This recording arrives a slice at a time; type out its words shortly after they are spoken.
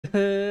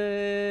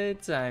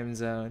Good time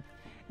zone.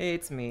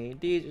 It's me,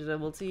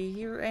 DjDoubleT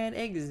here and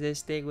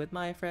existing with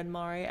my friend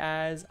Mari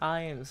as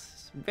I am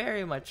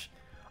very much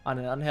on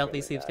an unhealthy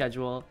sleep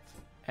schedule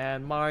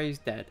and Mari's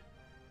dead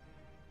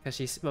because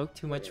she smoked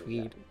too much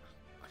weed.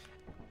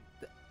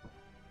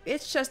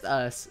 It's just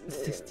us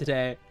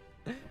today.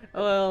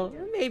 Well,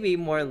 maybe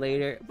more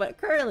later, but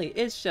currently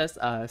it's just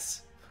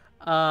us.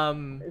 It's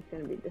gonna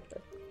be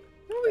disgusting.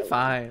 We'll be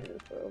fine.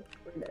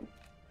 We're dead.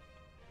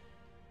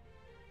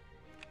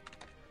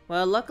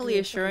 Well, luckily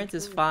Assurance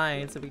is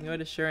fine, so we can go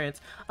to Assurance.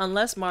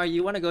 Unless, Mar,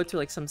 you want to go to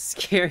like some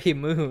scary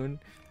moon.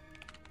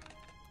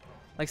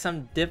 Like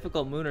some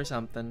difficult moon or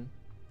something.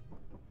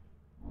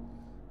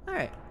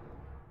 Alright.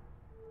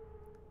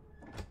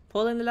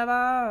 Pull in the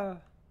lava!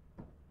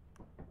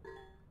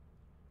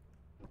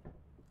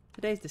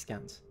 Today's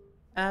discounts.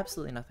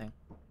 Absolutely nothing.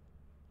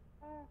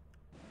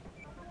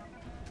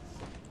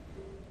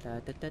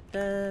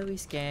 We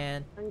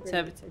scan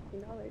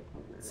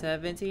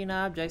 17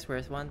 objects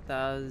worth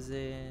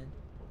 1,000.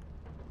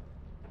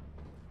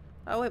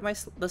 Oh wait,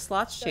 the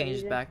slots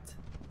changed back.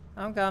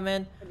 I'm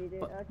coming.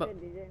 But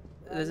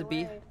there's a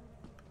B. What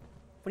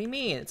do you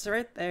mean? It's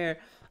right there.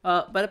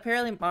 But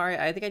apparently, Mari,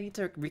 I think I need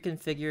to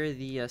reconfigure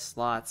the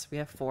slots. We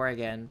have 4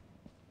 again,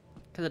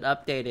 cause it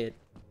updated.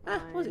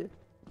 We'll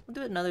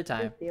do it another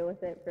time. Just deal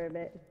with it for a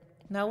bit.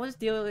 No, we'll just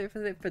deal with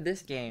it for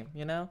this game.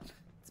 You know,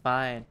 it's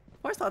fine.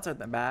 4 slots aren't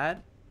that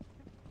bad.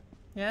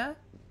 Yeah?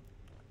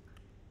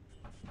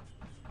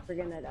 We're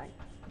gonna die.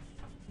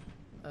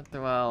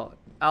 Well,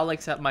 I'll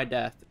accept my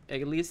death.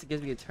 At least it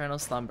gives me eternal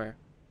slumber.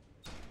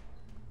 To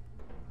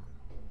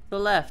the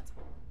left.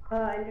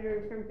 I need to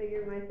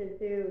reconfigure my shit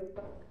too.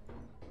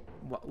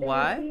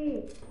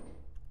 Why?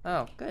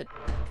 Oh, good.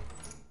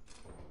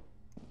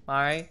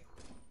 Mari?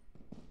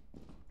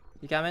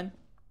 You coming?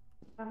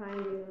 Behind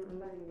you. I'm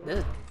behind you.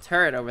 There's a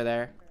turret over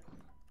there.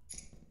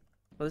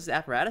 Well, this is the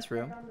apparatus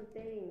room.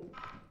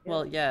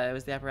 Well, yeah, it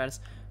was the apparatus.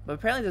 But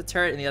apparently there's a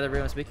turret in the other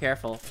room, so be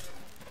careful.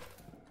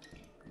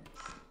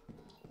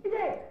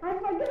 I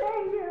fucking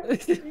hate you!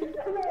 You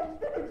son of a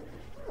bitch!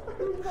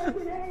 I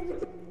fucking hate you!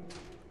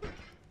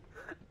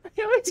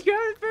 I always grab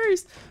it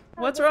first!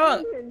 What's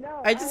wrong?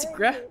 No, I just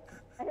grabbed...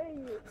 I hate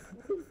you.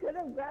 You could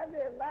have grabbed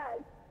it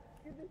last.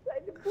 You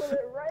decided to pull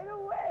it right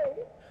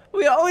away.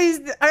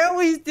 I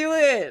always do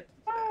it!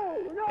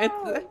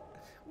 No!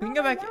 We can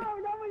go back... No,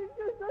 it's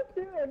just us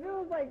two. If it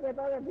was like with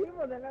other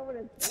people, then I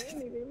wouldn't say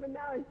anything. But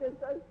now it's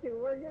just us two.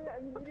 We're gonna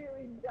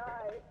immediately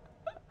die.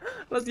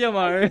 Let's go,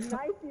 Mari.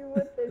 Knife you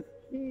with this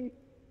key.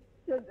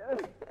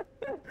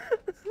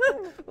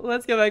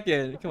 Let's go back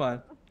in. Come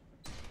on.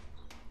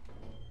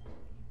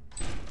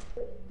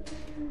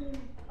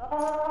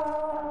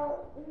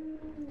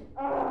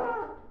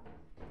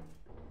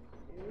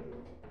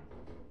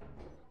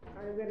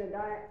 I'm gonna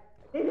die.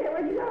 DJ,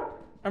 where'd you go?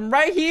 I'm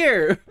right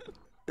here!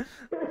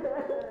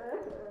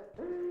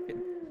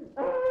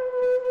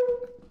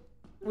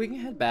 We can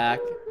head back.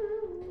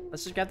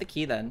 Let's just grab the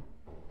key then.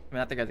 I mean,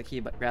 not to grab the key,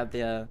 but grab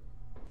the,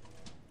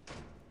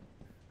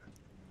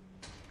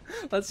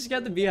 Let's just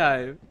grab the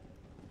beehive.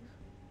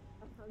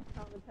 I'm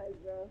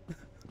traumatized, bro.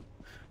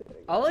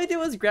 All I did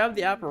was grab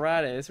the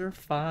apparatus. We're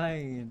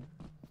fine.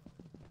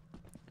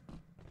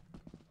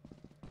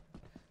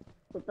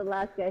 What the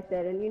last guy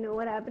said, and you know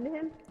what happened to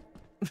him?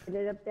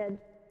 Ended up dead.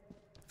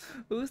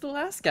 Who was the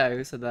last guy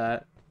who said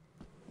that?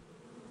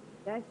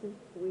 That's just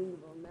we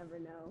will never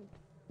know.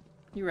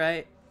 You're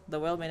right. The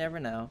world may never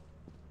know.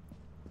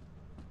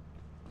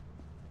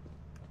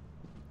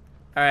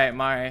 Alright,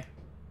 Mari.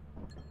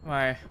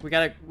 Mari,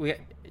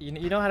 you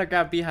know how to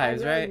grab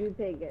beehives, right? You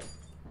take it.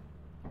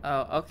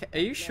 Oh, okay. Are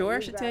you sure I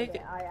should take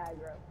it? Aye,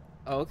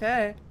 bro.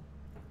 Okay.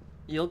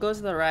 You'll go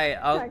to the right.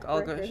 I'll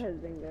go. Has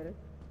been good.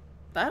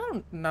 I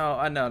don't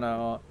know.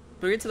 No.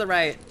 Bring it to the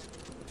right.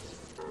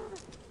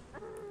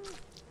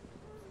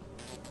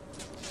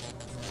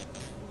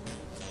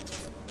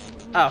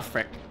 Oh,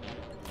 frick.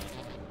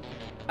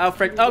 Oh,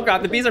 frick. Oh,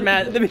 God. The bees are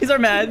mad. The bees are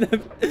mad.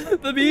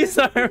 The bees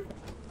are...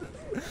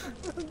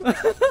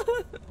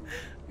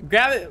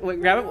 Grab it. Wait,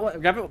 grab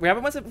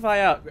it once it fly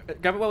out.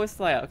 Grab it once it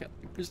fly out. Okay.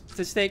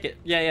 Just take it.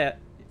 Yeah.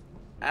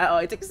 Oh,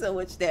 I took so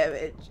much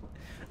damage.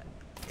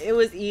 It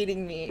was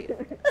eating me.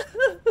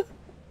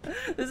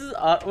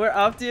 We're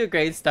off to a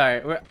great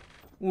start.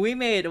 We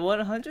made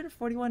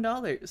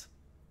 $141.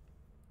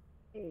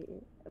 Hey,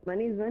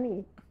 money's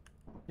money.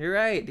 You're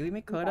right. Did we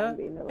make quota?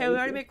 Hey, we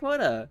already made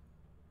quota.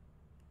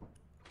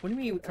 What do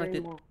you mean we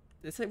collected?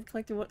 It said we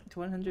collected what?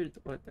 100.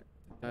 What?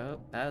 Oh,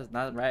 that is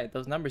not right.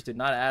 Those numbers did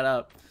not add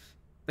up.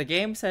 The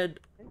game said.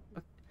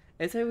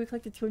 It said we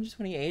collected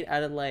 228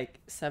 out of like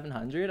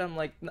 700. I'm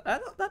like,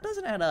 that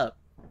doesn't add up.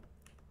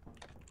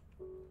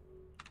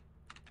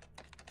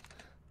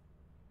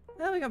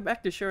 Now we got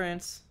back to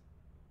assurance.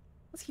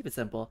 Let's keep it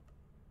simple.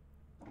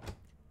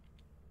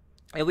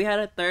 If we had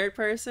a third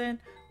person,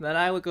 then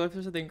I would go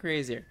for something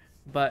crazier.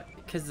 But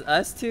because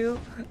us two,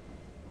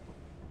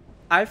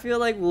 I feel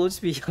like we'll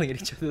just be yelling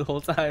at each other the whole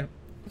time.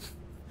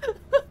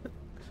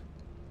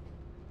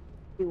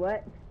 Do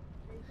what?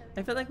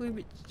 I feel like we've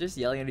been just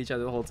yelling at each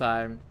other the whole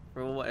time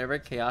for whatever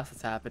chaos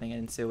is happening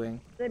and ensuing.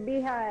 The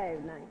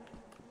beehive, nice.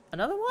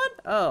 Another one?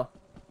 Oh.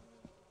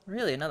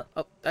 Really? Another?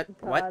 Oh,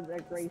 what? Gods are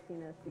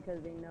gracing us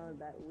because they know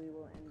that we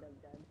will end up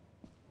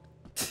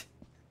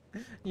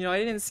dead. You know, I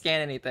didn't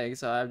scan anything,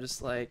 so I'm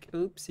just like,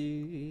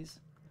 oopsies.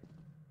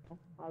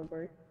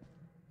 Awkward.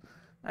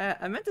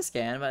 I meant to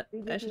scan, but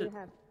I should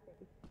have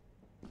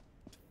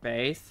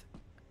faith.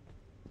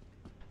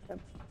 faith.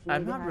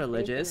 I'm not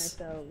religious.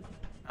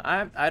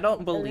 I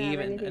don't believe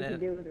in to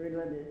do with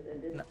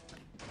religion. No,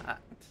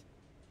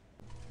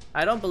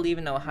 I don't believe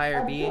in no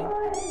higher being.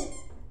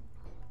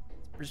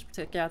 Just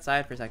take you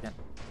outside for a second.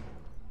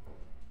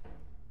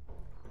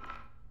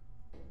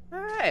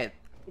 Alright.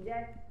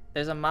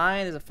 There's a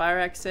mine, there's a fire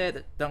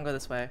exit. Don't go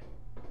this way.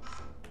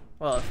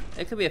 Well,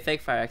 it could be a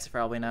fake fire exit for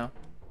all we know.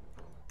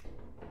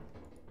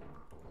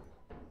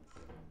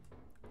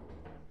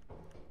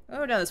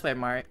 Oh, down this way,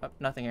 Mari. Oh,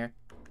 nothing here.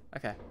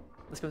 Okay.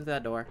 Let's go through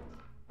that door.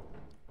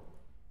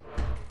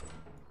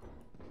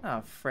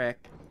 Oh,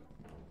 frick.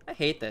 I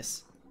hate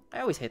this.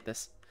 I always hate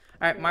this.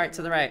 Alright, Mari,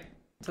 to the right.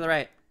 To the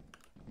right.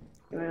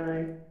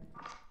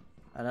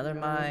 Another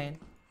mine.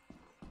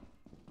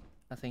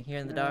 Nothing here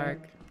in the dark.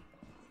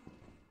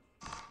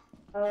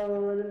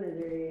 Oh, the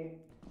misery.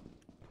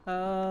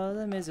 Oh,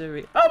 the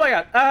misery. Oh my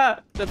god! Ah!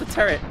 There's a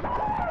turret.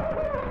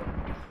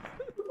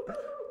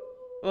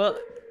 Well,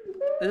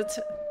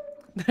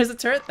 there's a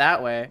turret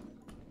that way.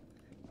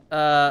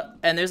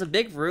 And there's a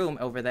big room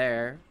over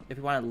there if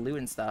you want to loot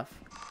and stuff.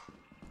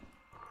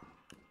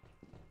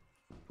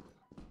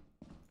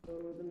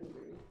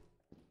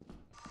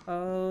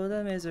 Oh,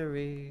 the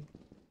misery.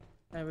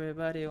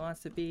 Everybody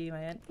wants to be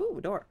my end. Ooh,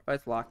 door. Oh,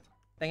 it's locked.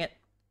 Dang it.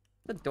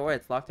 The door,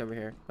 it's locked over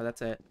here. Oh,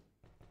 that's it.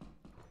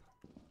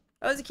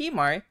 Oh, there's a key,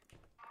 Mari.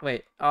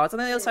 Wait. Oh, it's on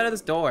the other side of this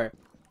door.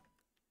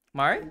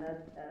 Mari?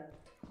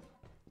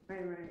 Right.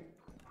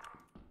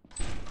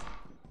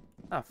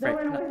 Oh, frick.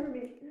 Don't run away from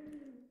me.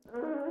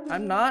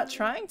 I'm not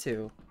trying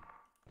to.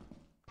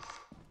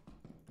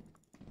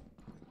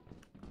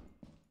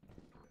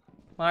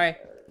 Mari.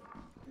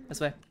 This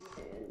way.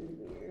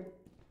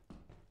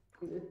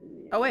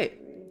 Oh, wait.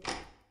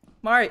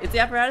 Mari, it's the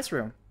apparatus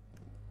room.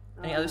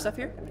 Any other stuff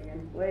here?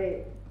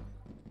 Wait.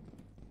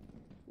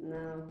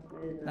 No.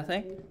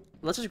 Nothing?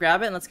 Let's just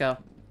grab it and let's go.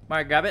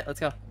 Mari, grab it. Let's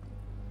go.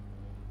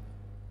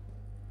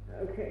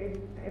 Okay.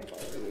 I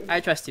follow you. I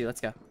trust you. Let's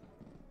go.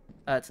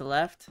 To the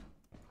left.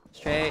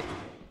 Straight.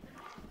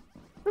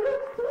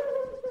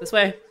 This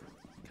way.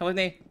 Come with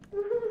me.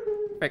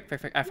 Frick.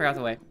 I forgot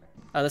the way.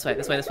 Oh, this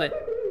way.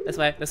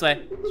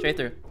 Straight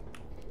through.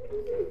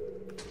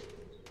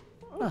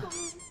 Oh.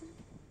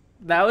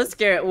 That was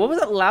scary. What was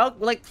it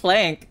loud, like,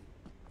 clank?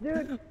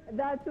 Dude,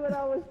 that's what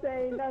I was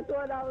saying. That's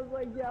what I was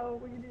like,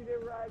 yo, we need to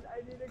run.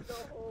 I need to go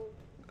home.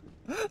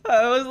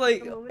 I was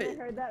like... The moment I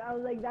heard that, I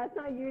was like, that's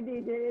not you,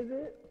 DJ, is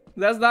it?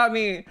 That's not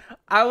me.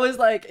 I was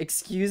like,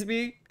 excuse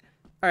me?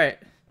 Alright.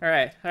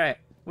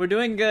 We're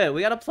doing good.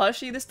 We got a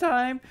plushie this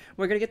time.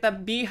 We're gonna get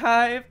that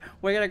beehive.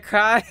 We're gonna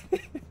cry.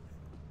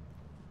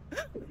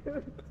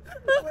 Dude,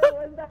 what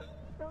was that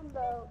from,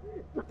 though?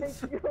 Like,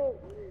 yo,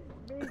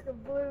 being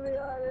completely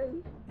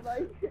honest,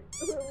 like,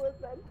 what was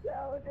that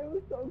sound? It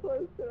was so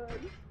close to us.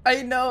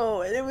 I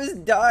know, and it was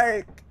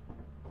dark.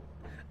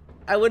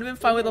 I would have been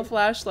fine with a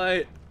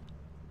flashlight.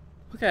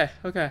 Okay.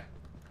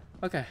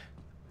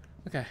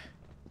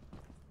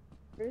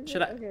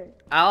 Should I? Okay.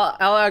 I'll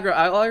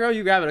aggro.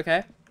 You grab it,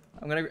 okay?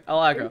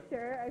 I'll aggro.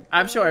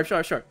 I'm sure.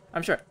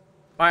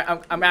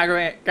 Alright, I'm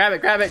aggroing it.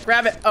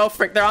 Grab it. Oh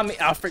frick, they're on me.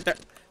 Oh frick,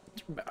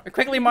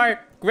 quickly, Mari,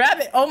 grab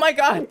it. Oh my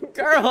god,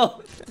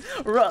 girl,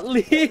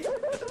 leave.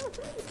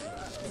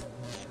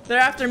 They're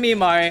after me,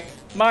 Mari.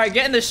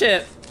 Get in the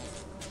ship.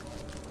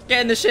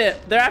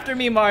 They're after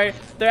me, Mari.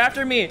 They're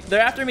after me.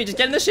 Just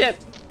get in the ship.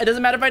 It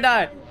doesn't matter if I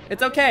die.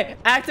 It's okay.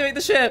 Activate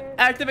the ship.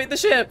 Activate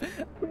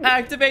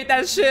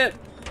that ship.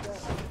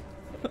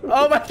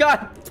 Oh my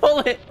god, pull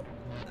it.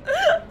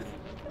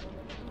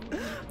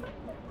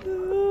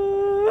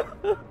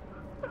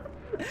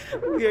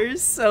 We are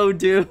so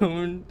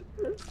doomed.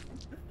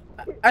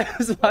 I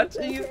was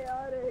watching you.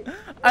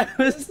 I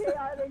was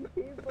chaotic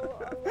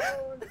people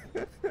alone.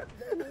 This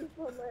is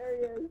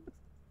hilarious.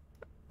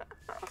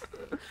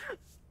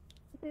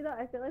 See that?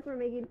 I feel like we're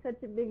making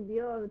such a big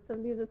deal of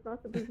something that's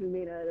not supposed to be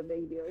made out of a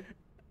big deal.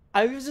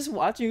 I was just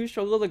watching you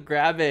struggle to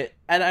grab it,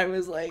 and I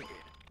was like,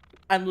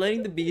 I'm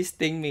letting the bee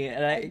sting me,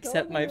 and I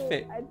accept my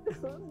fate. I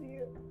told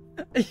you.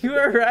 You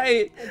were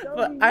right,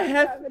 but I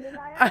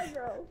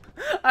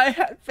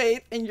had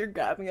faith in your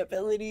grabbing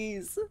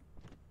abilities.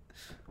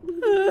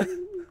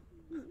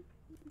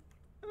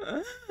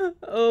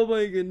 Oh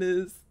my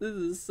goodness, this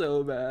is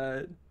so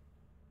bad.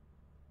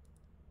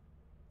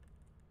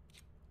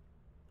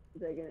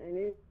 Second, I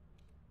need.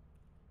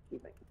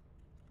 Keep it.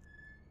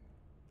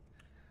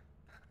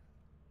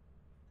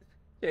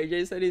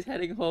 JJ said he's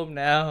heading home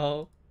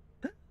now.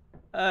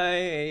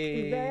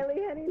 He's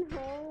barely heading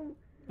home.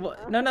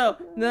 What?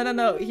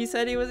 No. He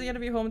said he wasn't gonna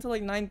be home until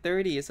like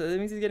 9:30, so that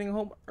means he's getting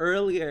home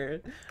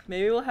earlier.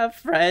 Maybe we'll have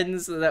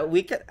friends so that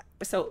we can.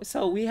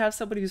 So we have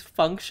somebody who's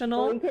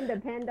functional. So we can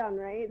depend on,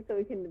 right? So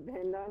we can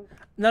depend on.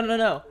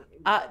 No.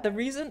 The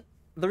reason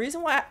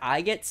why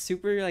I get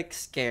super like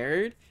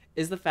scared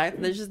is the fact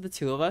that there's just the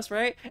two of us,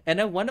 right? And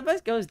if one of us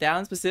goes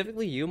down,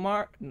 specifically you,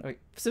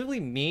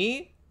 specifically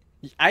me,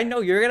 I know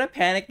you're gonna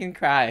panic and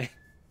cry.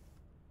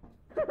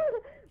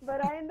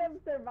 But I end up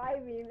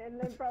surviving and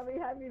then probably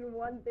having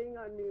one thing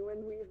on me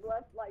when we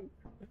left like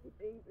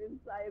things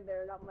inside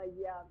there, and I'm like,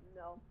 yeah,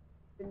 no,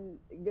 and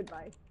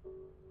goodbye.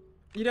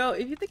 You know,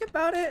 if you think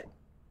about it,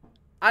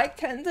 I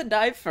tend to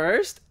die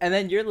first, and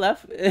then you're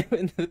left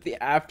with the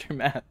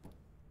aftermath.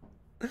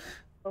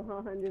 Oh,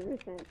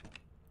 100%.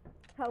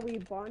 How we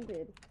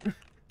bonded,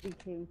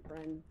 became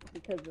friends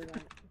because of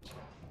that.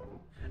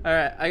 All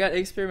right, I got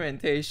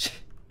experimentation.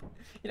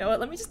 You know what?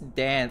 Let me just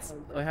dance.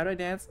 Oh, how do I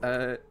dance?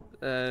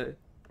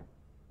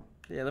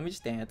 Yeah, let me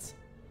just dance.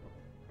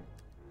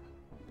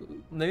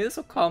 Maybe this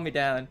will calm me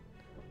down.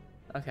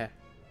 Okay.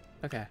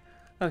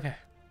 I'm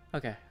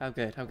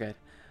good.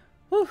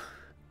 Whew.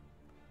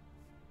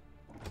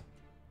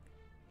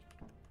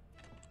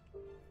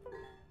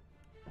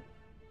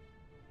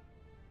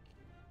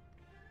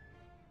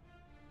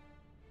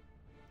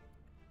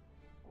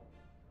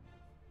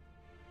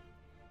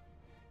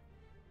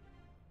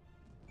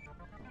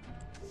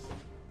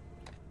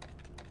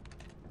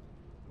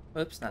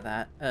 Oops, not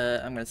that.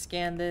 I'm gonna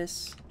scan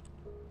this.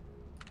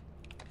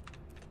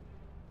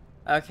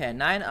 Okay,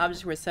 9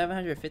 objects worth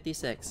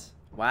 756.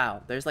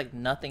 Wow, there's like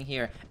nothing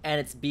here,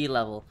 and it's B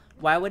level.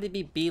 Why would it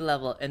be B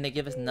level and they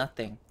give us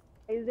nothing?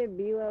 Is it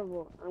B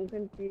level? I'm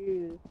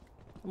confused.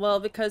 Well,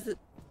 because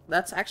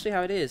that's actually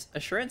how it is.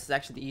 Assurance is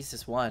actually the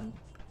easiest one.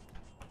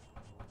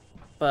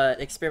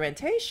 But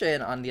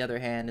experimentation, on the other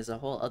hand, is a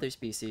whole other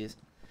species.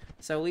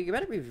 So we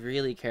better be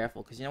really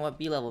careful, because you know what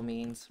B level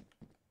means?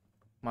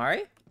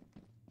 Mari?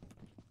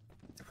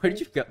 Where'd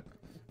you go?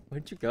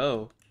 Where'd you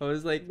go? I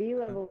was like... B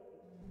level.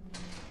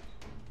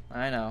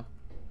 I know.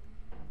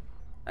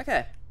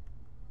 Okay.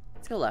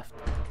 Let's go left.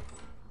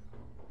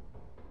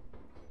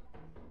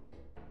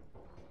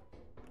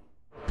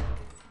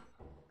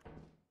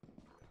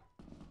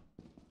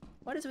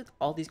 What is with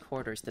all these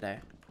corridors today?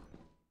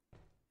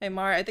 Hey,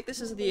 Mari, I think this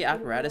is the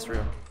apparatus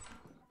room.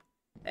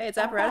 Hey, it's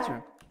apparatus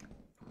room.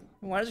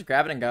 You want to just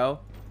grab it and go?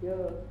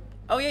 Yeah.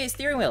 Oh, yeah,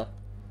 steering wheel.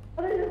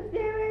 Oh, there's a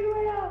steering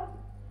wheel!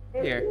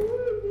 It's Here.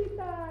 movie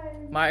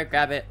time! Mari,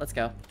 grab it. Let's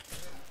go.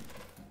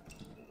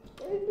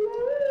 It's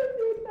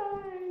movie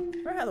time!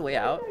 We're out of the way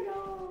out. Let's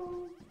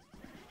go!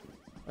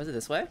 Was it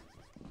this way?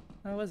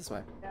 Oh, it was this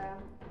way. Yeah.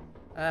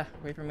 Ah,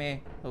 wait for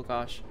me. Oh,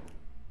 gosh.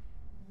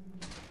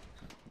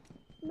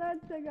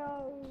 Let's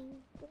go!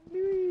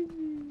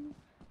 Luigi!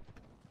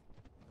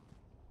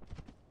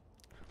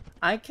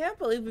 I can't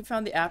believe we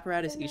found the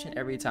apparatus each and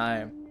every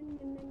time.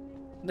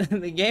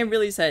 The game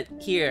really said,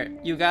 here,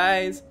 you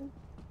guys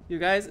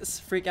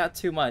freak out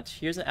too much.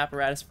 Here's an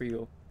apparatus for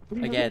you.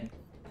 Again.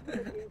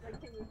 And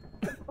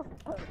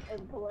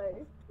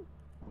play.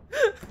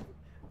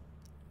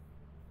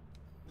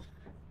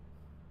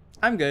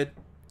 I'm good.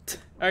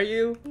 Are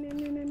you?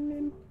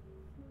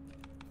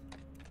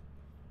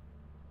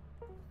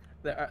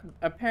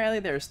 Apparently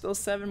there are still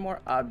 7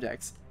 more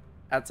objects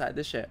outside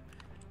the ship.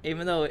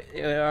 Even though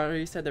it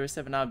already said there were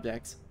 7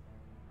 objects.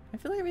 I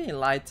feel like I'm being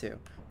lied to.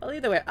 Well,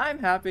 either way, I'm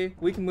happy.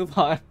 We can move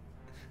on.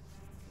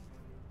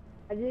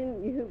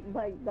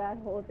 Like, that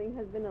whole thing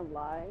has been a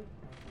lie.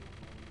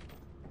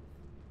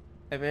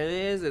 If it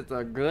is, it's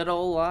a good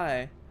old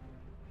lie.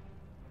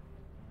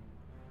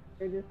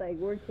 They're just like,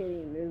 we're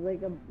kidding. There's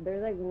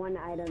like one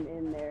item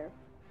in there.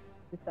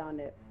 We found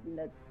it. And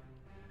that's...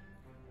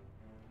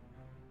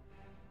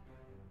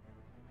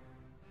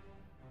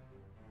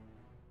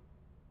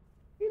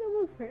 You're the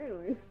most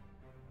paranoid.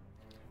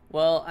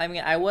 Well, I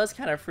mean, I was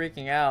kind of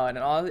freaking out, and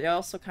I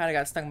also kind of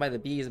got stung by the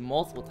bees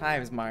multiple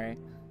times, Mari.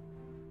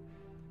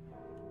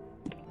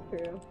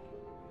 True.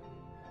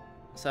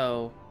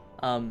 So,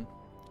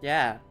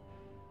 yeah.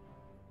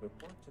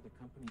 Report to the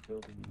company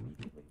building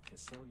immediately to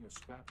sell your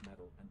scrap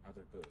metal and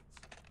other goods.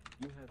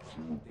 You have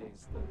 2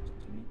 days left to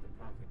meet the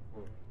profit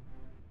quota.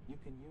 You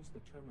can use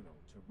the terminal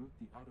to route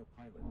the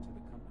autopilot to the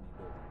company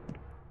building.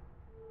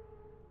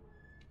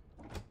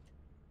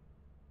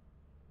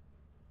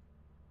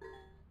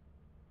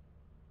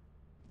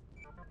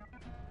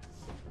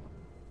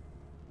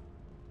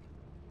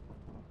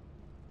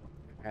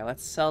 Alright,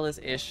 let's sell this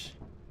ish.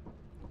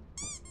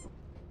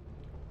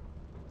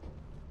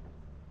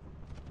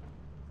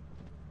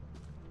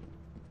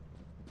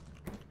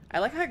 I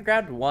like how I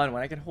grabbed one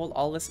when I can hold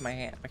all this in my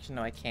hand. Actually,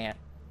 no, I can't.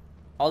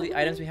 All the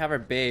items we have are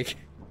big.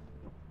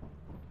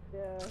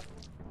 Yeah.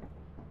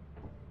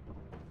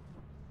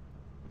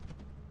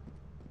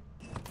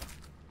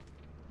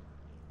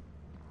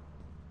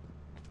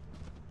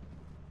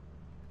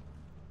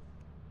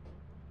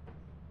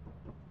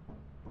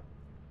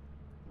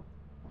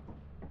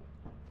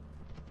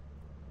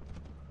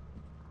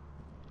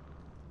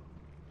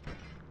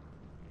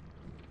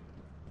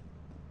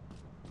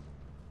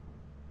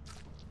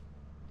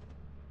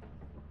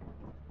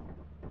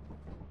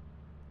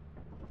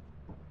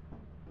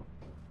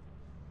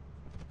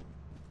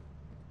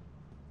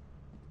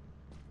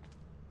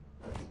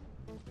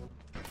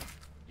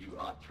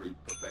 street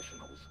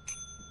professionals.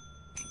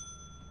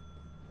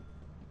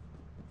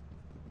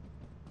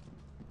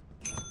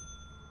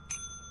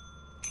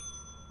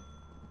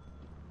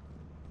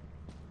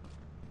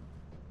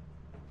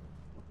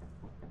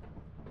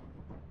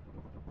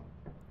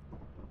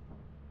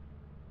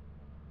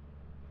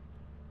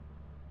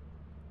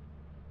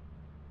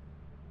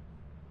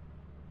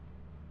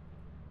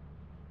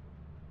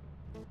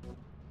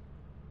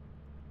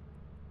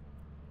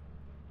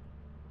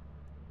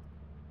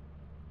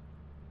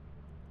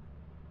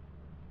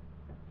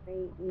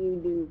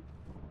 You do.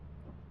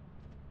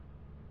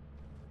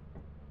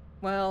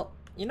 Well,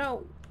 you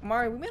know,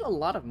 Mari, we made a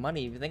lot of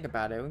money if you think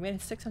about it. We made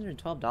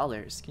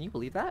 $612. Can you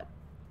believe that?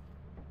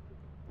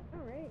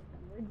 Alright,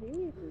 we're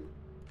geniuses.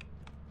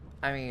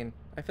 I mean,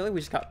 I feel like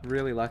we just got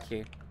really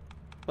lucky.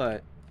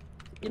 But,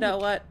 you know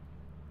what?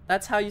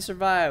 That's how you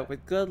survive,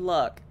 with good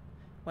luck.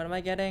 What am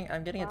I getting?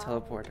 I'm getting a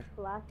teleporter.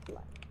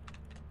 Flashlight.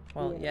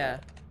 Well,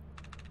 yeah.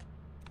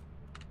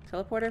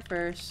 Teleporter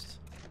first.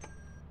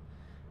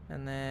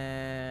 And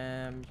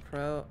then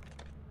pro.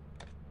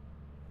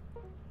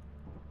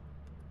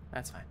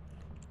 That's fine.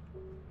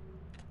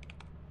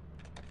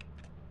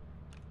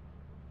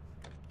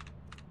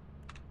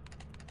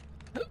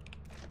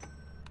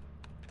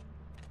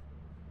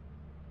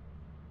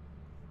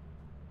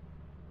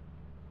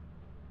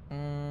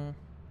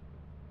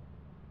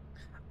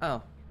 Oh.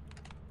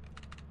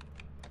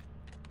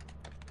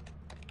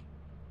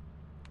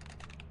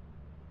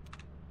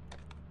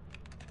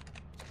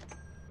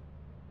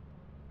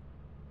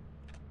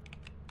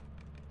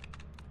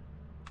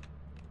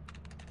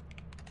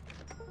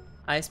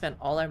 I spent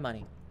all our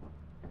money.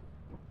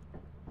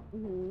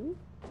 Mm-hmm.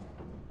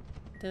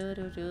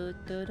 There'll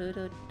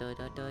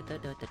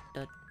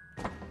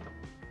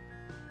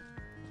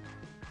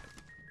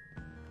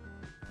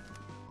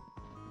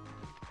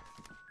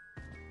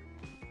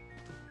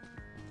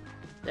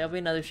be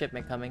another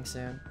shipment coming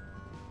soon.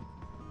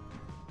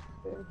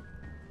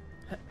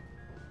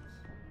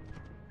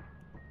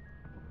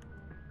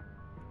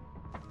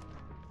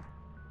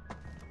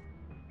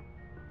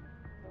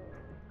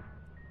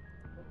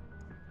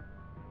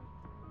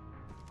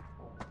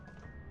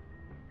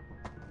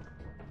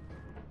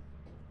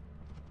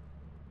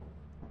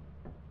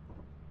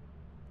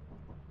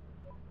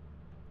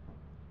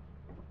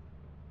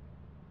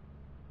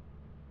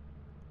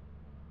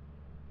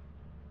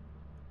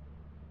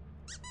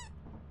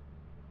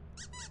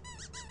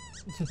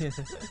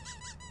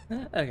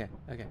 Okay,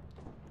 okay.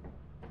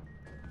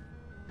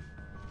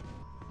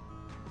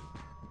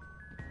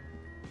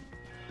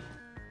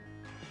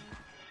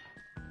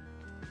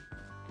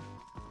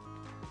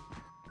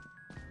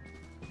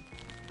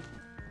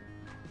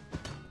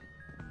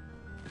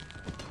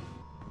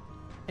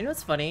 You know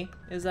what's funny?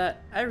 Is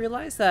that I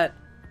realized that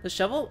the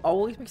shovel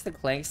always makes the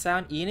clank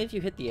sound even if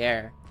you hit the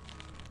air.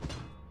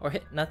 Or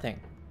hit nothing.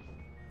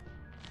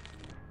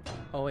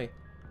 Oh wait.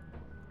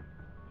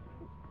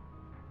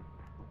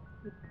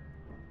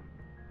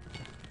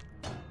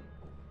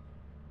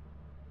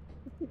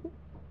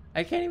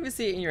 I can't even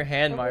see it in your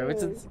hand, Mario.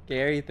 It's a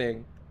scary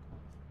thing.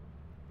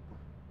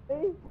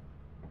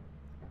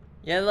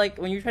 Yeah, like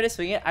when you try to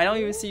swing it, I don't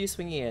even see you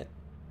swinging it.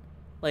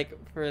 Like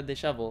for the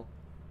shovel.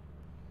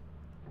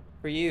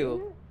 For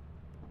you.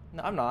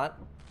 No, I'm not.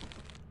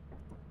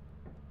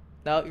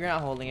 No, you're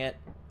not holding it.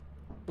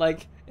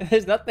 Like,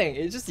 there's nothing.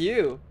 It's just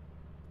you.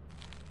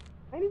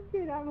 I just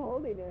feel I'm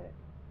holding it.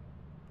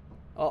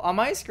 Oh, on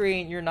my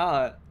screen, you're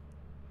not.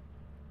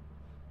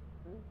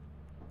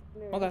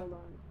 No, Okay. hold on.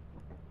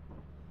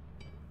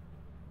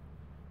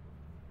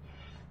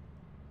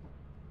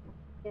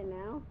 Yeah,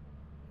 now?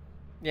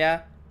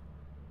 Yeah.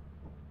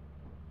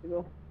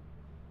 Go.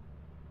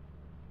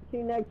 See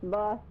you next,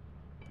 boss.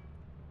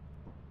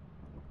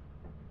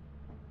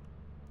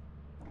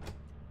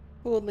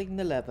 Pulling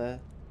the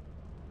lever.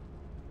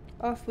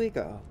 Off we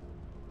go.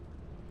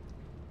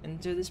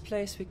 Into this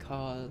place we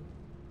call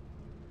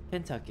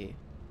Kentucky.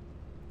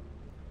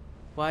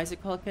 Why is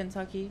it called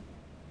Kentucky?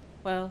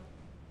 Well,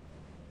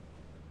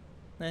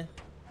 eh.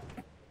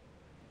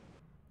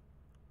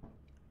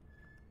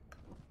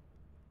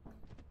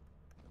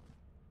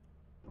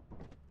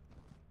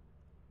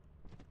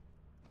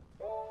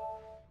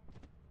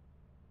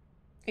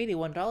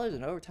 $81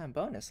 in overtime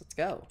bonus. Let's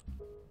go.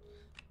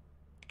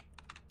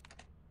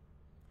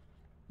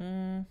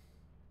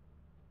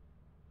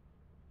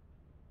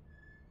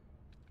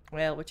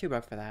 Well, we're too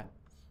broke for that.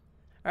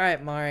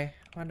 Alright, Mari.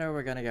 Wonder where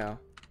we're gonna go.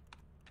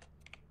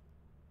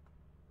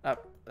 Oh,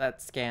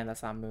 that's scan.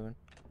 That's not moon.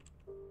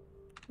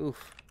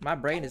 Oof. My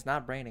brain is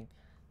not braining.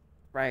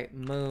 Right,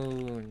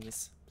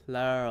 moons.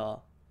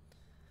 Plural.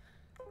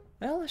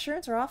 Well,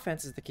 assurance or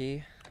offense is the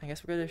key. I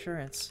guess we're good at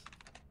assurance.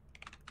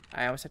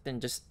 I almost have to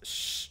just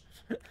shh.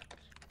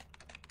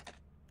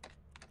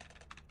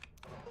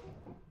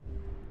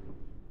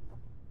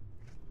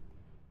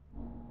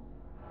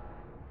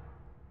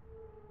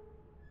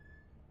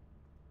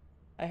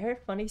 I heard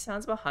funny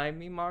sounds behind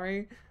me,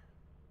 Mari.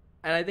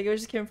 And I think it was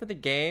just came from the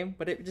game,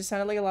 but it just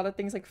sounded like a lot of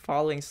things like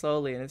falling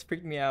slowly, and it's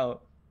freaked me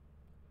out.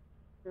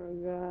 Oh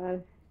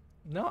god.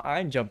 No,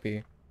 I'm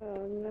jumpy.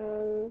 Oh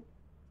no.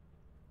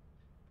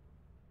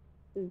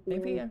 Just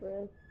Maybe doing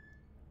for us.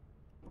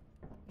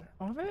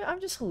 or maybe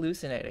I'm just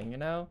hallucinating, you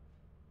know?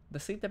 The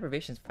sleep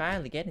deprivation's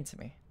finally getting to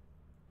me.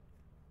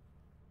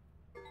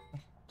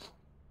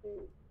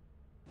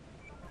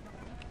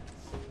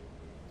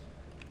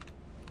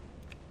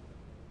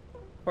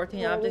 14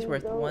 Where objects we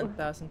worth go?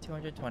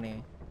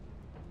 1,220.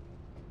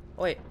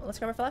 Oh wait, let's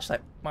grab a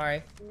flashlight.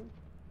 Mari.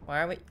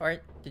 Why are we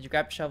did you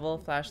grab a shovel,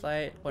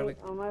 flashlight? What are we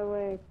Wait, on my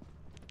way.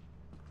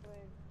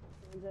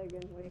 Wait. 1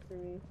 second, wait for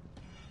me.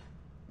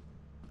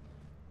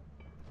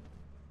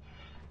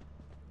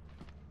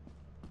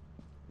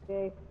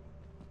 Okay,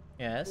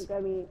 Yes.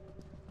 got me.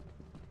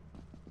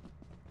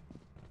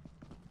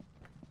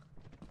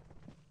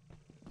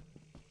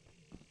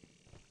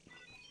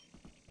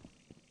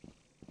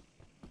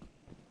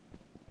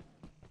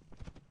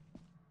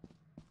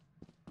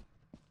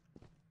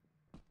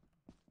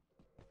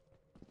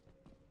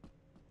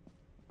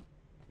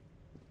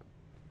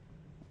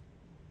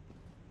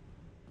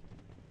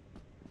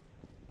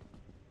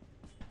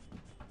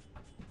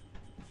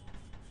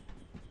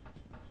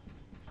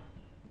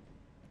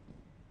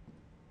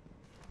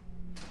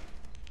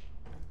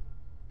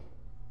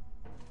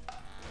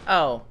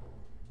 Oh.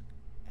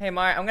 Hey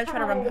Mari, I'm gonna try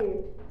to run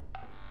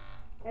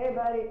Hey,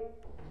 buddy.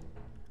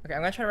 Okay,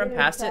 I'm gonna try to run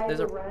past it.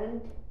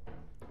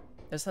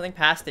 There's something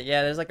past it.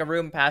 Yeah, there's like a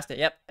room past it.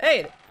 Yep.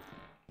 Hey.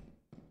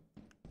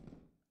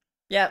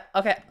 Yeah.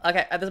 Okay.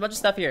 Okay. There's a bunch of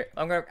stuff here.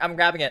 I'm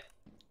grabbing it.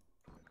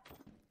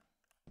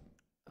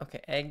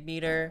 Okay. Egg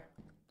beater.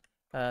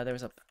 There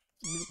was a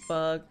loot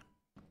bug.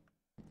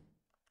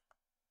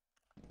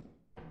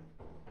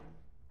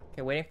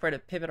 Okay. Waiting for it to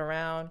pivot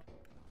around.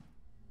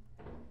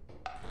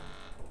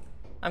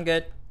 I'm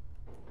good.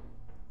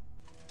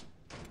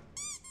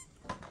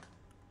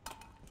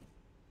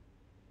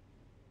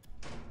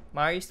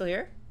 Mari, are you still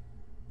here?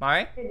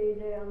 Mari? Hey,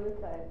 DJ, on this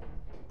side.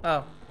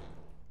 Oh.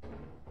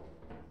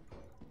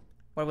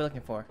 What are we looking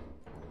for?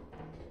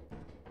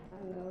 I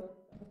don't know.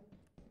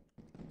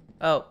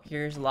 Oh,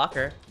 here's the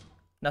locker.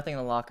 Nothing in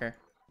the locker.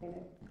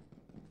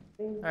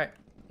 Alright,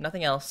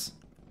 nothing else.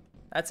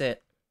 That's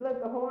it.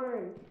 Look, the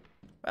horn.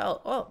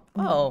 Well,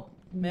 oh.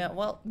 Man,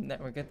 well,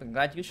 we're good. I'm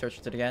glad you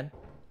searched it again.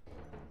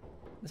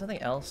 There's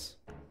nothing else.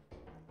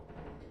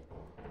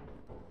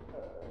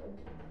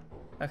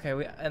 Okay,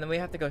 and then we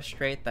have to go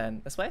straight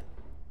then. This way?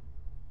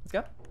 Let's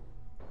go.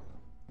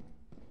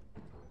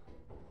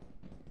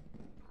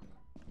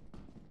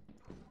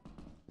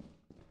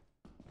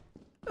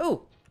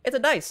 Ooh, it's a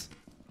dice.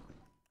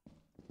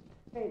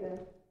 Hey then.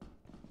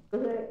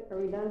 That's it. Are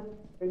we done?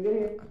 Are we good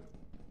here?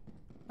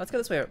 Let's go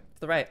this way, to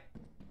the right.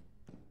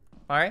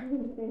 Alright?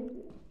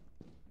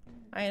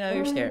 I know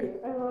you're scared.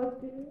 I lost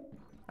you.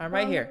 I'm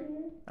right here.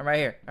 I'm right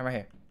here. I'm right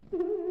here.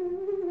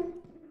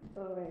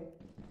 Oh, wait.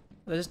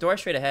 There's a door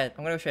straight ahead.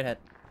 I'm gonna go straight ahead.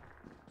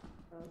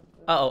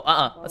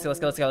 Uh-oh, Let's go, let's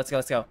go, let's go, let's go,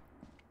 let's go.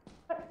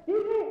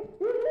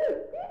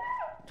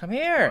 Come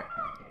here!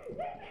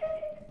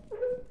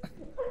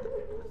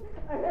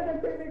 I had a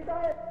perfect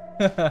card.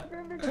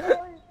 Perfect card.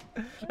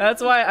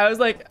 That's why I was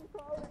like,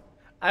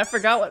 I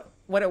forgot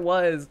what it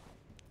was.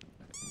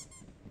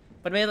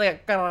 But it made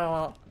like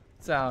a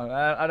sound.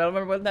 I don't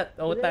remember what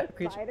that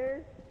creature.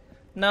 Spider?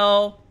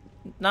 No,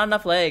 not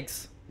enough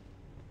legs.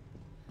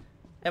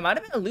 It might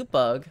have been a loot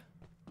bug.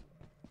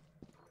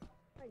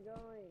 Where am I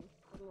going?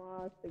 I'm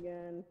lost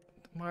again.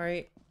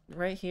 Mari,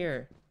 right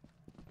here.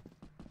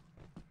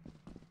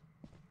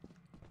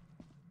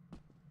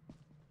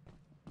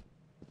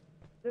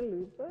 The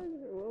loot bug?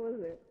 Or what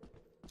was it?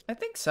 I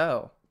think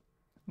so.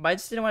 But I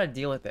just didn't want to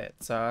deal with it.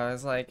 So I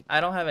was like,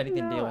 I don't have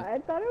anything to deal with. I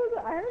thought it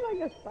was. I heard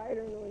like a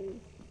spider noise.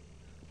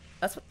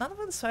 That's not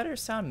what the spider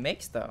sound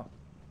makes though.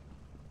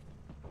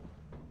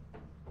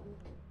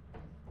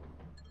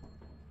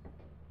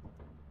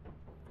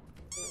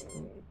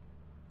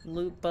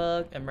 Loot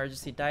bug,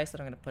 emergency dice that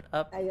I'm gonna put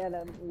up. I got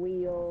a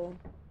wheel.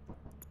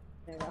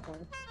 I got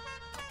one.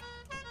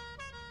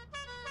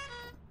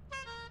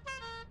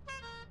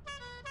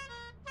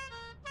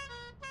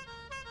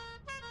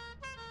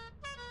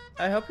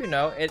 I hope you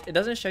know, it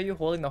doesn't show you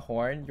holding the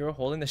horn, you're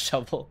holding the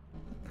shovel.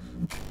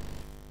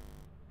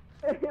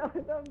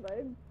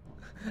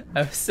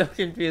 I was so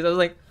confused, I was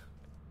like,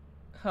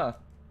 huh.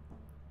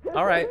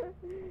 Alright.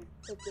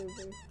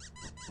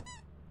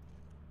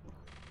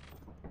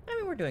 I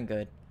mean, we're doing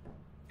good.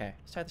 Okay,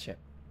 start the ship.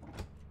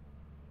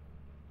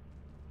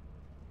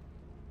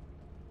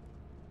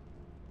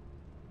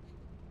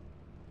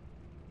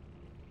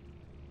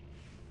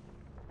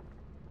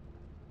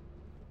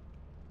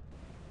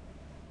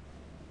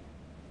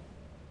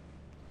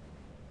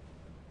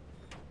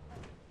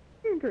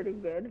 You're pretty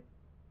good.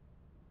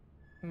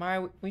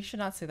 Mari, we should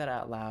not say that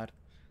out loud.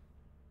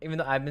 Even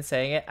though I've been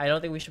saying it, I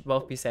don't think we should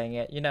both be saying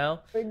it, you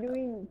know? We're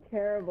doing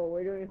terrible.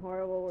 We're doing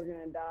horrible. We're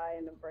gonna die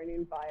in a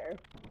burning fire.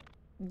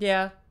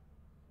 Yeah.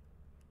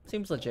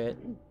 Seems legit.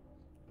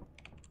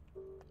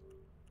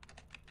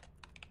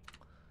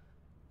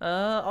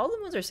 All the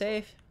moons are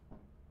safe.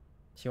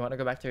 Do you want to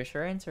go back to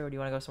Assurance, or do you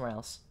want to go somewhere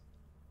else?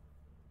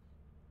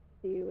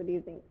 to you. What do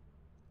you think?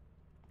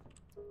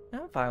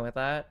 I'm fine with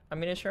that. I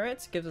mean,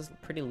 insurance gives us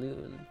pretty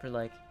loot for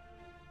like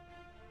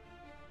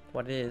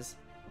what it is.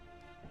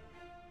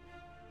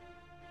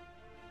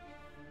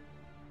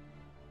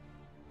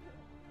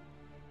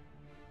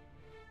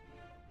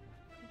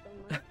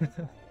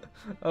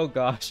 Oh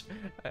gosh,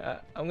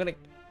 I'm gonna.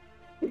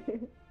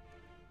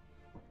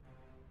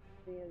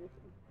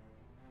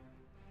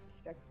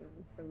 Destruction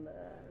from the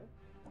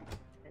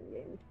end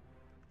game.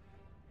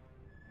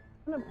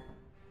 I'm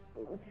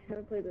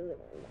gonna play the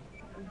little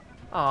one.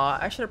 Aw,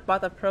 I should have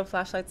bought the pro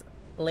flashlights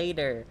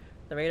later.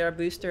 The radar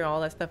booster and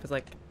all that stuff is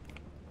like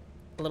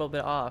a little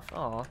bit off.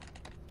 Aw.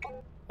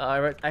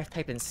 I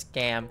typed in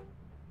scam.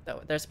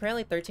 There's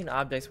apparently 13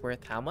 objects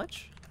worth how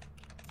much?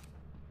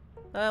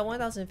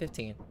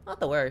 1015. Not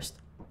the worst.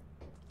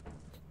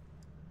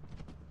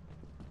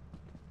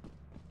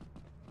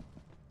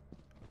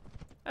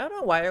 I don't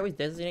know why I always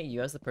designate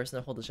you as the person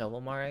to hold the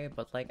shovel, Mare,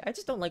 but like, I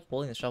just don't like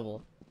holding the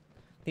shovel.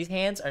 These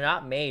hands are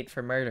not made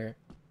for murder.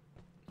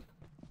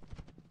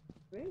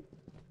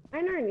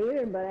 I don't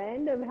either, but I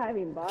end up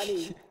having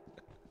bodies.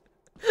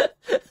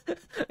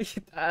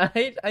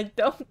 I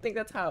don't think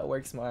that's how it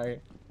works,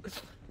 Mare.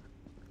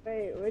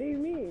 Wait, what do you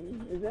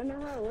mean? Is that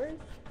not how it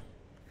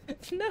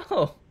works?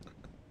 No.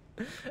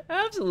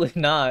 Absolutely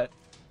not.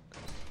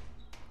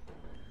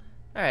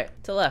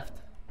 Alright, to left.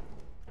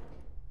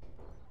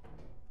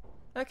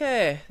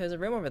 Okay, there's a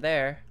room over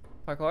there.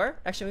 Parkour?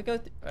 Actually, we go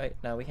right,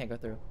 no, we can't go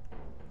through.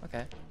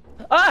 Okay.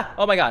 Ah!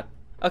 Oh my god.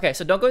 Okay,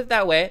 so don't go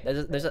that way.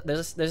 There's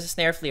a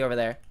snare flea over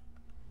there.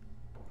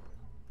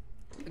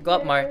 Go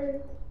up, Mar.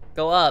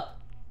 Go up.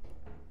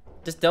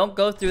 Just don't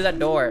go through that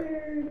door.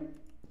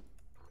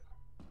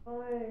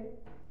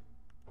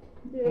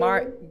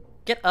 Mar,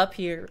 get up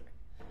here.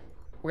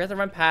 We have to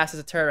run past.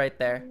 There's a turret right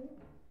there.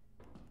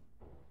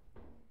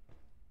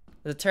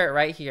 There's a turret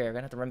right here. We're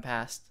gonna have to run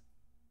past.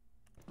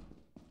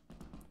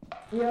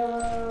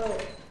 Yo!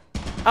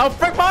 Oh,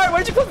 frick, Mar!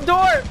 Why'd you close the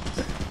door?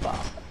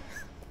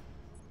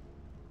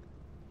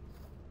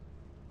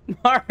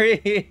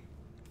 Mari!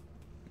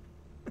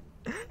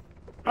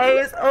 I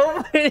was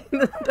opening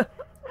the door.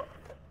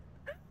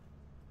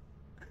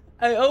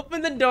 I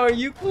opened the door,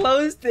 you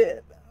closed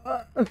it.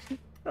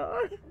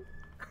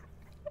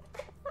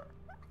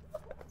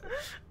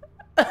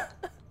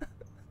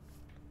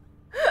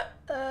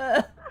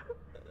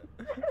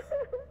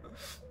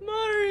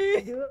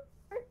 Mari!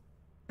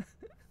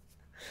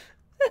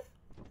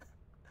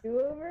 You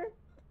over?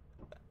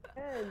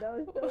 Man, that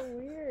was so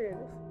weird.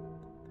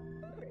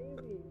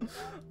 Crazy.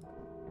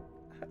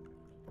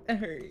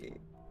 Hurry.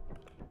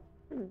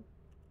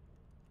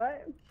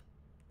 What?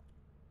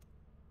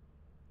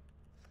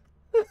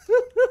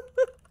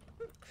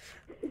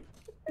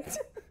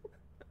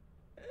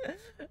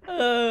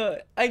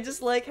 I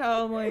just like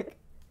how I'm like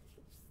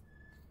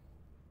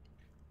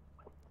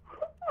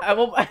I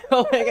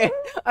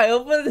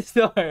open the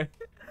door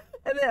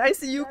and then I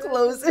see you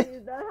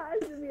closing. That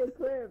has to be a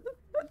clip.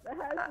 That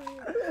has to be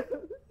a clip.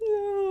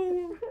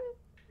 No.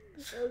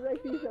 That was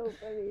actually so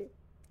funny.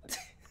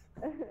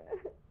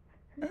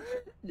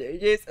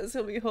 JJ says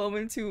he'll be home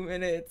in 2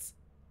 minutes.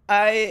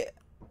 I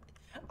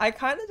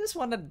kind of just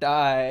want to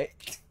die,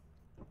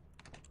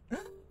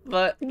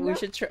 but we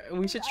should try.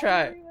 We should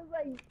try.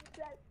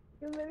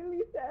 You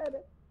literally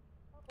said,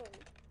 oh,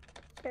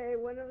 "Okay,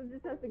 one of us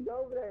just has to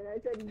go over there," and I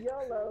said,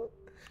 "YOLO."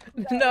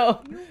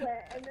 No. You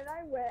went, and then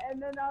I went,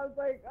 and then I was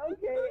like,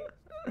 "Okay."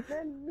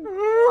 Then we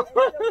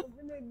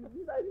opened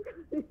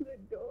the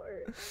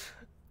door.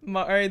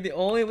 Alright, the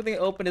only thing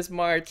open is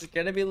March. It's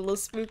gonna be a little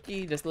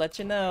spooky, just let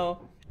you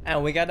know.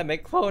 And we gotta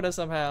make quota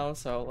somehow,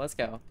 so let's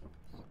go.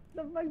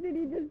 The fuck did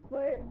he just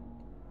put?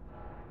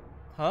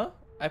 Huh?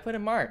 I put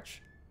in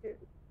March.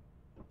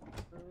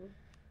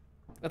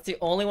 That's the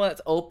only one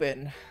that's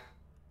open.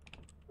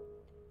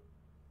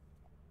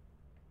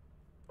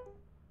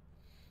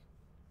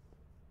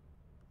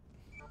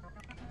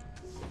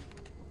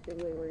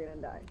 We're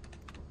gonna die.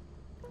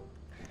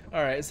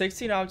 Alright,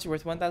 16 objects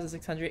worth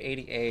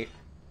 1,688.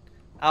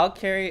 I'll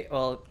carry,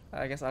 well,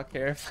 I guess I'll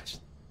carry a flash.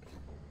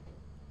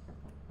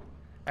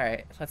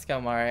 Alright, let's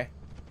go, Mare.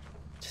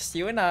 Just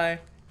you and I.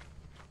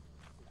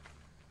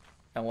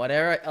 And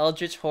whatever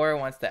Eldritch Horror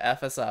wants to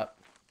F us up.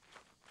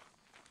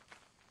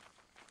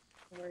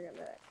 We're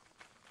gonna.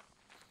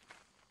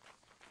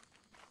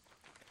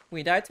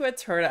 We died to a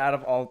turret out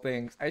of all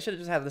things. I should have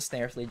just had the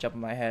snare flea jump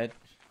in my head.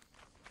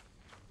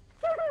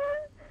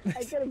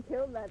 I could have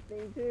killed that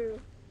thing too.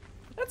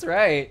 That's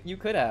right, you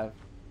could have.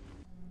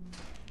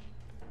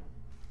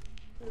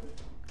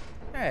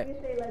 Alright. You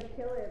say let's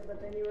kill it,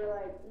 but then you were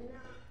like, no.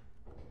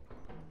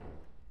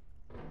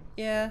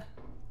 Yeah.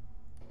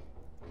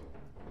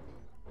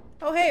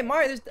 Oh hey,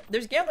 Mari,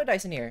 there's gambler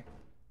dice in here.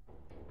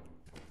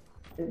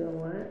 There's a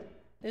what?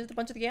 There's a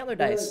bunch of the gambler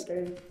dice. Look,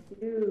 there's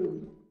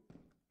two.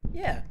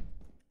 Yeah.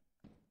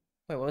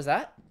 Wait, what was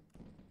that?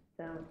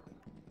 Sound.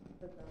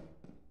 What sound?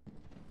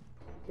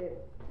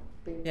 Shit.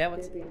 Yeah,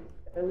 what's...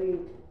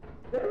 Elite.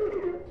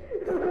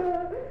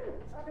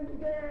 I'm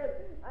scared.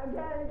 I'm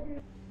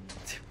panicking.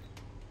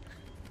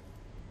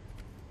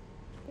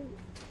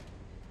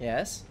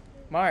 Yes?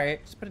 Mari,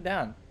 just put it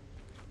down.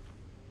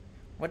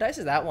 What dice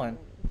is that one?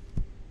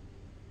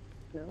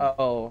 No.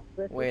 Oh,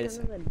 Let's wait a look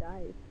second. under the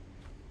dice.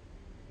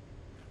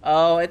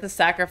 Oh, it's a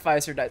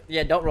sacrificer dice.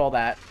 Yeah, don't roll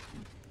that.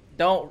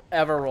 Don't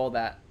ever roll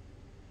that.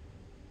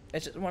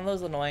 It's just one of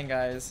those annoying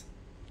guys.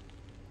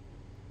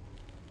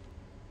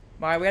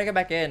 Mari, we gotta get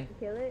back in.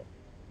 Kill it.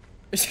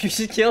 You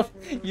should kill.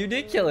 You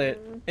did kill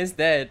it. It's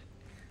dead.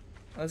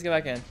 Let's get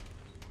back in.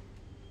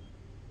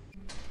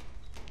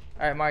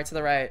 Alright, Mari, to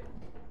the right.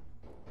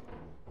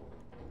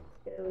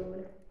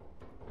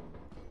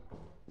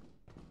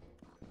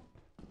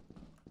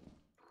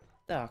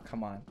 Oh,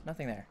 come on.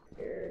 Nothing there.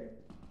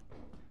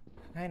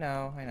 I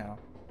know, I know.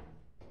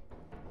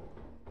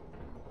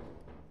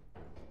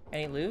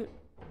 Any loot?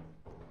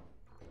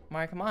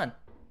 Mari, come on.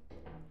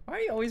 Why are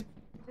you always...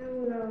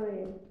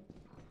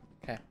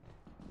 Okay.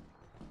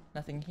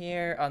 Nothing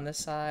here on this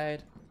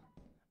side.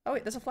 Oh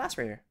wait, there's a flash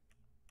raider.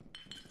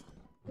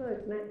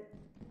 Look, man.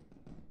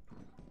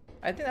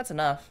 I think that's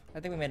enough. I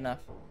think we made enough.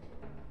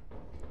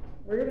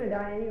 We're gonna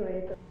die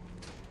anyway. So.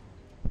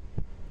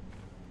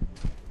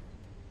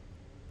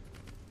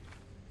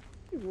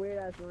 Weird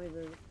ass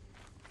noises.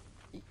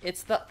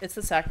 It's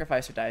the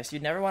sacrificer dice. You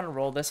never want to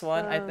roll this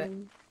one, I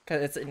think,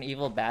 because it's an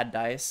evil bad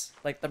dice.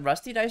 Like the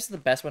rusty dice is the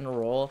best one to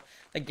roll.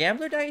 The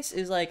gambler dice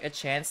is like a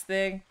chance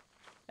thing,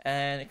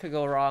 and it could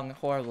go wrong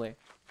horribly.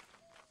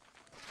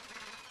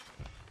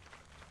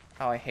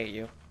 Oh, I hate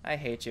you. I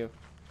hate you.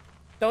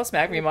 Don't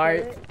smack me,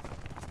 Mari.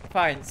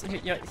 Fine. So,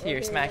 here,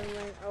 Okay, smack.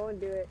 I won't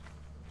do it.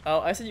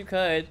 Oh, I said you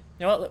could.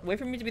 You know what? Wait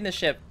for me to be in the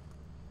ship,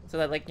 so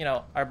that like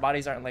our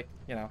bodies aren't like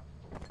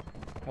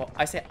Well,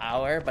 I say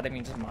our, but I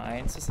mean just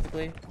mine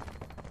specifically.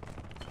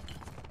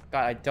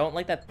 God, I don't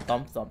like that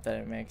thump that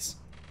it makes.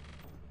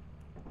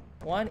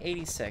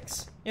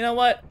 186. You know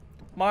what?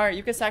 Mar,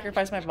 you can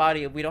sacrifice my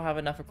body if we don't have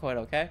enough for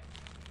quota, okay?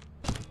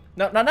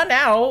 No, not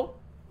now!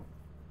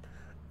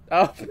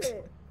 Oh.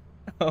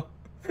 Oh.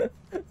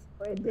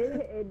 Wait, did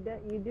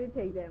it? You do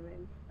take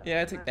damage.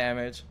 Yeah, I took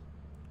damage.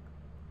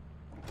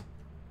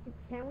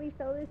 Can we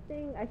sell this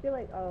thing? I feel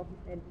like, oh,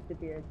 it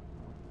disappeared.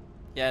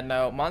 Yeah,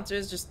 no,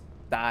 monsters just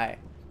die.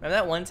 Remember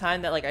that one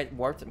time that like I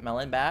warped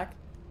Melon back,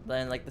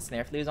 then like the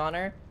snare flew on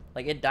her?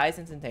 Like it dies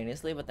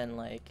instantaneously, but then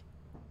like,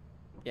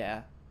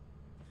 yeah.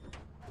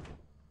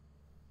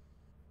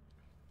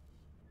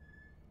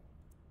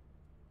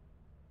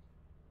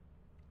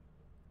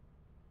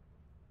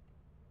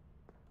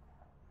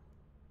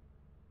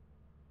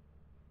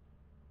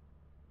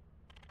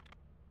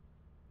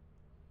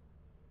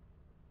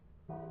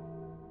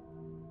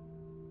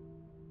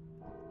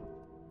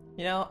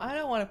 You know, I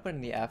don't want to put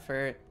in the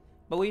effort,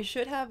 but we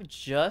should have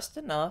just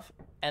enough,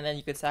 and then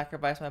you could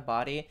sacrifice my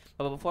body.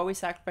 But before we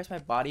sacrifice my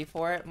body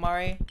for it,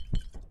 Mari,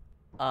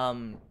 I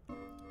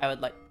would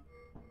like...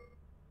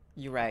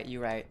 You're right,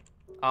 you're right.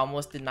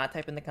 Almost did not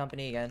type in the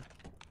company again.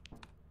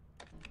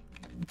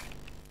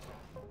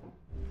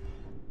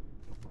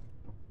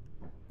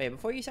 Wait,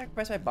 before you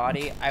sacrifice my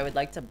body, I would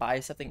like to buy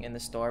something in the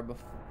store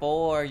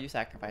before you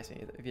sacrifice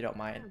me, if you don't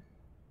mind.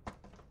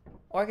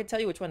 Or I could tell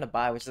you which one to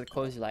buy, which is the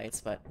cozy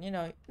lights, but, you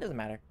know, it doesn't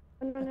matter.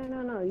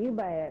 No, you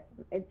buy it.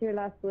 It's your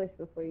last wish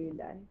before you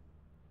die.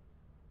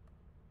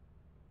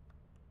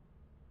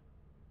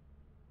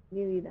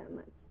 Give you that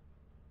much.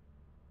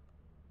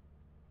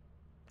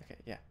 Okay,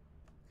 yeah.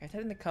 I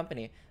typed in the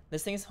company.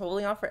 This thing is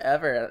holding on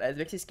forever. It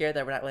makes me scared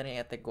that we're not landing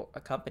at the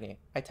company.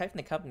 I typed in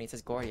the company, it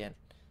says Gordian.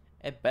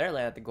 It better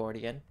land at the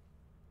Gordian.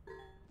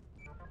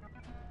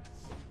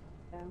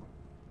 Yeah.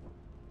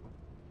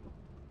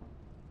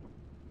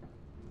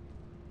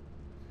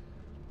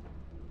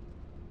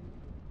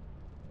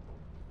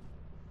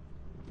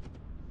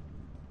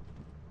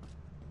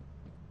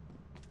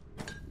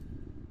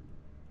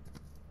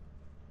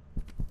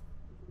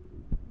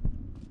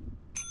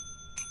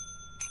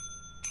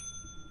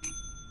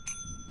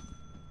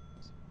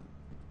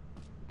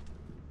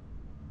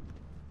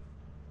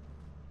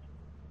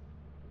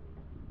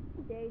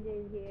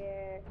 JJ's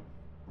here.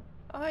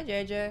 Oh, hi,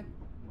 JJ.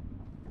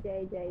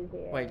 JJ's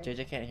here. Wait,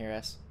 JJ can't hear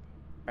us.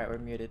 Alright, we're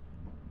muted.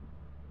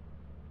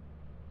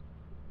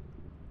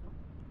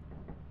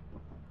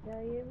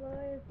 Tell your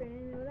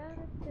boyfriend what I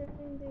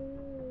shouldn't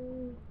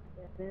do.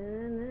 Na, na,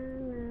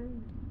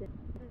 na.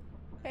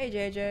 Hey,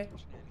 JJ.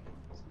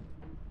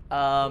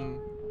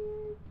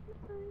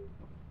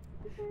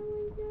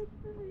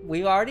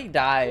 We already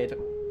died.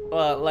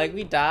 Well, like,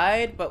 we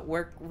died, but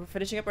we're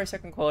finishing up our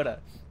second quota.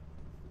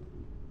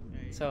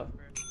 So...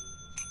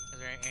 Is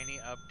there any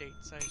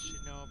updates I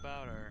should know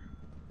about, or...?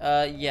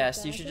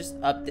 Yes, you should just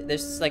update.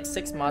 There's like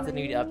 6 mods that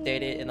need to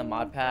update it in the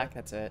mod pack.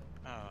 That's it.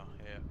 Oh,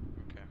 yeah,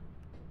 okay.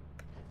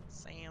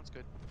 Sounds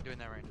good. Doing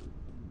that right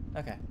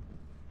now. Okay.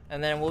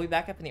 And then we'll be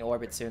back up in the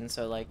orbit soon,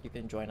 so like you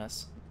can join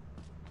us.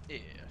 Yeah,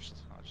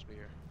 I'll just be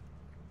here.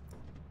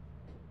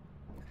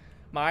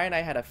 Mari and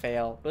I had a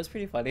fail. It was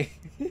pretty funny.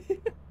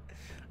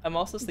 I'm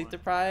also sleep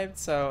deprived,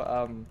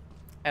 so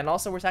and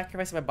also we're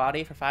sacrificing my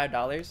body for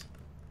 $5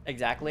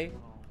 exactly.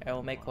 I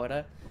will make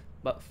quota.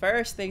 But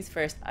first things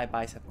first, I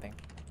buy something.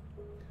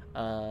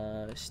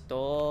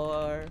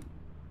 Store.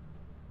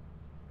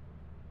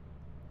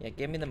 Yeah,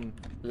 give me them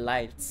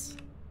lights.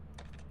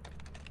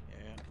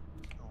 Yeah.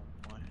 Oh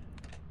my.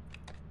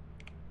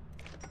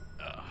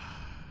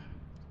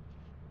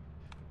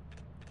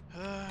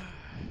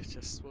 It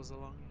just was a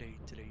long day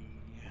today.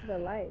 The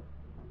light.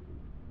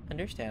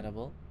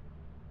 Understandable.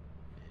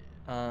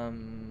 Lots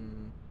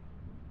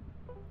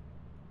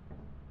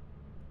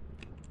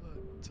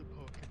of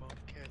Pokemon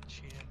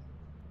catching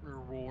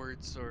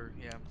rewards, or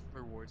yeah,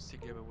 rewards to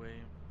give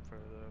away for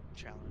the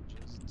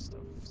challenges and stuff.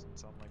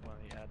 Since I'm like one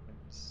of the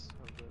admins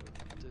of the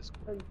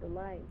Discord What's the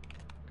light?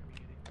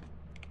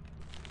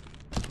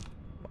 community.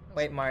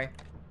 Wait, Mari.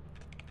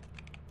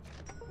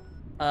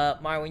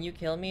 Mari, when you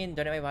kill me and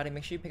donate my body,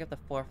 make sure you pick up the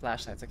 4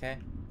 flashlights, okay?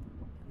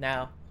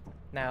 Now.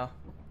 Now.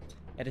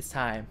 It is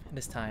time. It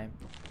is time.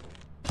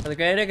 For the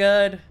greater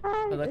good.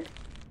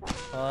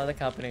 For the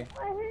company.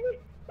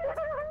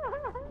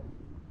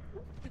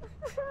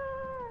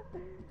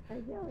 I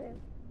killed him.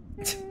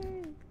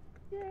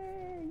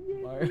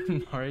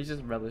 Yay! Mari's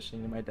just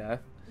relishing in my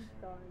death.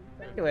 Dun,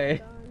 dun, Anyway.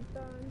 dun,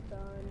 dun,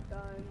 dun,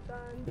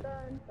 dun,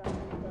 dun, dun,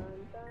 dun,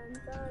 dun,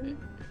 dun.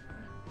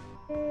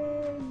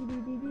 Yay!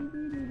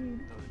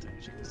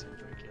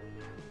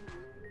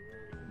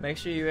 Make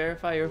sure you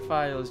verify your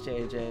files,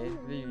 JJ.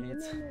 You need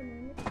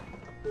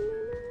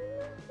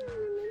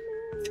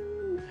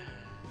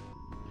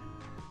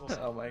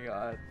Oh my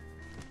god.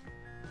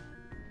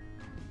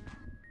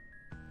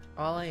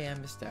 All I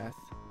am is death.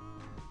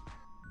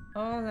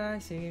 All I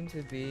seem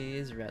to be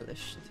is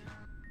relished.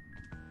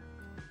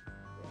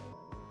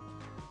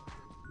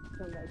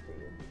 Come back to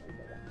you. I'll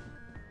go back.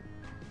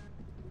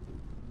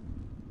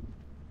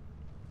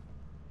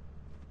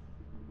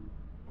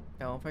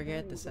 Don't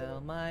forget to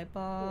sell my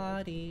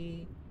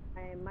body.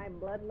 My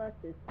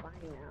bloodlust is fine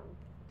now.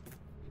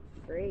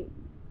 Great.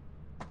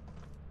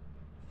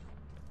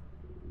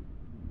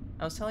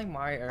 I was telling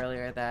Mari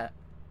earlier that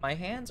my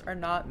hands are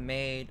not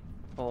made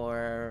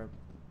for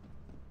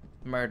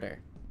murder.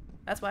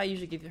 That's why I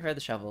usually give her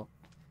the shovel.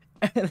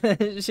 And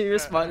then she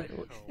responded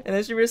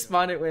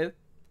with,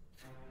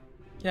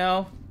 you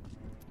know,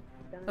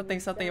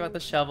 something about the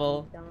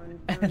shovel.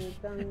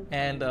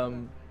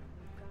 And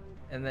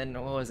then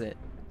what was it?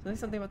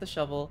 Something about the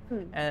shovel,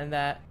 and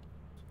that,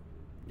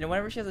 you know,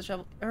 whenever she has a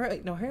shovel, her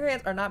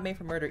hands are not made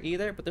for murder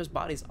either, but there's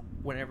bodies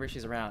whenever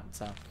she's around,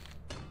 so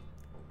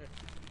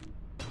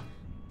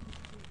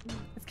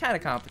it's kind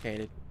of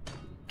complicated.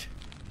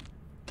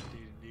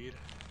 Indeed.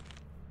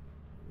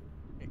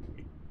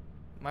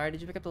 Mari, did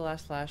you pick up the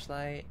last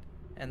flashlight?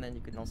 And then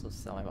you can also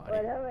sell my body.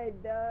 What have I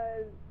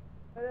done?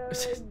 What have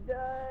I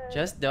done?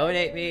 Just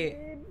donate me.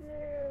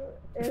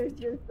 It was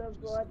just a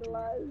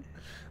bloodlust.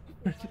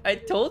 I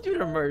told you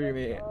to murder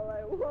me. That's all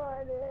I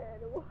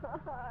wanted.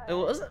 Why? It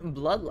wasn't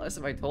bloodlust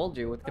if I told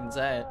you with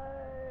consent.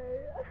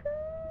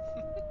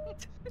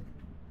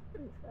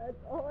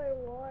 That's all I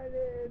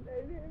wanted.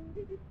 I didn't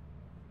need to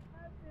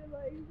happen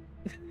like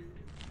this.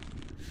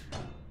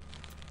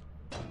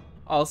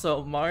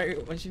 Also, Mari,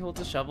 when she holds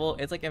a shovel,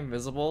 it's like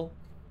invisible.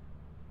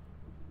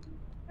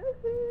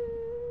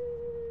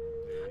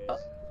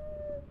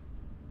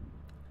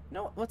 You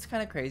know what's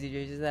kind of crazy,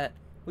 Jay, is that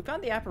we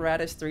found the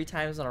apparatus 3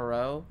 times in a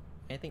row.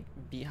 I think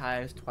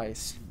beehives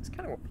twice. It's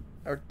kind of,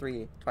 or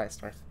twice.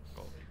 Holy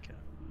cow.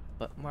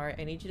 But Mari,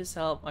 I need you to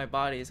sell my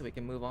body so we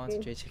can move on so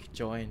JJ can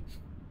join.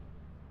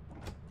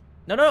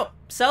 No,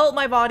 sell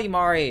my body,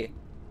 Mari.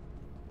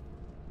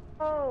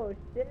 Oh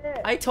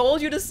shit! I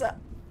told you to sell.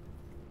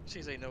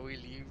 She's like, no, we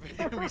leave.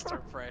 We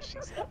start fresh.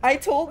 She's like, I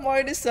told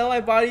Mari to sell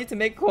my body to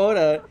make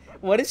quota.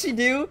 What did she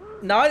do?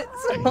 Not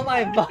sell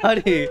my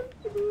body.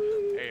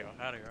 hey yo,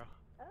 howdy girl.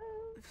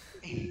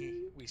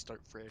 We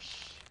start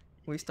fresh.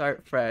 We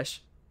start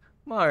fresh.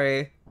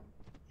 Mari,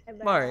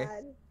 Mari,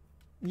 Bad.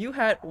 you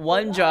had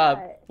one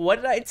job. What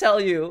did I tell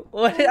you?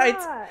 What did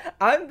Why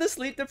I'm the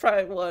sleep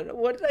deprived one.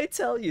 What did I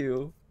tell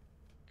you?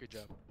 Good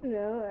job.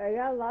 No, I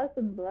got lots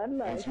of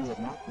bloodlust. As you have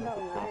not met Not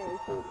the proper nice.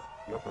 quota,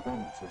 your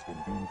performance has been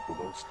deemed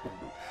below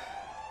standard.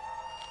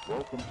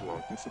 Welcome to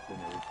our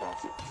disciplinary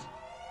process.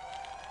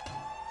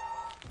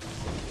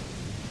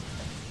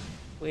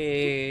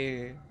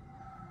 Wait.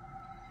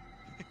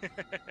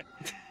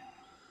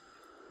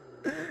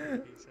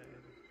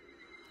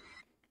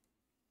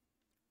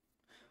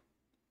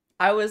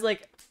 I was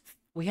like,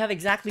 we have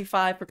exactly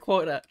 5 per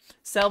quota.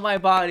 Sell my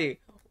body.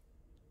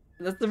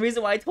 That's the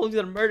reason why I told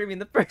you to murder me in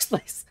the first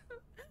place.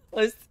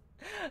 Was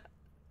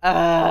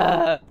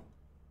Alright,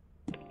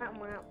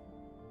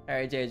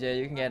 JJ,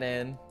 you can get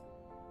in.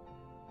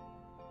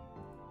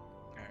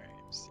 Alright,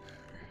 see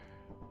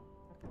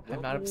here.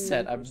 I'm not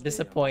upset. I'm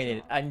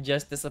disappointed. I'm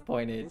just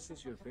disappointed. This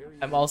is your very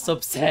I'm also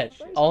upset.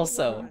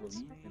 Also. will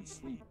eat and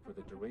sleep for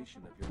the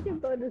duration of You your can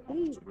go to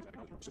sleep.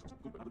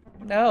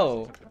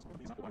 No.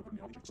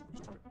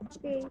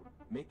 Okay.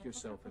 Make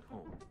yourself at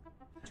home.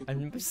 To I'm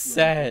complete the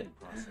upset. onboarding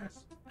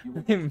process, you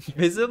will I'm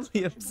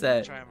visibly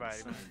upset. Try and buy it.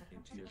 sign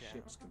into your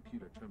ship's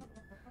computer terminal.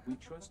 We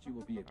trust you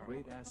will be a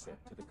great asset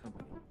to the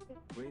company.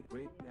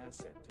 Great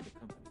asset to the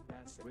company.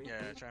 Great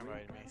try and buy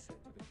it, mate. asset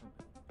to the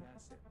company.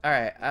 Asset.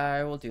 Alright,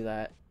 I will do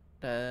that.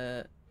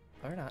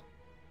 Or not.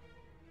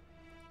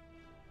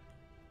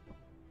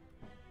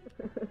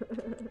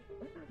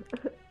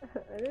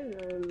 I didn't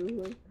know this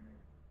was.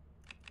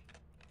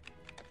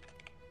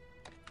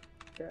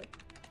 Crap.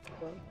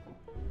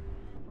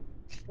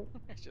 Well,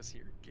 I just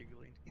hear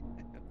giggling.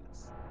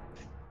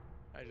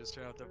 I just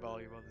turned up the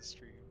volume on the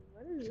stream.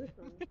 what is this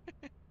one?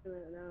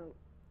 No.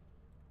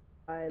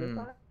 I Hmm.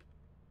 thought.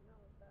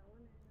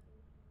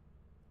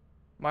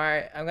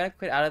 Mari, I'm gonna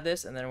quit out of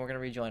this and then we're gonna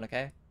rejoin,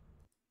 okay?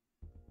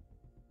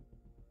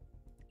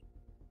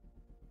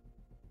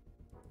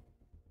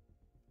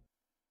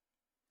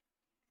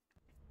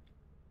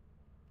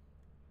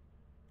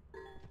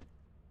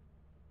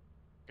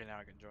 Okay, now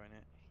I can join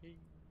it. Hey.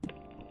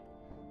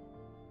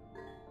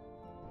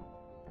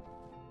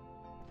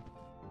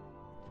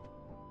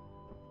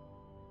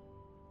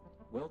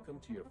 Welcome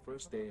to your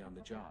first day on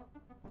the job.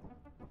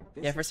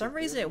 This Yeah, for is some the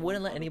reason very it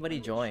wouldn't let one anybody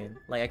join.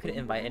 Like I couldn't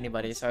invite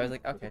anybody, so I was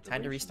like, okay,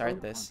 time to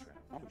restart this.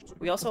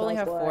 We also also only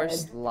have 4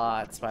 That's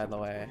slots, by the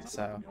way,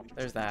 so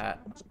there's that.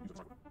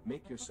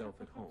 Make yourself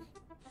at home.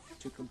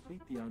 To complete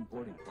the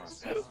onboarding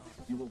process,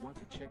 you will want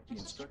to check the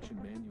instruction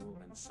manual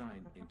and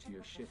sign into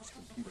your ship's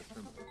computer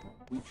terminal.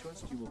 We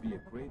trust you will be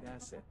a great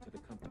asset to the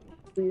company.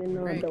 Do you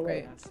know Great, the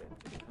great. way? Asset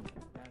to the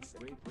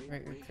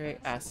company. Great,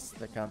 asks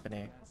the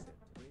company.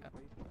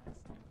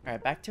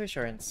 Alright, back to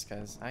assurance,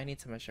 because I need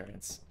some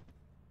assurance.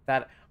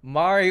 That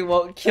Mari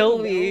won't kill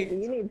me!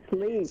 You need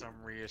sleep. Some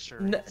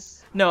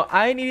reassurance. No,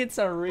 I needed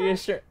some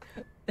reassurance.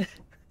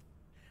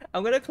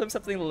 I'm gonna clip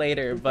something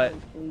later, but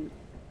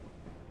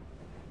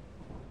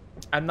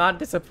I'm not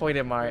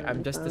disappointed, Mari.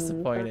 I'm just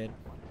disappointed.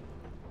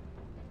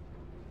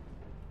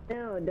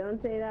 No, don't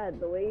say that.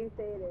 The way you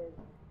say it is.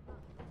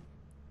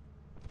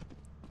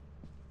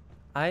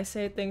 I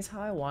say things how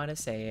I want to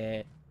say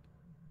it.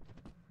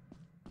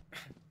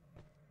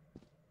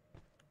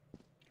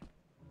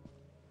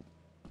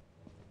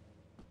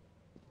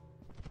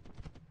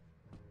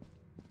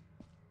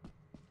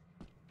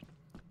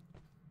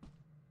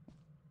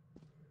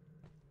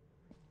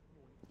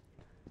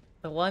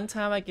 The one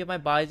time I give my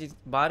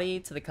body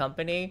to the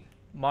company,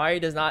 Mari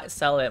does not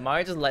sell it.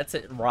 Mari just lets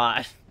it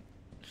rot.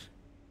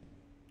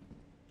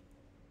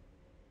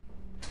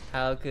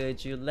 How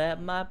could you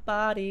let my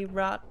body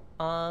rot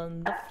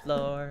on the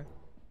floor?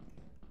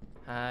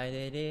 I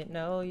didn't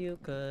know you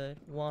could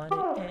want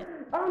it.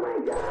 Oh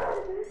my god!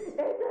 It's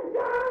a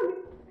dog!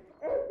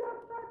 It's a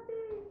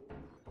puppy!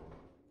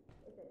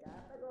 It's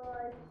a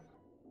dog.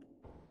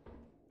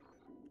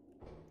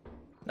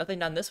 Nothing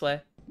done this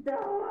way.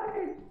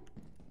 Door!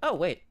 Oh,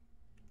 wait.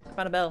 I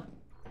found a bell.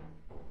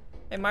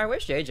 Hey, Mari,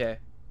 where's JJ?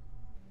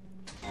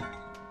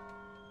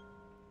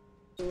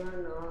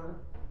 Run off.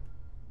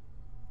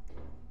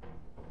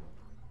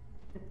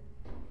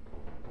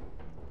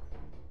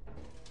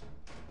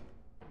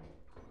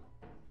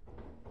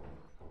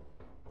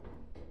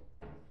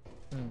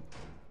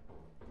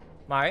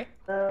 Mari?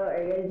 Oh,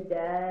 are you guys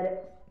dead?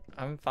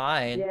 I'm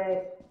fine. Yeah.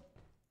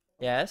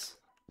 Yes?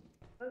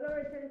 I'll go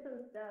return some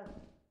stuff.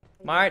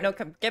 Mari, no,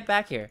 come, get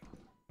back here.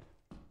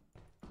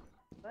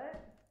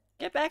 What?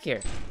 Get back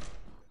here.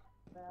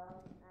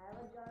 Well, I have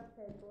a jar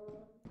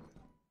pickle.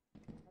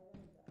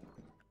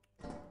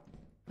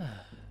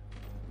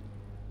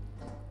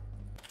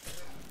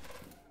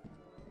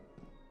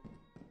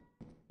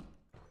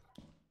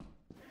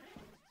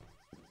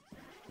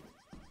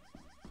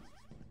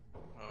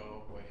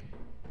 Oh boy.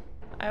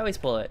 I always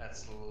pull it.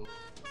 That's a little.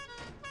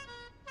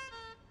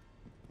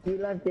 You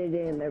left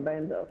JJ in there by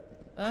himself.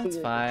 That's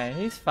fine.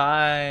 He's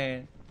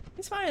fine.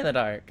 He's fine in the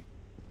dark.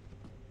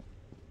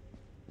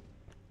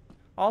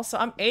 Also,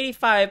 I'm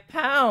 85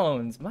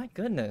 pounds. My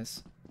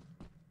goodness.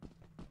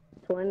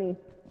 20.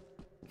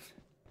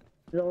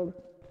 He's old.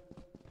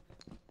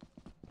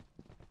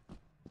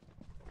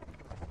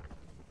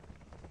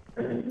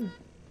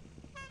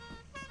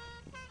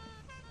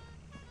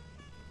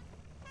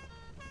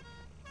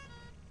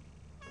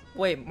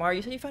 Wait, Mari,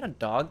 you said you found a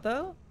dog,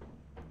 though?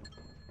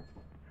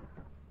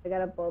 I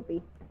got a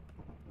puppy.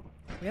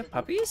 We have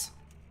puppies?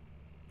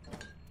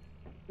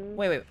 Hmm?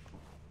 Wait.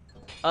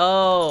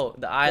 Oh,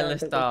 the Yeah,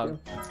 eyeless I took dog.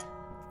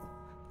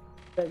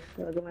 it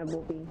too. Look at my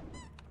puppy.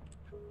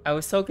 I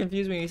was so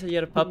confused when you said you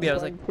had a puppy. I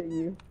was like, To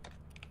you.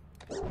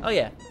 oh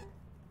yeah.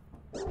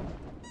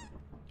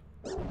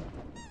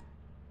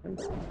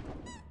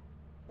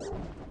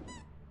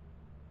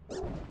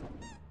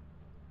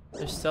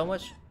 There's so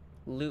much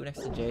loot next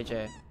to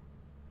JJ.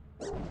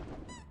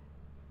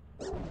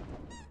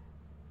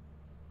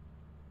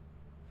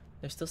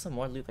 There's still some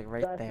more loot like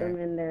right Left him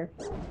there. in there.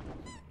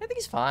 I think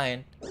he's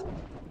fine.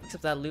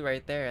 Except that loot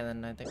right there, and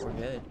then I think we're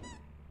good.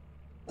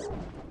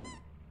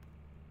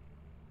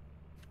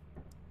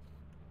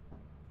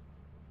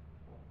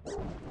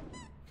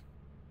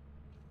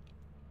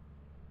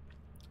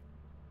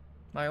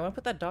 Mario, wanna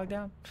put that dog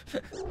down?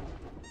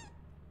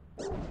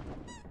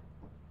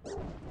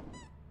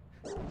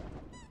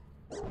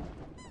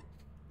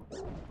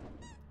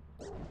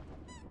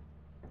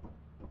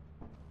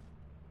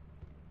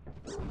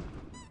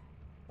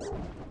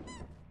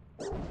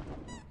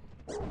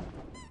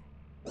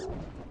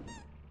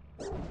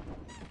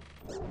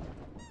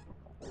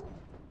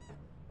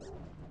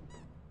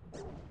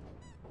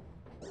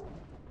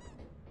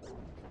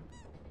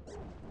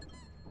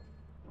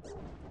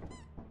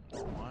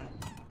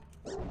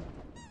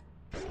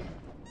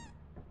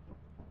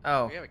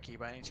 Oh. Do we have a key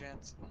by any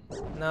chance?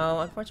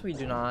 No, unfortunately we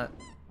do not.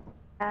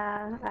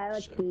 I have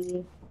a Shit.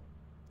 key.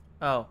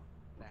 Oh.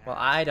 Well,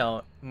 I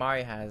don't.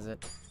 Mari has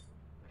it.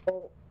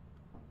 Oh,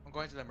 I'm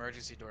going to the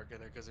emergency door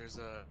because there's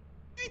a.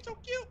 It's so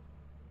cute.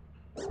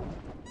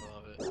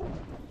 Love it.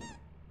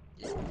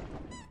 Yeah.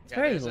 It's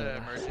very there's low.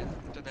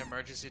 To the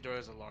emergency door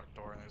is a locked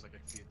door, and there's like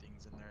a few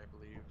things in there, I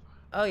believe.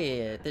 Oh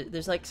yeah, yeah.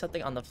 There's like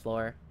something on the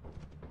floor.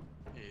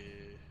 Yeah.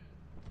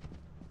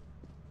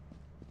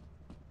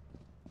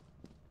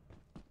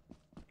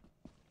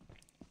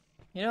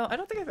 You know, I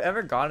don't think I've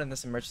ever gone in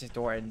this emergency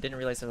door and didn't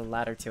realize there's a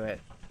ladder to it.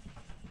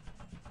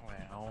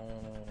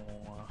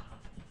 Well.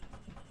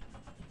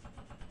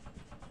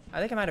 I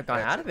think I might have gone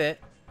out of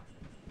it.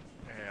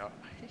 Yeah.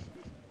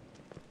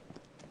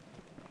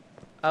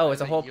 Oh,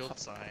 it's a whole. yield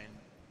sign.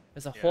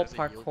 There's a Yeah, whole there's a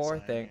yield parkour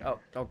sign thing. here. Oh,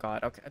 oh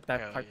god. Okay, that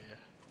Hell part.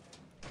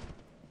 yeah.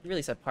 You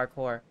really said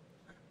parkour.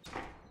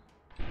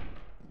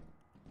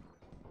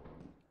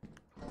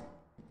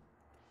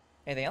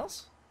 Anything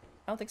else?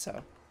 I don't think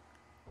so.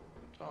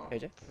 Don't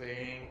AJ?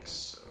 think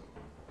so.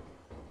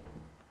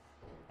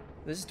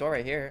 There's this door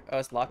right here. Oh,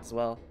 it's locked as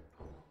well.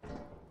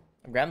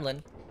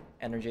 Gremlin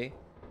energy.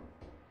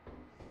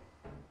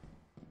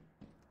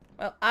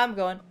 Well, I'm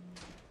going.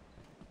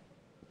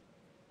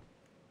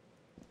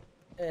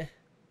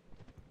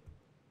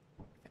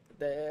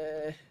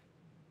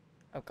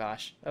 Oh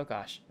gosh. Oh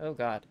gosh. Oh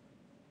god.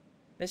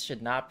 This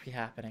should not be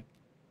happening.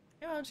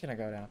 Yeah, I'm just gonna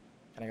go down.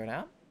 Can I go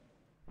down?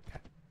 Okay.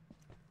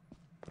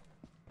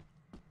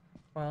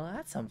 Well,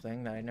 that's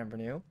something that I never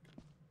knew.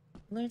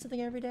 Learn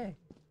something every day.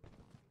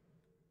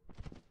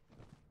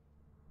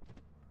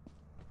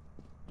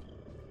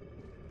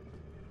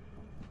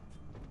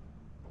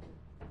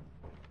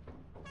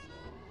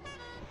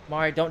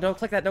 Mari, don't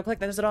click that. Don't click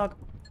that. There's a dog.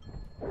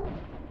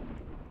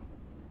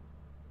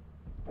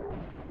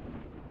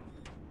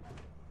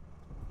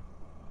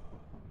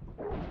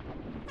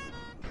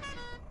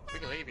 We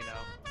can leave you now.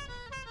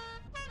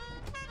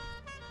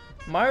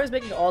 Mari was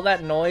making all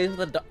that noise with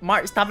the dog.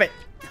 Mari, stop it.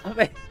 Stop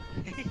it.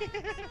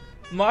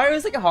 Mari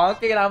was like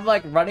honking and I'm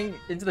like running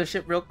into the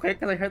ship real quick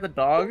because I heard the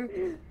dog.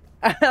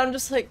 And I'm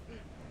just like,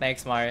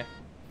 thanks, Mari.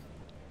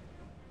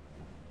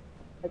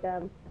 okay.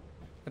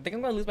 I think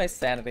I'm gonna lose my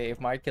sanity if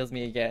Mari kills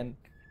me again.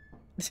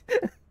 It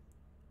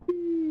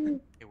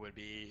would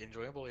be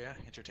enjoyable, yeah.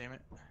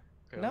 Entertainment.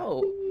 Cool.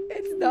 No,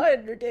 it's not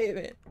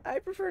entertainment. I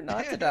prefer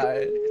not to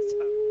die.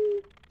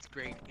 It's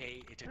grade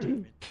A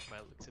entertainment by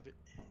the looks of it.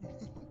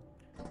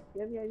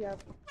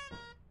 Yep.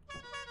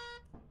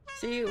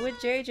 See, with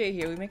JJ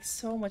here, we make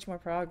so much more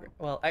progress.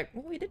 Well,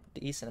 we did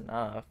decent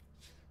enough.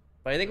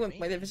 But I think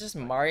if it's just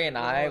Mari and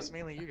I... It's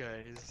mainly you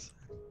guys.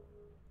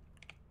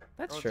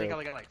 That's I true. think I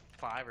only got like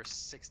 5 or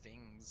 6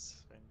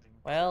 things. If anything.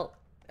 Well,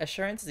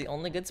 Assurance is the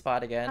only good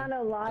spot again. I found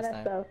a lot this of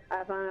time. stuff.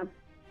 I found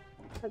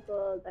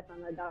pickles, I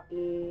found the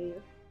doggy.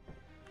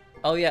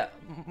 Oh yeah,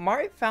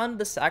 Mari found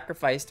the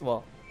sacrificed,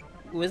 well,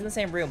 it was in the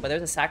same room, but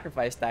there's a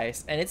sacrifice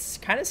dice, and it's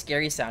kind of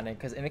scary sounding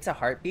because it makes a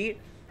heartbeat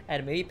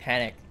and it made me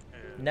panic.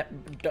 Yeah.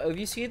 If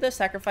you see the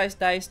sacrifice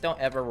dice, don't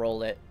ever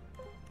roll it.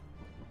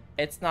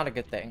 It's not a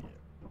good thing,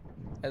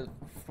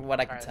 from what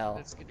I can tell.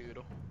 Let's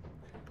skedoodle.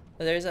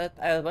 But there's a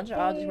bunch of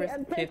odds Hey, worth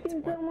I'm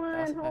texting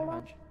someone, hold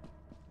on.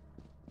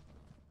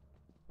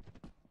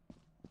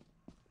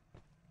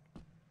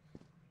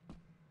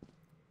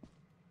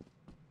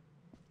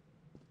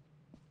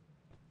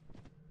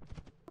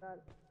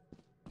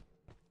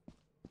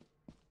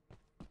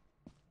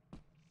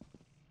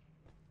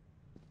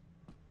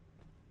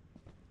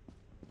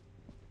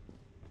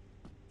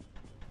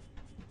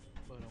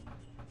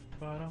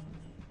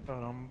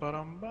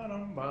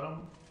 51,500.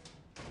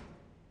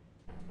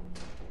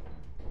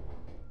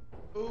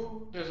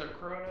 Ooh, there's a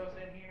Chronos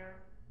in here.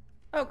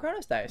 Oh,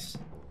 Chronos dice.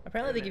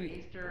 Apparently they give you...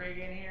 Easter egg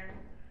in here.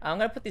 I'm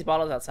gonna put these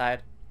bottles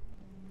outside.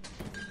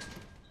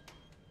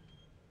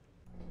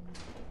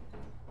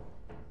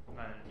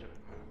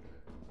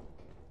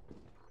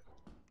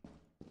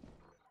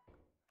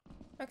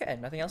 Okay,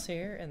 nothing else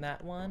here in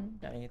that one.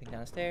 Not anything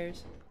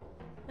downstairs.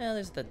 Well,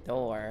 there's the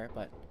door,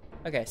 but...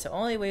 Okay, so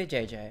only way is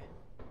JJ.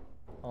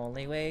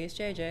 Only way is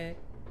JJ.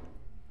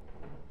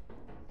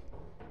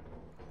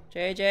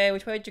 JJ,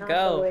 which way did you Not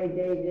go? away,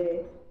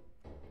 JJ.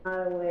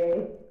 Not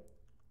away.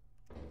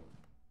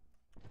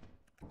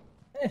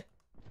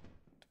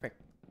 Frick.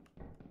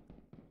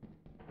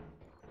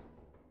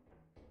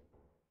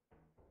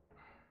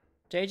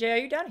 JJ, are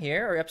you down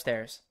here or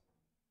upstairs?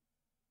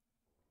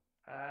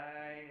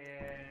 I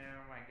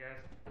am, I guess,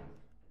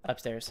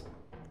 Upstairs.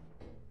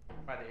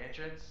 by the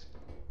entrance.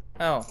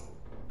 Oh.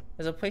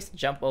 There's a place to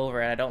jump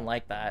over and I don't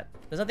like that.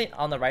 There's nothing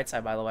on the right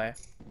side, by the way.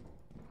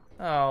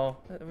 Oh.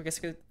 I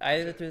guess I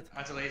either through...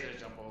 That's a laser to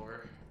jump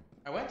over.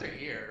 I went through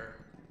here.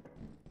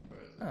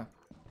 Where is it? Oh.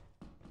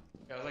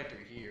 Yeah, I was like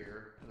through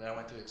here. And then I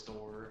went through this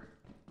door.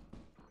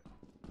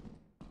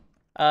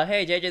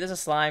 Hey, JJ, there's a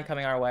slime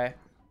coming our way.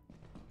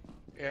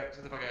 Yeah,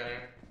 get the fuck out of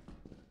here.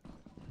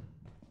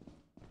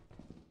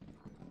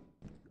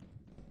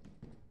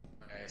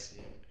 Okay, I see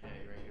it. Hey,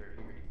 right here.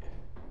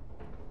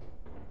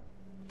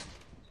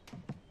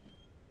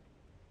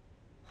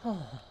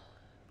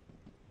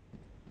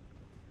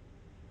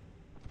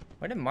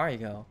 Where did Mari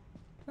go?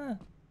 Huh.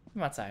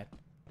 I'm outside.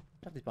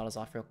 Drop these bottles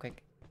off real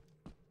quick.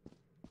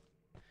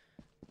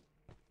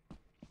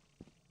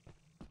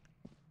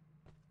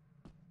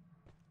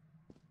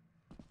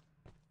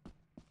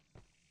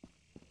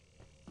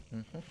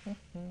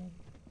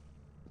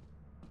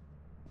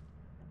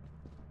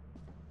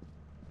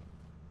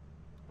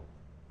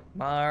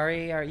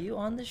 Mari, are you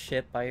on the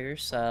ship by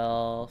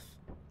yourself?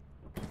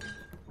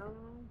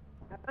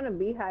 I found a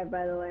beehive,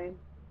 by the way.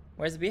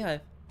 Where's the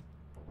beehive?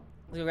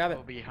 Let's go grab it.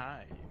 Oh,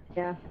 beehive.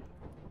 Yeah.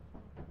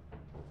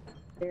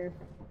 Here.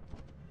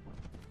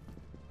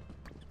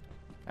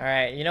 All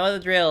right, you know the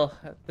drill.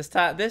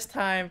 This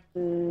time,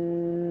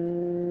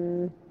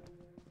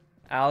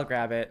 I'll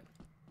grab it.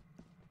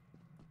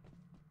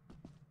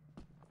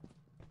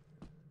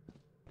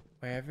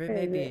 Wherever it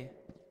may be.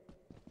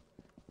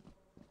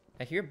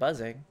 I hear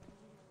buzzing.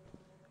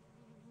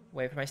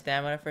 Wait for my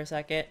stamina for a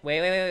second.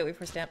 Wait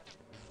for stamina.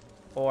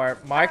 Or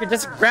Mark can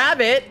just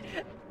grab it.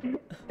 Oh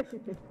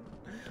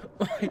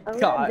my I'm God.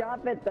 gonna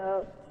drop it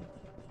though.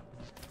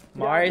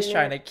 Mari's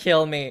trying to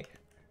kill me.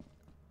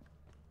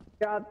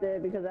 Dropped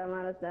it because I'm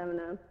out of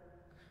stamina.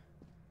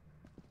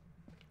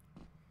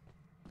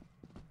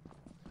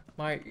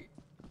 Mari,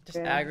 just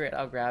aggro it.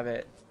 I'll grab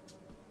it.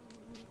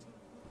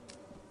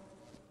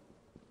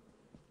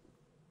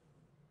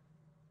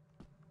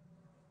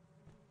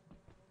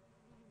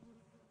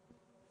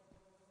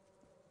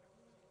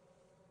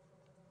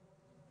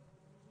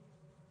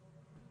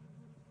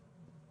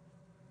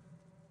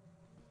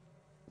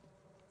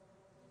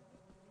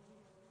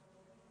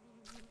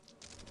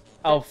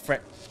 Oh,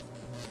 frick.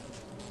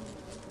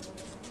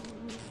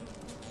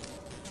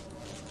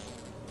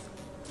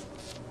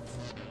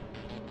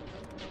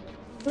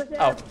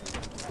 Oh.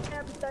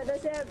 Start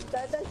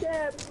the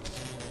ship.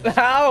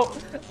 Ow!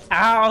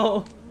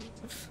 Ow!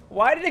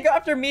 Why did it go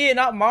after me and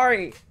not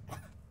Mari?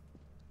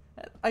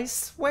 I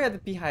swear the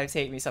beehives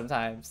hate me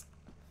sometimes.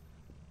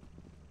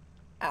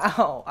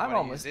 Ow! I'm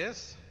almost.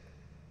 Use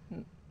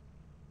this?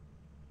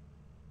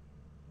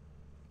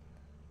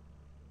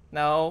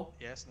 No.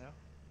 Yes, no?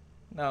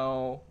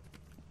 No.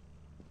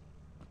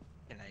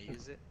 Can I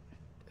use it?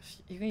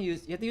 You can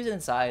use. You have to use it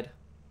inside.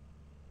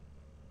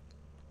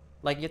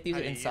 Like you have to use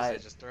How it do you inside.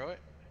 Use it? Just throw it?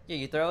 Yeah,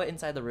 you throw it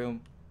inside the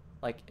room,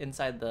 like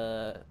inside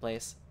the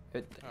place.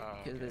 Okay.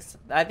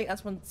 I think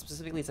that's one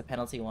specifically. It's a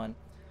penalty one.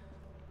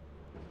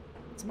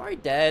 Is Mari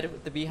dead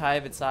with the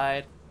beehive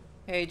inside?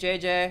 Hey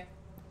JJ,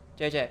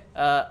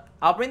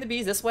 I'll bring the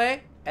bees this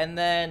way, and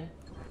then,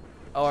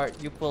 or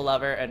you pull a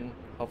lever and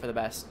hope for the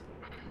best.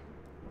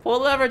 Pull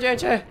the lever,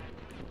 JJ.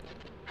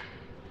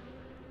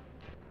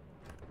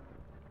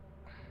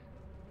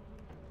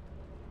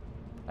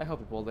 I hope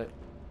he pulled it.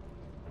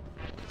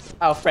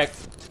 Oh frick.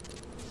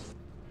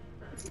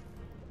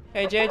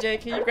 Hey JJ,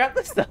 can you grab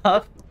the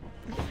stuff?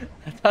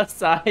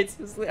 Outside,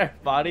 seriously, our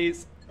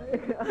bodies.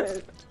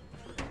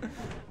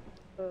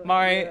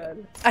 Mari,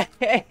 I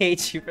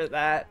hate you for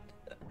that.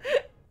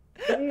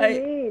 What do you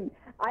mean?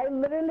 I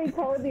literally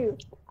told you.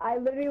 I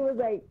literally was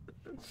like,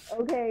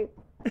 okay,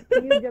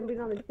 you jumping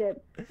on the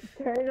ship.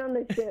 Turn on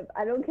the ship.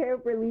 I don't care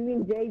if we're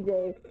leaving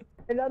JJ.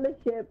 Turn on the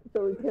ship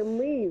so we can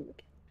leave.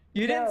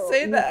 You didn't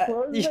say that. You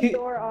closed the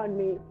door on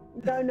me.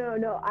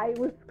 No. I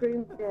was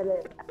screaming at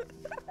it.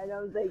 And I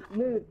was like,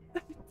 Moot,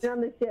 turn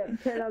on the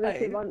ship. Turn on the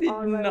ship. On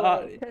my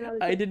way. Turn on the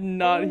ship. I did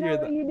not hear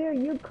that. What you do?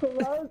 You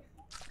close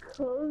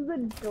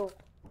the door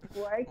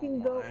where I can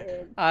go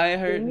in. I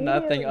heard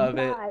nothing of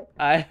it.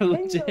 I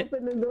legit. Then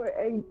open the door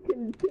and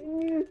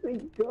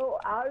continuously go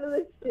out of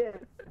the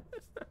ship.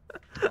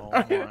 Oh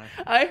my.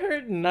 I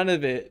heard none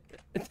of it.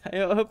 I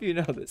hope you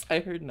know this. I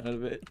heard none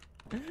of it.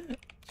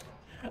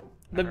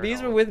 The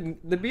bees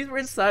were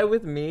inside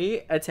with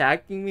me,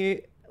 attacking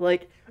me.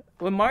 Like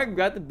when Mari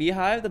grabbed the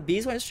beehive, the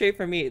bees went straight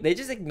for me. They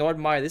just ignored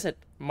Mari. They said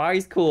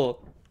Mari's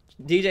cool,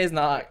 DJ's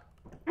not.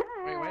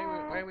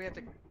 Wait, we have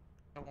to go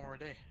one more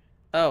day.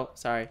 Oh,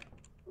 sorry.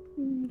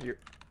 You're...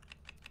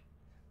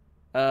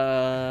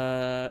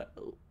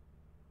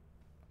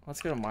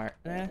 Let's go to Mari.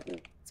 Let's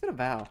go to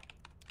Val.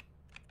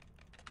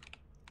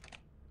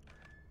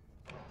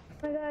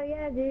 Oh my god,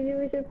 yeah, dude,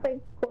 we should play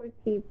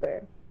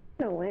Courtkeeper.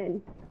 No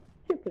win.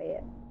 Should play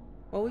it.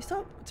 Well, we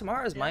still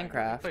tomorrow's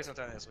Minecraft. Play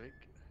sometime this week.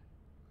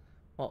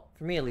 Well,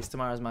 for me at least,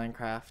 tomorrow's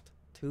Minecraft.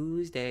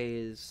 Tuesday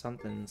is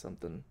something.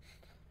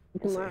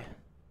 We'll Tomorrow.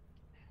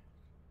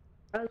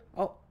 see.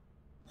 Oh,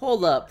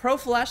 hold up! Pro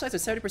flashlights are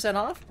 70%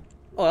 off.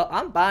 Oh, well,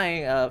 I'm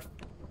buying.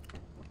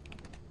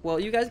 Well,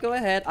 you guys go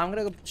ahead. I'm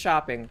gonna go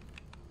shopping.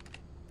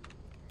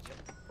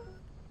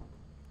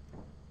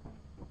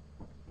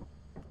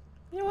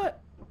 You know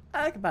what?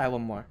 I could buy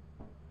one more.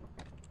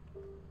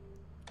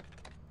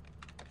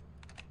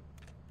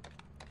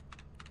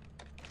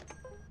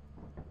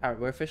 Alright,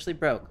 we're officially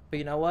broke. But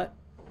you know what?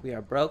 We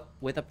are broke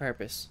with a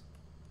purpose.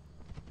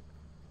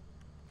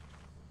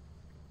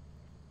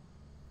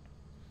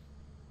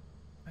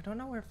 I don't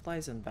know where it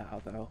flies in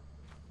Val, though.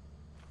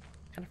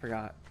 Kinda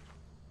forgot.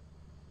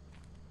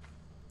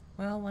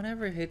 Well,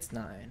 whenever it hits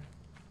 9.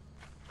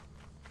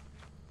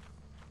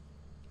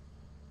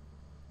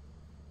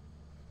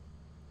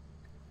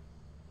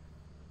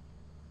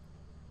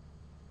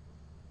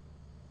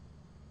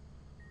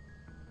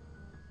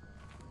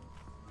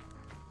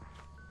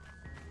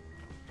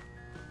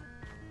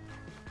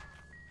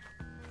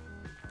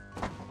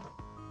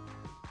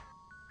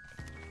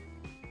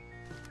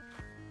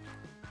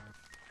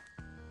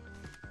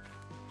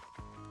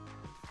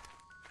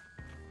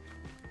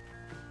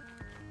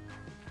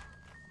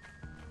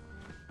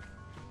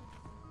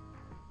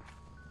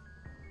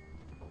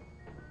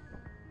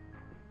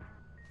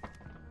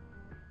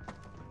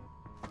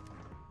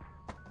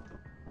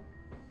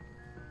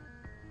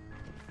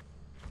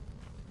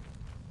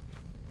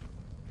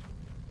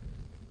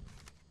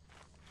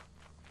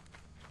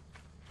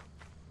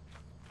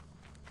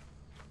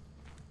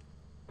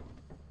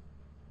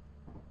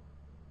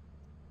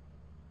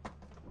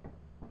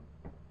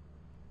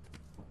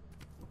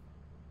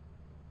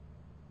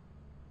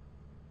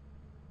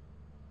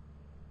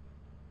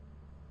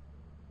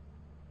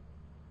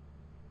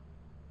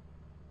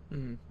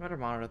 Better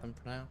monitor them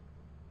for now.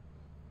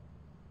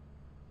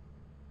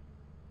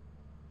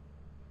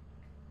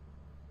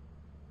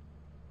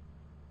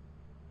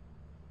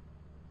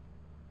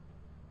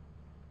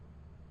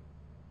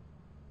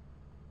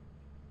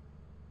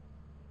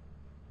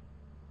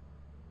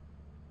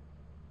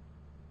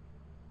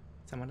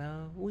 Someone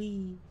else.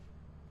 Wee.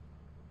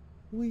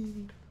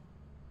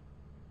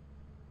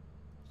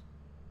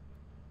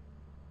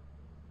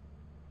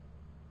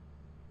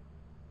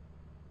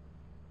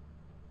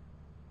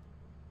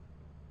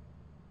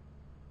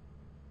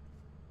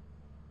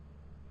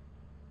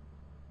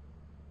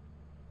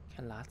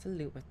 Got lots of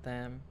loot with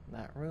them.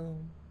 That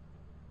room.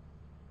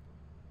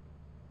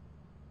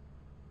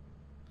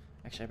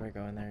 Actually, I better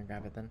go in there and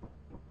grab it then.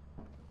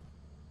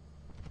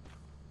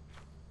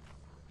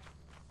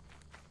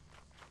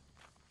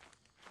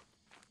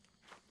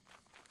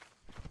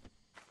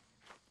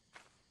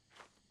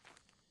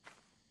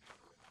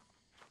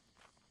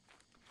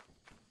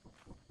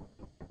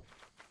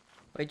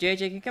 Wait, JJ,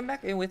 can you come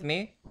back in with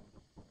me?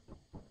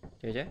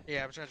 JJ?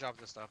 Yeah, I'm trying to drop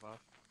this stuff off.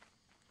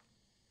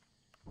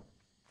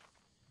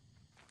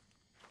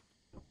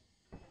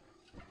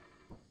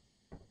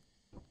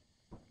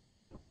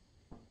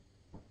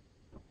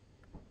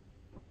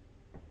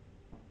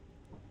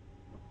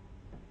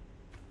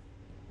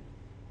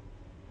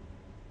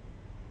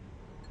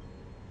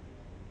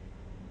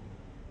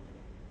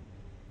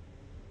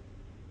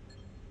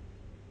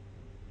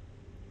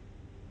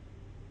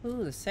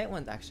 Ooh, the scent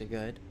one's actually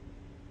good.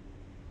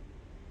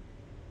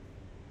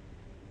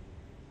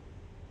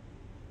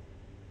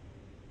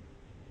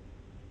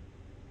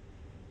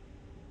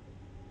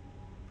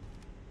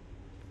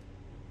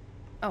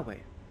 Oh, wait.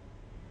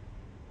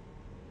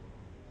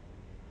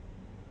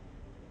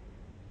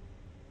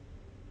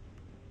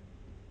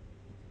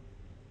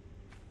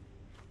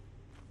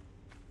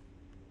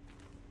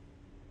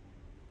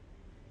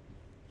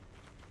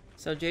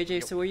 So, JJ,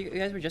 Yep. so where you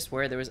guys were just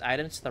where? There was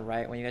items to the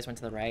right when you guys went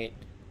to the right.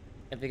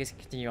 If you guys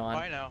continue Oh, on.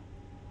 I know.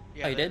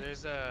 Yeah, Oh, you did?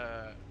 there's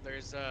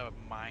a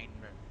mine.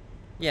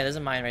 Yeah, there's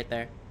a mine right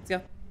there. Let's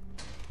go.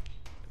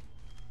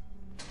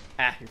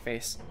 Ah, your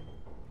face.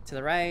 To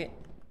the right.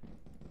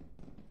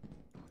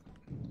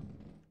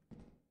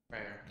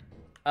 Right here.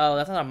 Oh,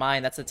 that's not a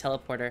mine. That's a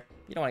teleporter.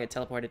 You don't want to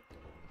get teleported.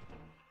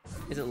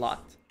 Is it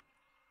locked?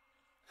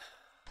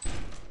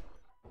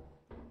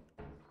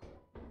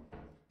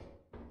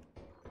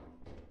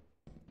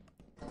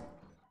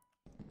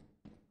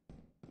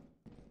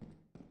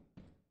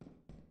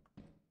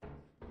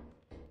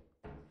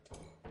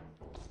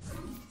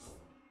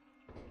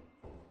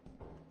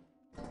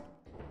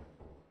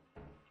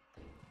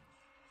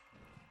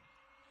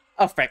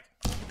 Oh, frick.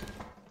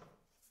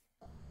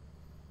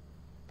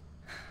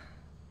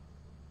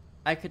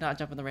 I could not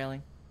jump on the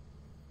railing.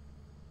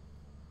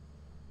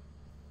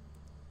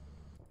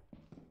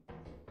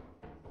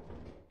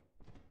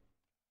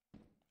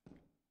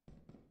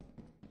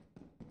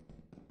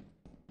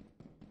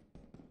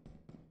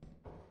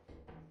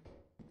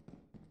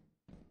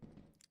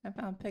 I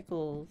found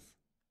pickles.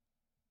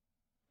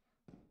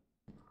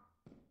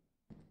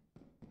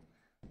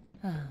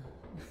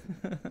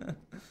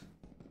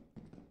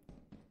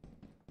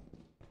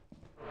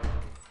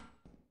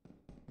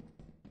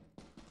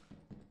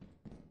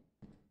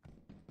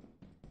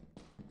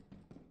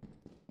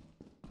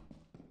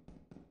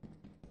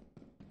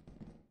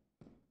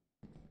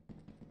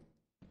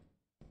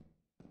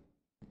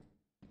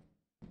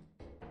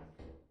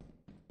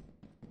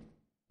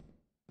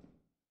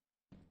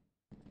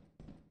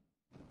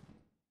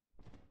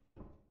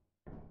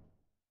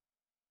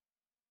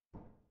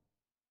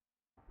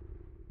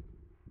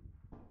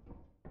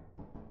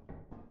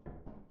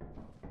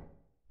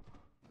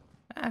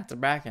 Ah, it's a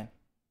bracken.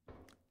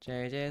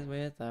 JJ's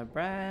with a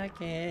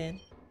bracken.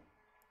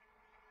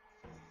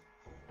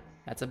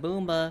 That's a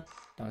Boomba.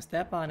 Don't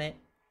step on it.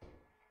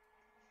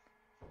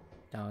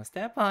 Don't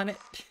step on it.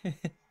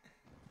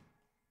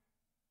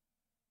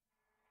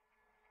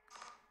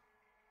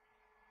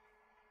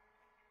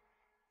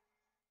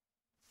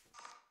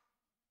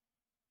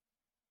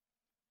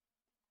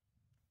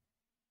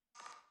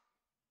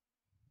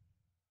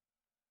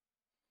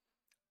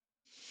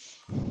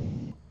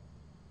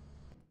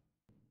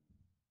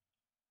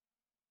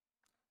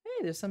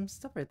 Hey, there's some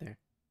stuff right there.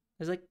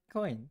 There's like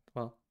coin.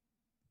 Well,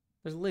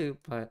 there's loot,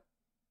 but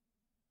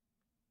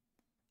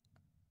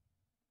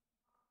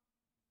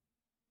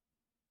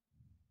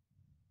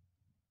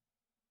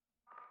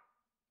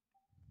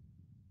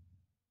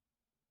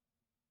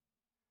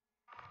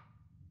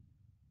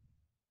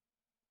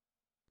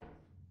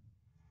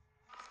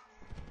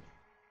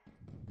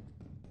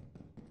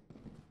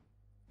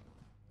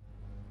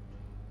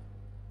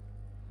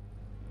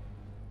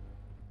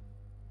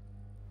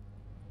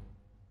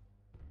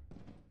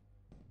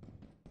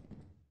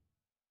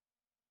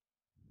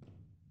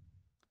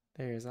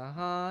there's a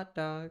hot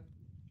dog.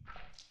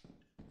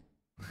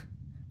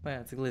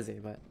 Well, it's a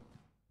glizzy, but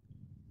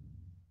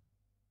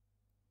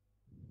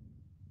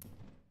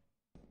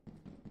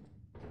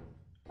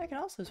I can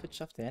also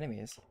switch off to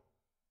enemies.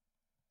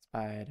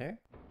 Spider.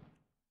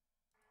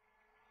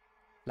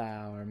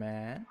 Flower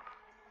man.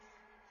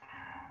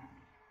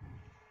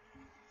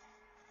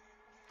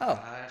 Oh.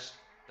 Gosh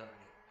darn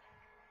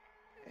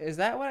it. Is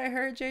that what I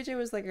heard? JJ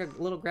was like a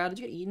little ground.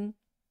 Did you get eaten?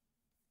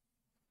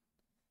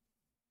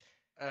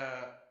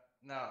 Uh,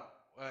 no.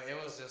 It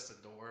was just a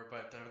door,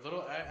 but the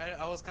little.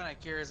 I was kind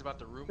of curious about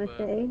the Roomba.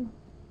 Okay.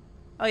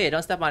 Oh yeah,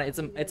 don't step on it.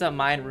 It's a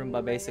mine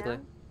Roomba basically.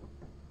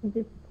 I'm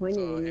disappointed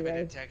So in you if it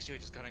guys. detects you,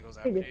 it just kind of goes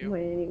I'm after you.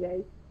 disappointed in you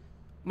guys.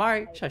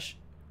 Mari, shush.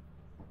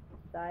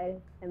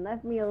 Died and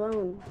left me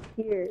alone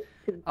here.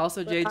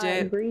 Also,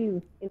 JJ,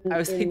 breathe I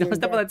was like, don't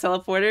step on the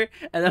teleporter,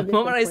 and the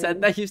moment I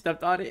said that, you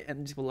stepped on it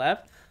and just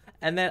left.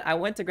 And then I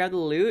went to grab the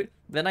loot.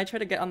 Then I tried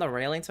to get on the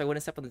railing so I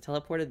wouldn't step on the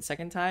teleporter the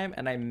second time,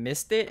 and I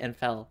missed it and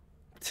fell.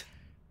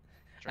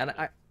 And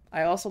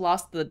I also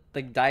lost the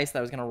dice that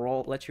I was gonna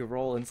let you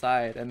roll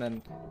inside, and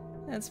then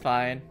it's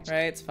fine,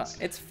 right? It's fine.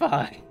 It's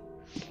fine.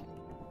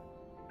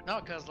 No,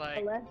 cause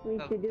like left me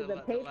to do the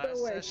last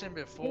paperwork. session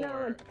before, You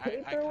know, I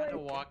kind paperwork.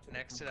 of walked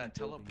next to that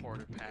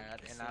teleporter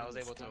pad, and I was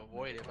able to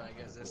avoid it. But I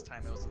guess this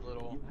time it was a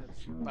little,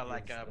 by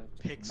like a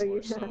pixel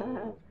or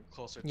so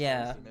closer towards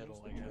Yeah. the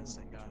middle, I guess,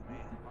 and got me.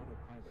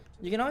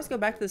 You can always go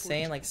back to the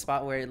same like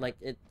spot where like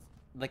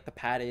the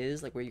pad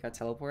is, like where you got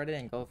teleported,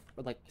 and go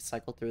like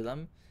cycle through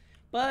them.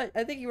 But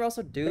I think you were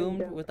also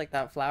doomed with like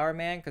that flower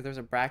man because there's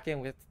a bracket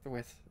with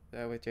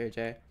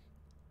JJ.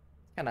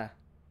 Kinda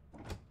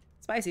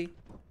spicy.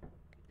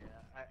 Yeah,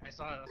 I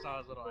saw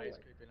his little eyes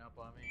creeping up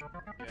on me.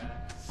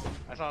 Yeah,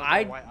 I saw his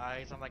little white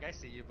eyes. I'm like, I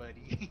see you,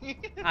 buddy.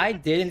 I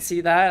didn't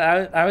see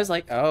that. I was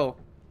like, oh,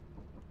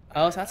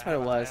 so that's what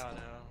it was. I don't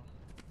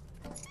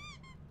know.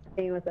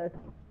 Staying with us.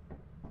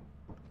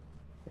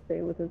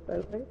 Staying with us, by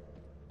the way.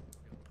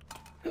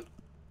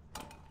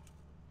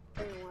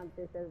 I don't want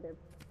this as their.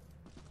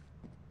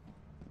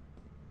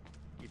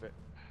 Keep it.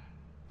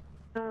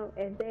 Oh,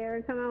 if they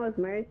ever come out with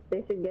merch,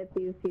 they should get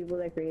these people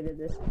that created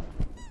this.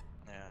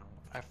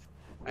 Yeah,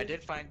 I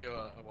did find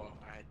well,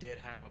 I did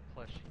have a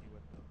plushie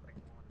with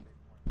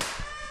the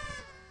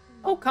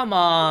Oh, come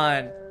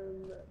on.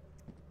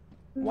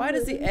 Why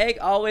does the egg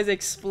always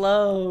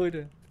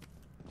explode?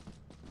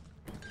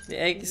 The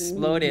egg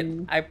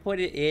exploded. I put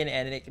it in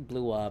and it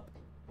blew up.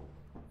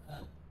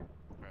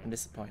 I'm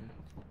disappointed.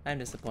 I'm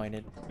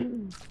disappointed.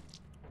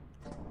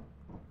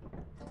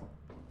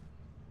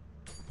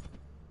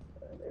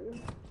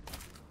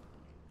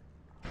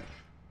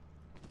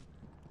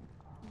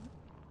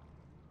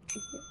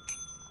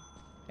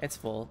 It's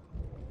full.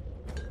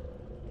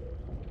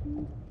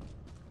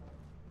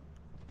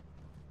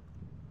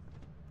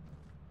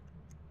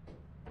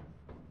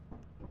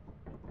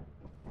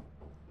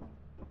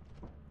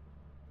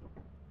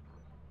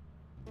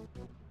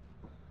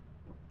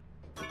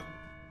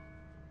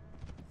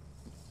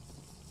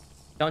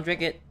 Don't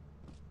drink it.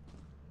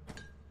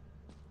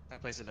 I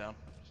place it down.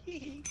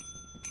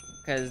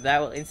 Because that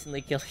will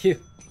instantly kill you.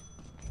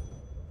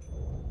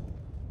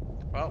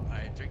 Well,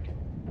 I drink it.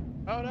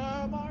 Oh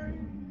no, Mari!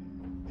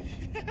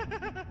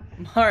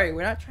 Mari,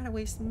 we're not trying to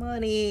waste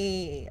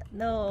money.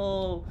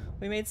 No,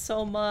 we made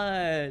so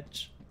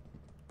much.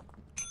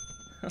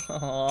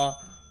 Aww.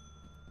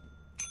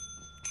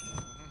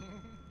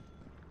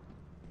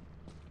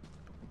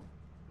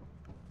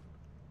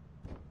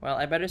 Well,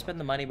 I better spend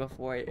the money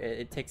before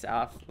it takes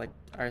off like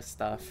our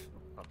stuff.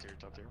 Top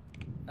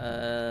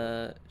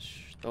tier.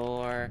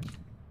 Store.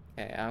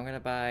 Okay, I'm gonna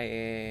buy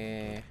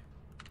a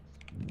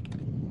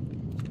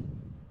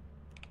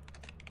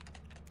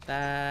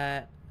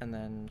that, and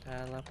then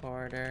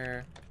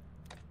teleporter.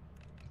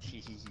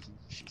 She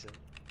said.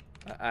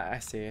 I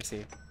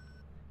see.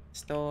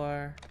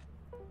 Store.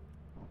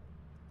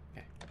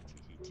 Okay.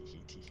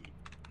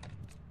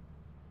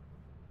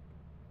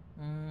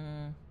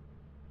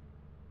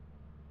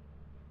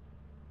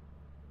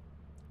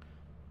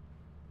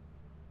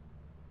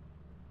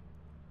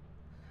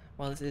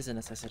 Well, this is a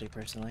necessity,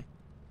 personally.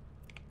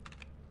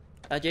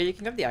 Jay, you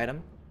can grab the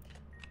item.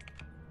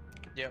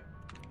 Yep.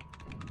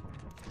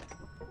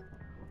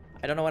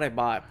 I don't know what I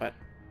bought, but...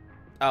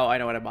 Oh, I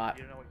know what I bought.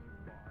 You don't know what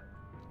you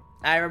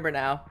bought. I remember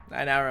now.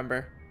 I now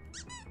remember.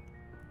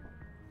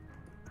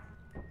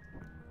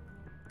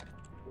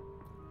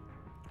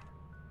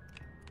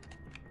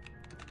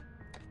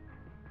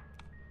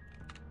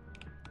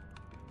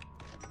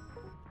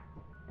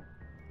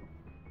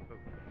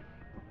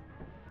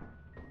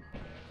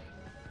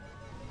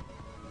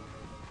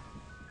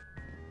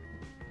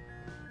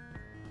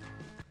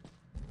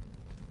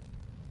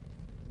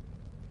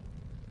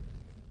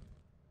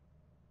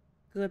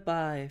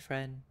 Goodbye,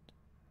 friend.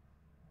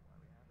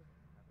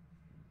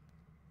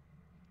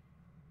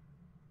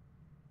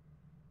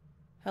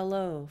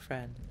 Hello,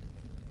 friend.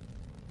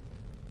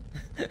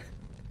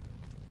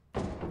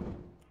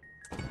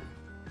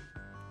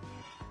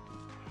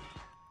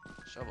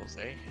 Shovels,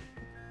 eh?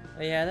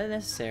 Oh, yeah, they're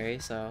necessary,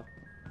 so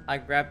I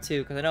grabbed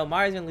two because I know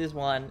Mari's gonna lose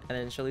one, and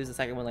then she'll lose the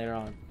second one later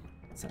on.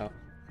 So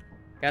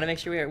gotta make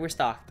sure we're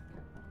stocked.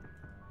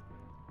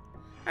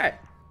 All right,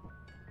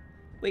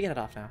 we can head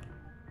off now.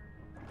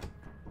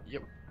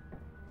 Yep.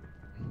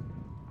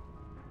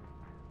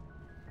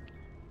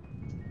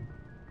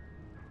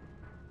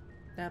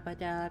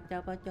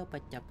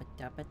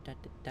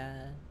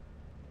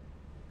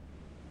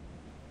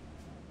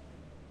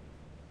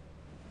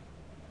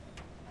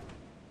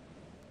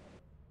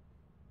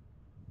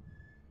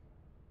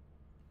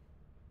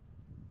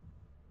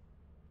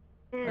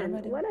 Man,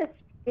 what a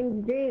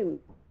strange dream.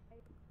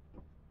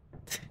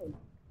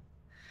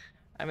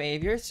 I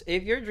mean,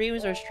 if your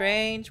dreams are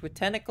strange with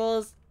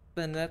tentacles,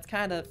 then that's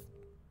kind of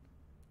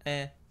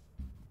eh.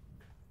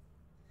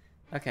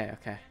 Okay,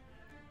 okay.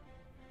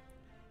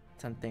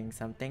 Something,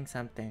 something,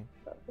 something.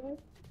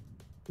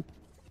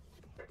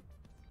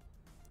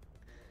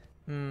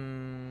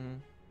 Hmm.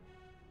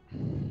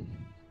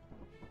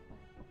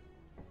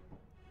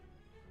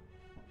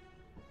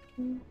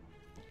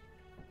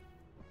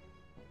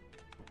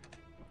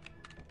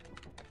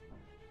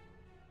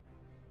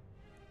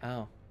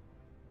 Oh.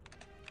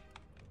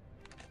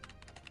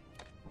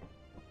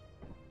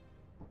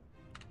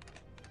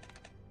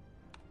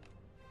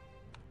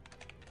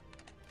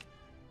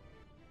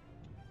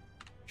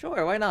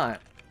 Sure, why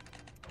not?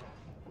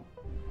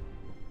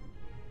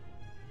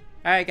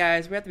 Alright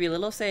guys, we have to be a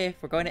little safe.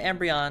 We're going to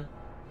Embryon.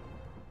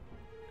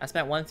 I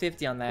spent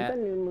 150 on that. It's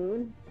a new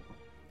moon.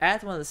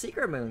 That's one of the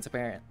secret moons,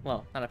 apparently.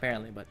 Well, not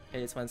apparently, but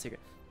it's one of the secret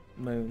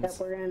moons. Yep,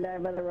 we're gonna die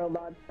by the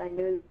robots. I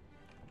knew.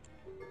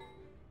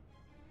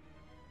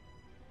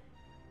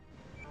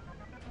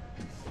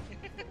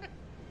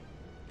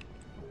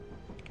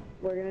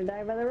 We're gonna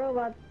die by the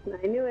robots.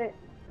 I knew it.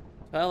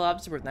 12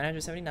 objects worth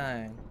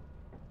 979.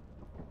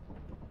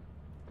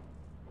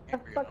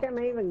 Where the fuck am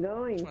I even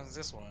going? Which one's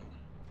this one?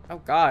 Oh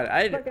god,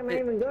 I Where the fuck am I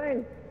even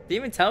going? didn't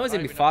even tell me it was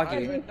gonna be I foggy.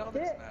 don't even know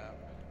this map.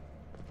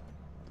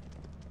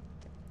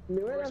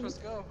 Where Where are we the supposed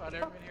to go? I've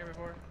never been here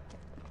before.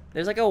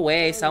 There's like a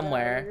way Oh,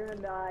 somewhere. We're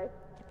gonna die.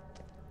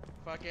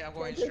 Fuck it, I'm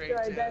going That's straight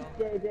right, to that's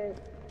JJ.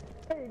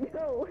 Hey,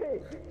 no,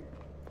 wait.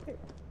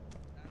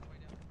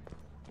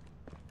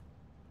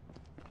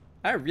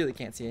 I really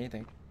can't see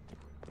anything.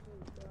 Oh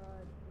god.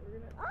 We're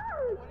gonna.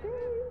 Oh,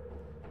 okay.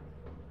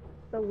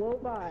 The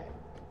robot.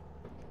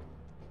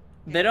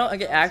 They don't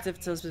get active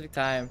till a specific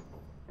time.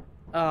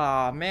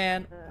 Aw,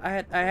 man. I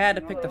had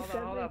to pick the.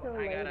 Hold up,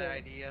 I got an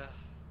idea.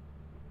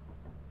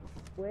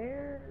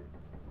 Where?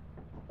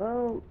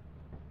 Oh.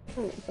 I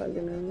don't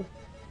fucking know.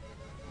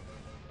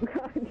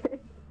 God.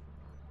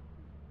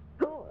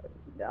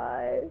 Don't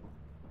die.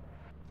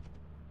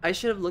 I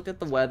should have looked at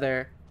the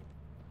weather.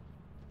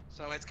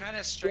 So it's kind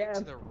of straight Yeah.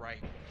 to the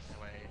right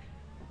way.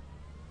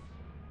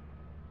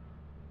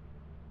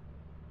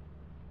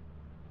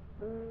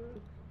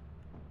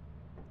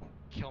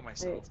 Kill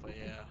myself, but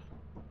yeah.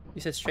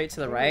 You said straight to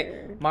the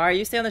right. Mara,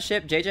 you stay on the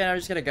ship. JJ and I are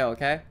just gonna go,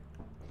 okay?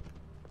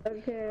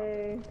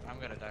 Okay. I'm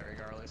gonna die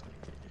regardless.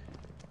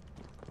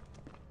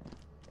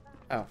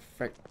 Oh,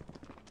 frick.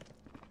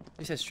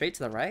 You said straight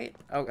to the right?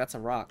 Oh, that's a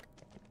rock.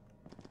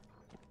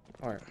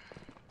 Or...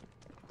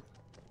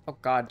 Oh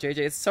god, JJ,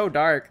 it's so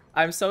dark.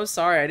 I'm so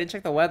sorry, I didn't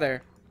check the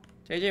weather.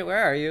 JJ,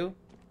 where are you?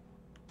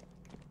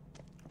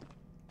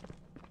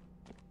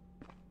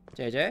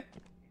 JJ?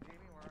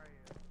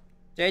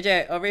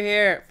 JJ, over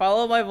here.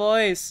 Follow my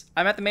voice.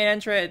 I'm at the main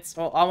entrance.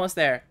 Well, almost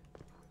there.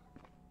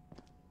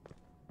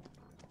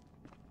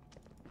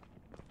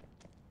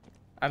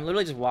 I'm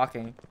literally just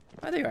walking.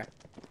 Oh, there you are.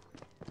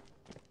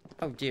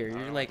 Oh dear, I don't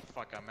you're know like...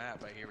 where the fuck I'm at,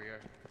 but here we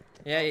are.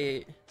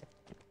 Yeah.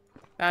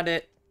 Found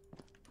it.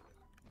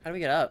 How do we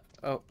get up?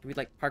 Oh, do we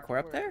like parkour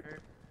up there?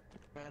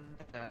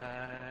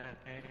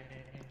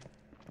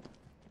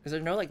 Is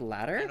there no like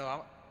ladder? I know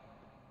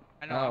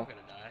I'm Oh.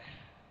 gonna die.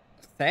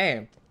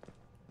 Same.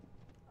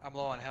 I'm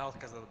low on health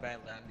because of the bad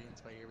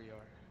landings, but here we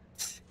are.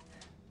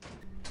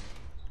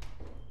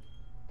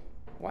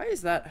 Why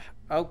is that?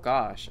 Oh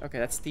gosh. Okay,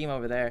 that's steam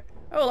over there.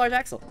 Oh, a large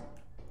axle.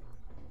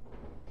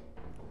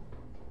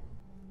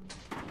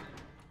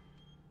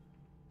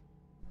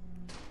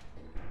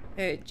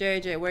 Hey,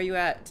 JJ, where you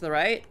at? To the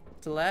right?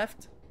 To the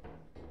left?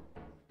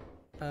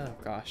 Oh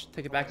gosh,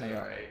 take it back now.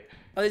 Alright.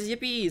 Oh, there's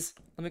yippies.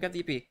 Let me grab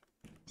the yippee.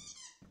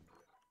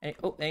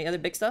 Any other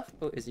big stuff?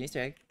 Oh, is an Easter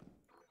egg.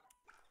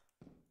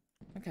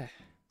 Okay.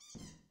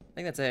 I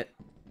think that's it.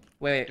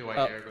 Wait. Do I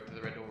Oh, dare go to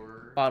the red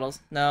door? bottles.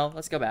 No,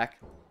 let's go back.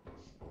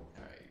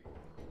 Alright.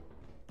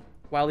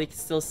 While we can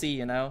still see,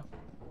 you know.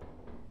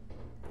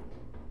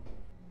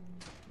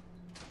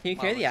 Can you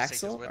carry the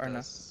axle or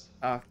no?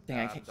 Oh, dang,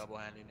 I can't. Double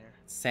handing here.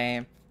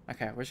 Same.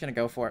 Okay, we're just gonna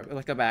go for it.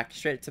 Let's go back,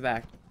 straight to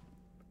back.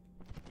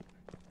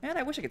 Man,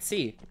 I wish I could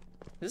see.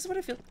 This is what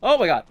I feel. Oh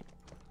my god.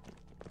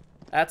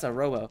 That's a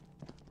robo.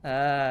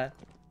 I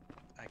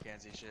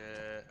can't see shit.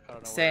 I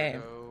don't know Same.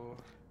 where to go.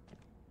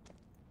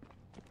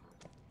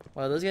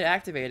 Well, those get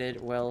activated.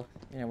 Well,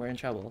 you know, we're in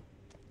trouble.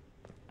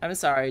 I'm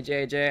sorry,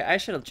 JJ. I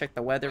should have checked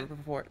the weather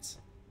reports.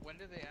 When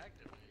did they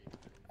activate?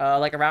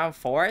 Like around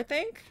 4, I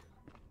think.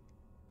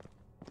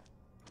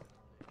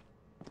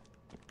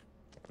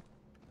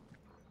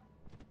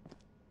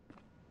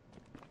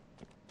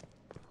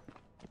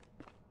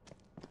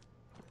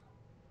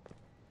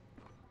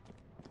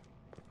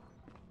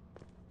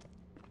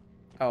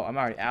 Oh, I'm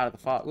already out of the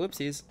fog.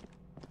 Whoopsies.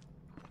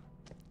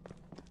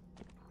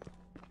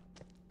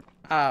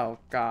 Oh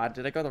god,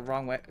 did I go the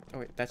wrong way? Oh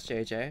wait, that's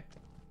JJ.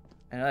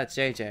 I know that's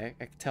JJ.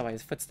 I can tell by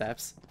his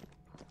footsteps.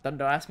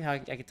 Don't ask me how I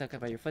can tell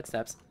by your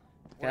footsteps.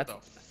 Where the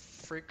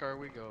freak are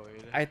we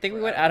going? I think we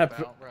We're went out of.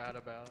 We're out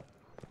of bounds.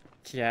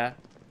 Yeah.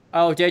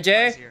 Oh,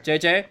 JJ? here.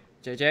 JJ?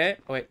 JJ?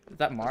 Oh wait, is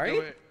that Mari?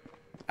 Let's do it.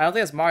 I don't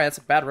think that's Mari. That's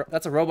a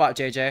that's a robot,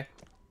 JJ.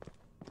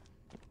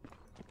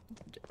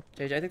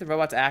 JJ, I think the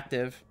robot's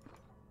active.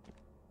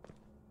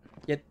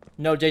 Yeah,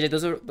 no, JJ,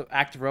 those are the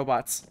active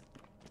robots.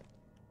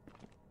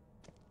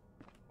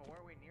 Well,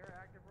 were we near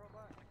active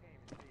robot? I can't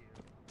even see you.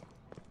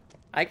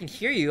 I can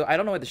hear you. I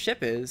don't know where the ship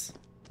is.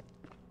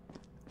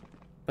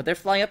 But they're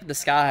flying up in the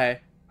sky.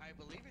 I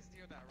believe it's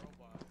near that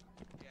robot.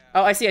 Yeah.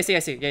 Oh, I see.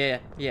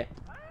 Yeah.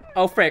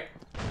 Oh, frick.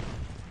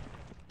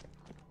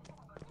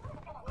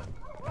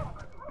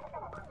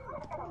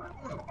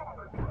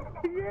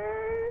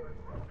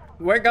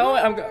 We're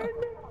going. I'm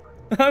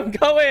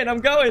going. I'm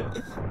going.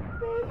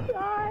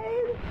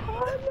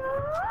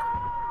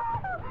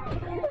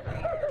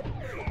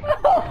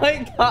 Oh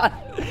my god.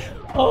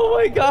 Oh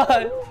my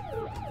god.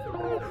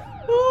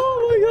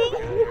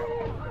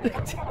 Oh my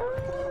god.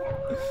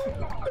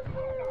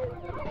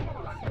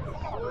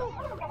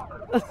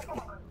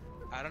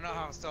 I don't know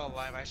how I'm still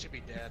alive. I should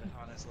be dead,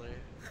 honestly.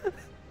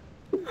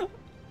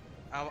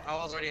 I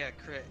was already at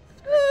crit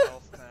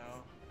health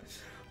now.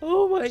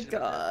 Oh my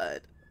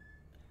god.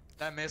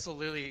 That missile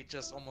literally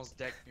just almost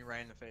decked me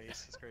right in the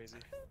face. It's crazy.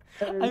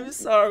 I'm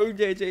sorry,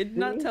 JJ. Did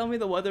not tell me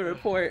the weather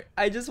report.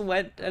 I just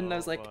went and I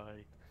was like,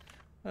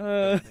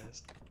 Well,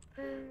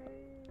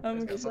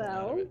 that was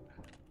fun.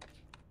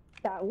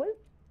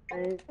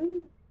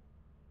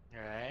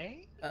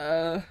 Right?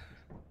 That's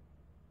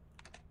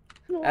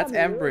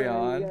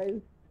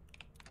Embryon.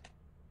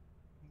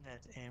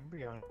 That's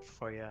Embryon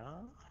for ya.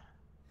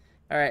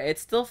 Alright,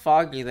 it's still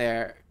foggy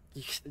there.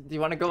 Do you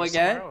want to go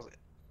again?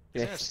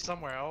 Yeah.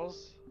 Somewhere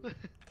else?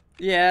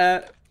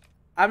 Yeah.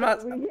 I'm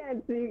not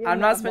spending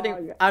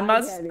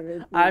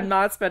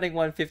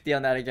 150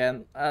 on that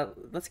again.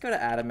 Let's go to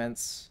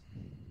Adamants.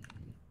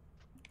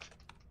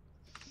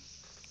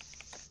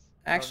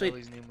 Actually,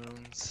 these new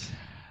moons.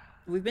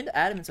 We've been to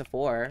Adamants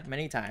before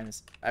many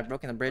times. I've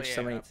broken the bridge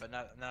so many. But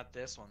not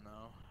this one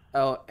though.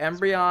 Oh,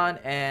 Embryon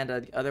and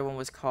the other one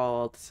was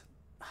called.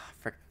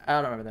 I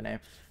don't remember the name.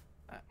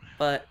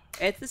 But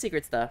it's the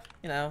secret stuff,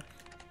 you know.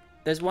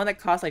 There's one that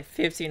costs like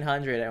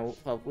 1,500, and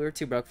well, we were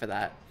too broke for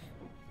that.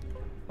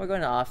 We're going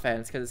to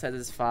offense because it says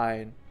it's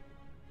fine.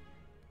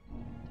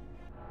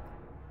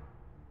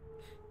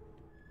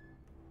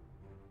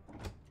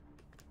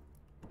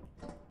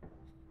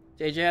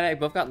 JJ and I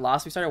both got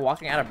lost. We started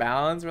walking out of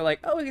bounds. We're like,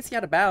 oh, we can see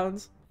out of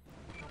bounds.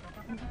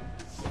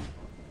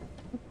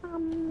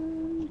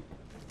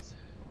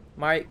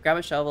 Mari, grab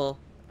a shovel.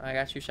 I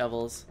got 2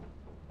 shovels.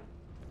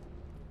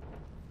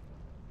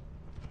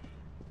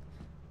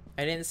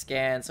 I didn't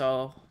scan,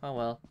 so oh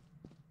well.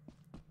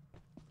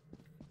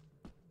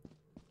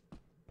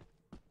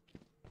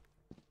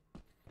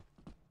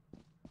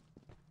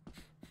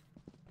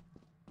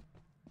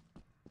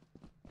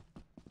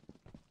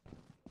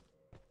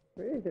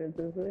 Pretty sure it's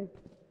this way.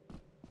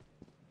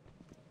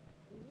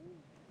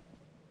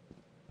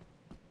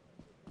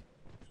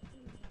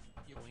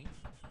 You wink.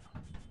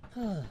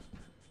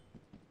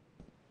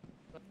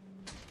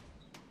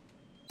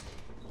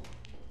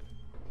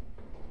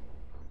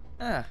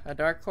 Ah, a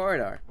dark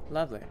corridor.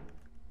 Lovely. Do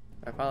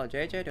I follow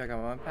JJ? Do I go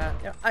my own path?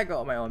 Yeah, I go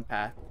on my own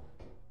path.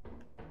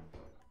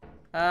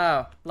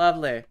 Oh,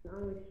 lovely.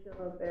 Always show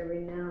up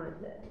every now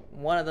and then.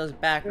 One of those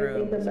back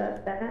rooms. Think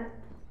about that?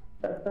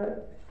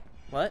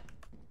 What?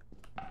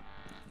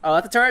 Oh,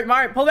 that's a turret.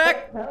 Mario, pull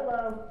back!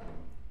 Hello.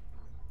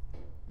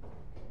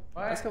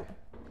 What? Let's go.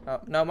 Oh,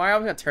 no, Mario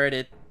almost got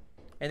turreted.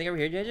 Anything over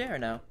here, JJ, or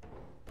no?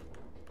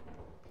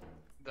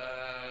 The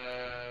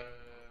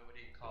what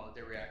do you call it?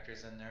 The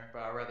reactor's in there,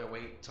 but I'd rather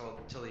wait till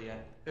the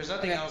end. There's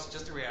nothing else,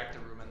 just a reactor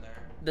room in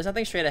there. There's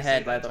nothing straight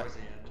ahead, by the way. Towards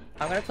the end.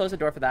 I'm gonna close the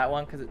door for that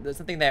one, because there's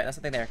something there. There's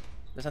something there.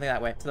 There's something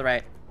that way, to the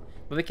right.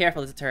 But be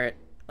careful, there's a turret.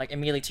 Like,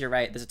 immediately to your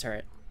right, there's a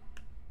turret.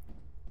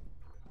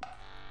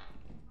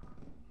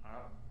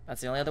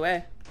 That's the only other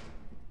way.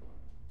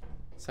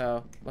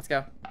 So, let's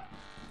go.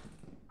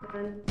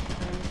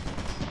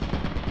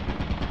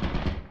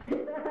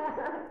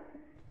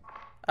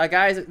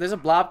 Guys, there's a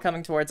blob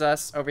coming towards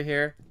us over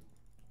here.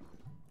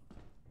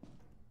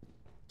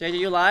 JJ,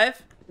 you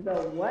alive? The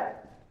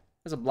what?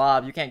 There's a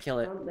blob. You can't kill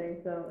I it. don't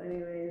think so.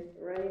 Anyways,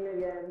 running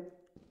again.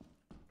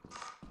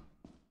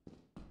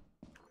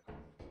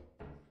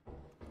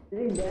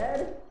 Is he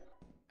dead?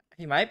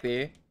 He might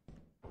be.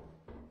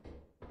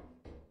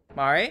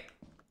 Mari?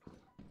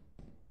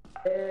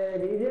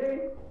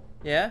 DJ?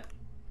 Yeah?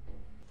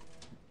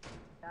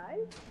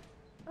 Died?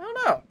 I don't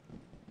know.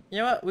 You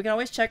know what? We can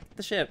always check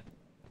the ship.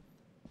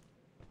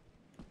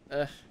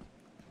 Ugh.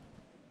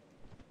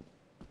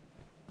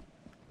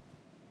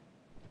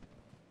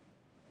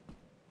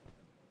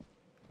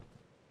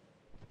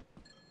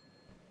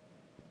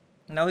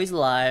 No, he's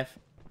alive.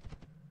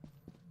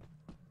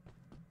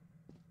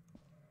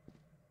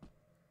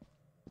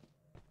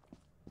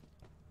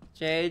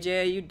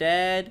 JJ, you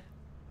dead?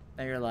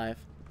 Now you're alive.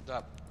 What's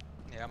up?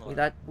 Yeah, I'm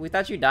alive. We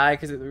thought you died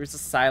because it was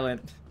just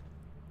silent.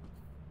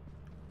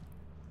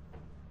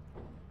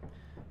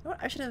 You know what?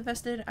 I should have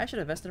invested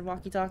in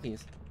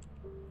walkie-talkies.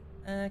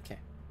 Okay.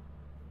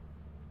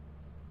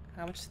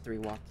 How much is 3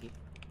 walkie?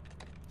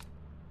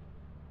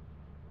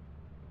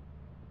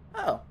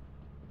 Oh.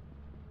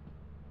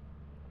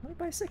 Let me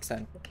buy 6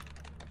 then.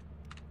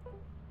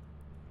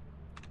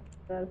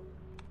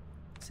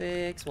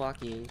 6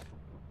 walkie.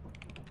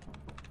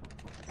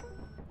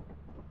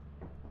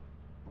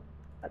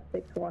 Got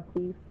 6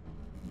 walkies.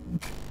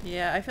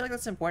 Yeah, I feel like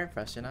that's important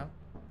for us, you know?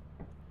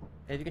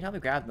 If you can help me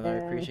grab them,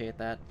 I'd appreciate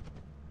that.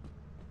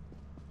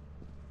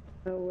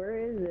 So where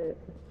is it?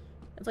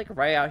 It's like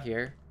right out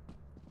here.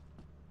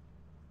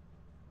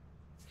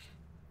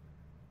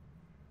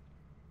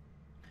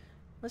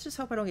 Let's just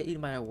hope I don't get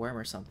eaten by a worm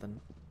or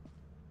something.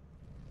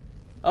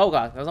 Oh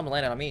god, that was almost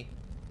landing on me.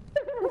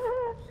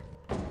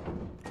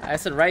 I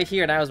said right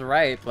here and I was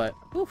right, but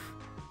oof.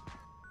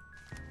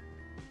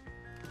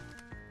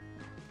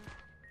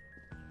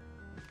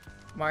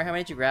 Mario, how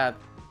many did you grab?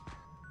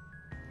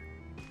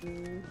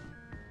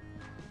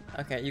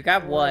 Okay, you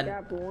got 1. I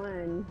got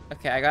 1.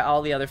 Okay, I got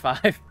all the other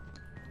 5.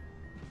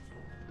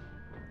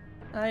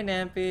 Hi,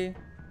 Nampy.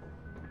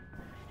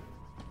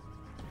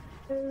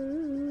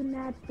 Ooh,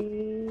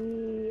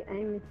 Nappy. I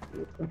miss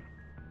you.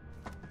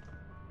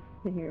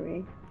 Can you hear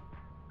me?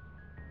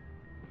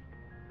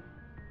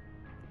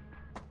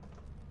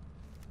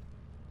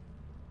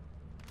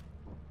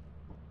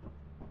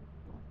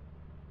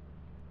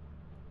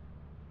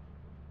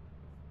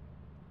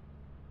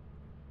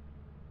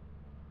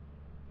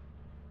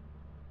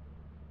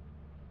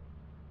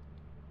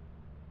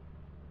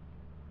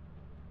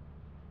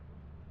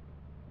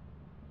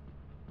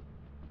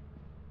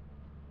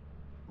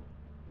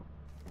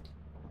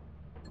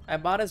 I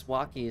bought his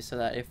walkies so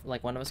that if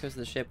like one of us goes to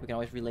the ship, we can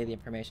always relay the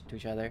information to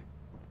each other.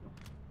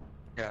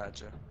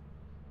 Gotcha.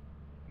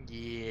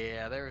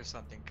 Yeah, there was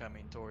something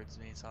coming towards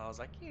me, so I was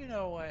like, you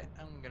know what?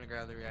 I'm gonna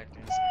grab the reactor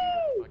and get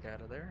the fuck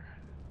out of there.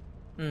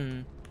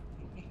 Hmm.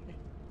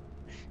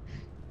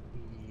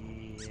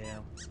 Yeah.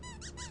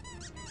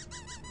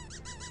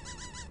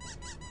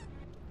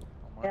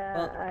 Yeah,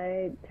 Well,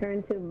 I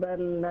turned to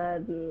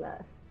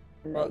bloodlust.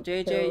 Well,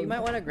 JJ, you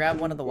might want to grab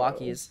one of the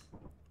walkies.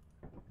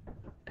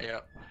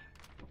 Yep.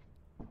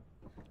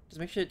 Just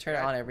make sure to turn it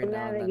on every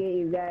now and then. Navigate,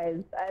 you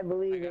guys. I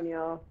believe in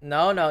y'all.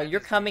 No, you're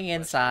coming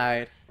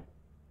inside.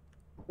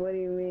 What do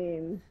you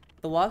mean?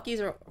 The walkies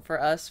are for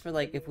us for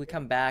like if we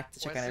come back to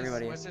check on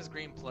everybody. What's this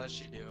green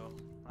plushie do?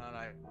 I don't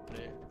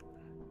know.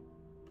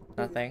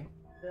 Nothing.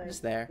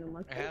 Just there.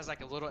 It has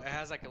like a little. It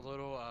has like a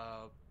little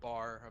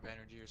bar of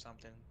energy or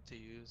something to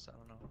use. I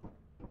don't know.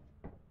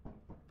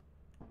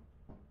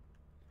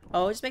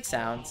 Oh, it just makes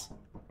sounds.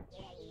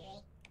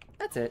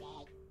 That's it.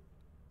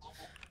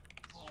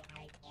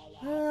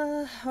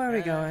 Where are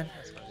we going?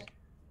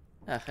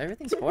 Ugh,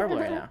 everything's horrible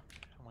right now.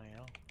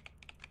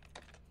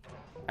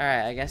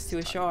 Alright, I guess to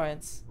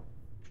assurance.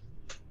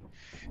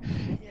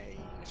 Yay,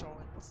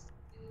 assurance.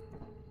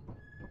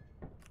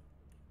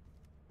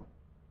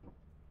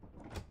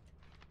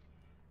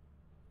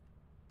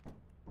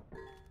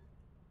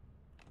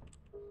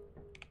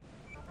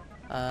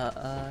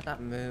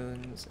 Not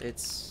moons,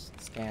 it's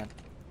scan.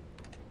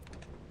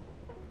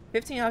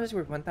 15 objects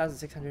worth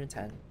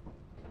 1,610.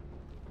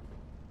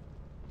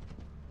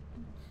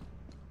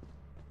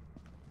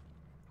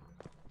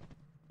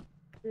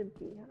 The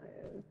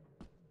beehive.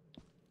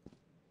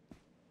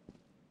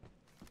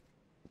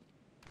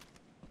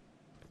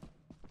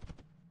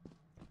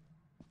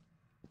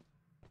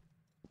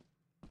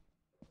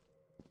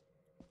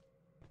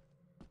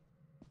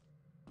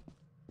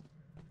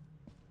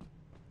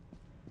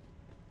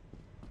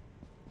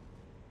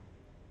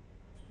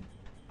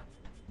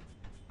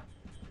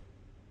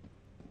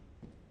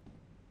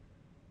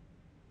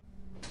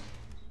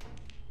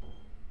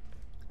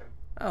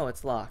 Oh,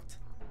 it's locked.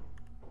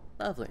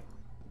 Lovely.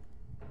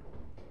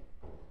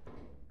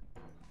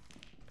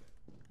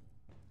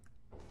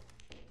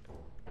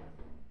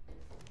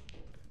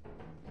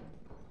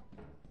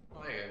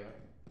 Oh, yeah.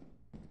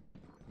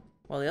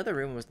 Well, the other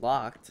room was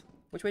locked.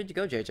 Which way did you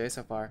go, JJ,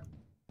 so far?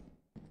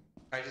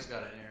 I just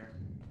got in here.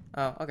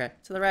 Oh, okay.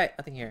 To the right,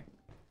 nothing here.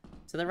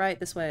 To the right,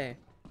 this way.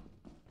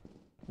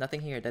 Nothing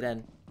here, dead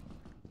end.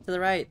 To the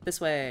right, this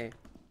way.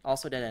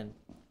 Also dead end.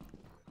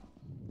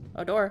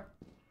 Oh, door.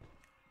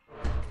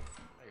 There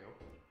you go.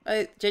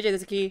 Hey, JJ,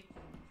 there's a key.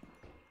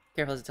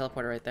 Careful, there's a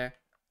teleporter right there.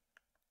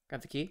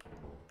 Grab the key.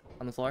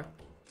 On the floor.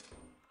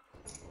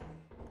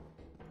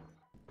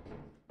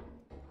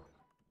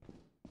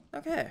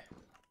 Okay.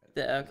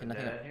 Okay,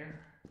 nothing up here.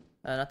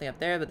 Nothing up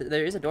there, but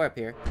there is a door up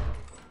here.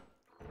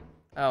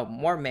 Oh,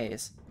 more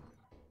maze.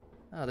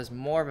 Oh, there's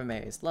more of a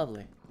maze.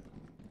 Lovely.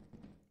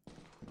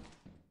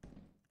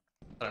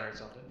 I heard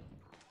something.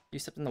 You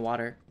stepped in the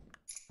water.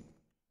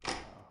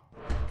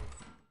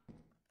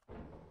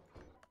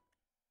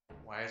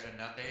 Why is there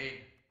nothing?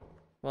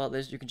 Well,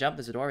 you can jump.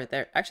 There's a door right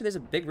there. Actually, there's a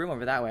big room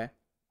over that way.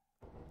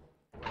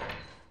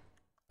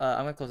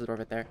 I'm gonna close the door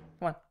right there.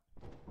 Come on.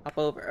 Hop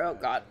over. Oh,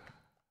 God.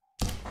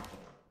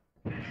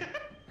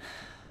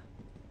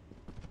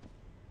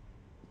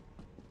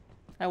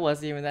 I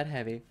wasn't even that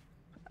heavy.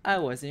 I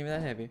wasn't even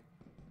that heavy.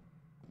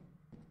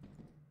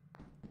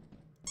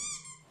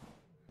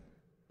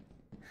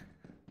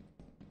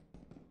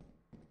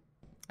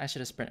 I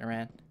should have sprint and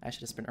ran. I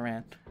should have sprint and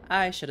ran.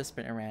 I should have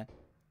sprint and ran.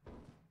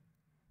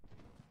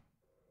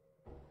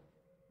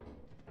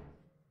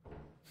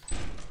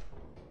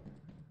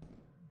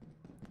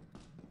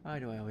 Why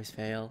do I always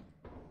fail?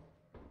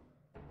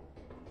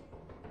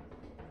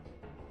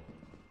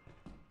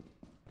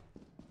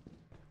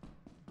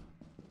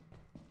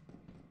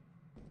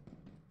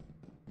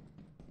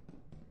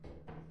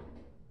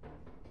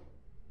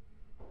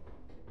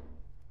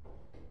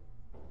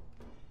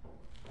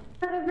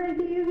 Not afraid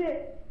to use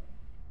it.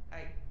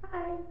 Hi.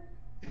 Hi.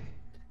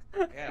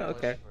 Yeah,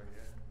 Okay.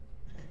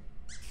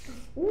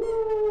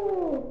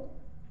 Woo!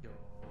 Yo.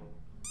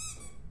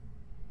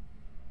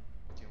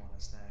 Do you want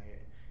to snag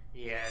it?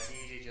 Yeah,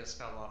 DJ just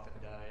fell off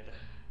and died.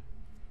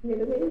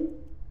 Really?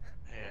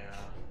 Yeah.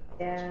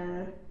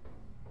 Yeah.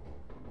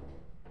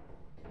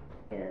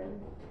 Yeah.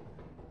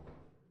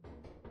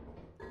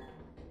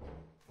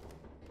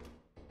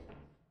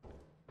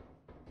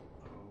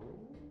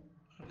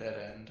 Oh.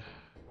 Dead end.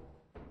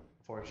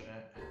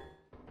 Fortunate.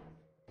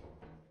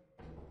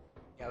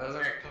 Yeah, there's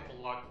like a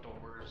couple locked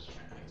doors.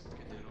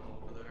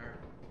 Over there.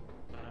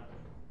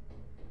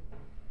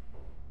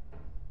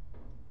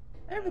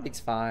 Everything's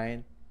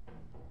fine.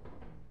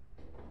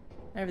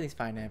 Everything's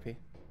fine, Nappy.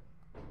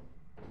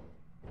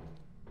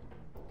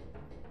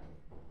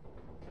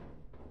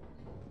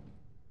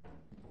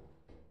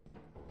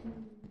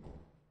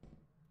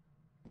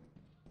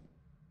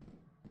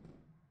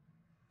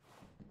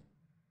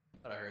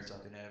 Thought I heard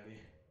something heavy.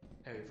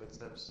 Heavy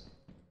footsteps.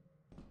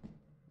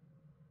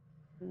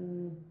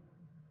 Oh.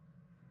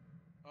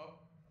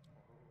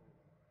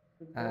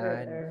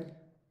 Right there.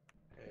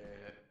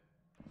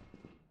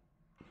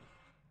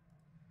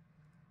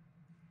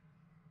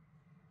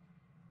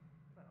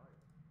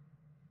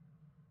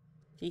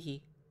 Hee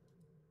hee.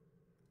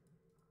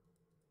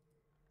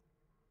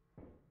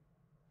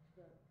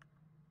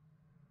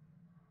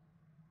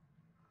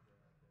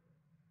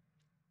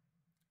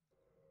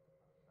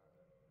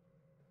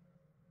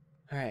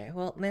 Alright,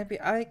 well, Nappy,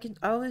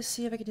 I'll just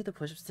see if I can do the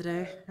push-ups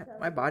today.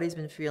 My body's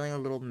been feeling a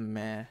little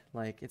meh,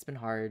 like, it's been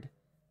hard.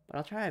 But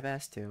I'll try my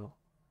best to.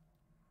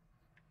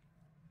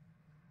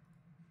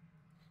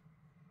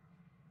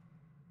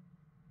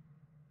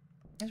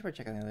 Thanks for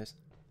checking the others.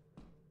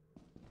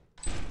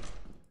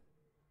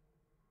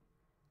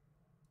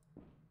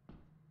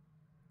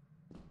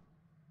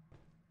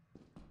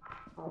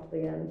 Off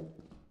again.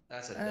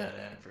 That's a dead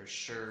end for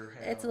sure.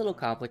 It's a little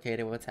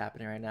complicated what's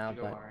happening right now,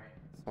 but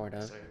sort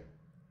of.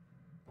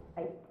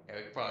 Yeah,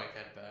 we could probably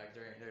head back.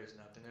 There's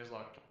nothing. There's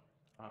locked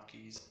off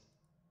keys.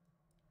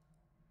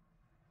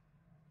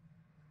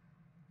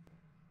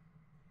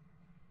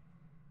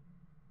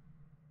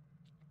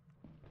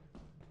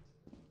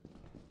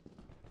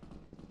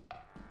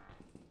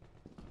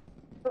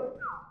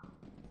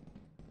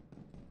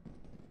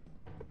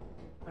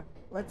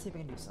 Let's see if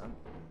we can do some.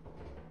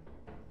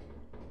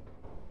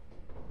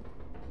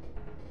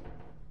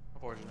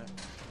 Unfortunate.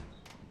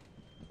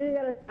 You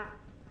gotta.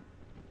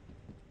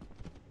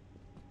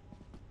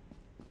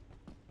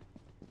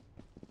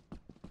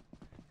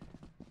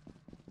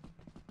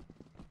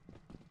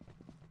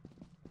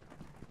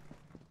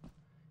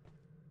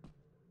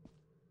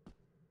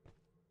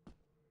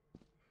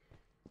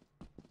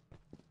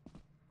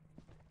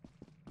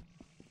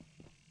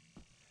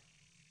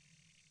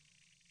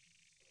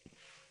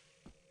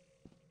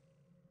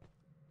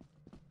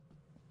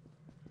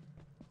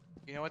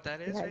 You know what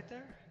that is right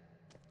there?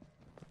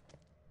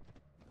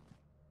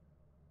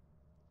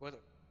 What?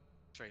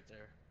 It's right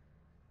there.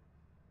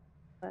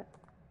 What?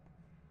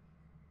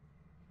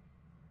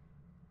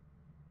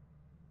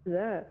 What's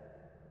that?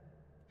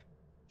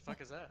 The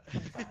fuck is that?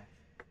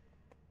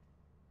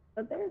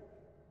 Up there?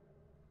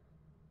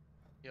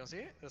 You don't see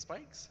it? The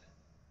spikes?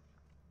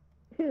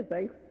 See the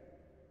spikes?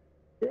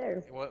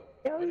 There. What?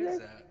 Yeah, What is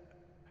there. that?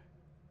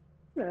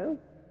 No.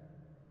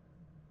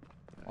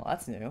 Well,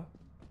 that's new.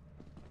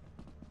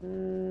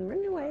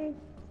 Run away.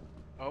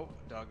 Oh,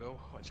 doggo,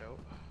 watch out.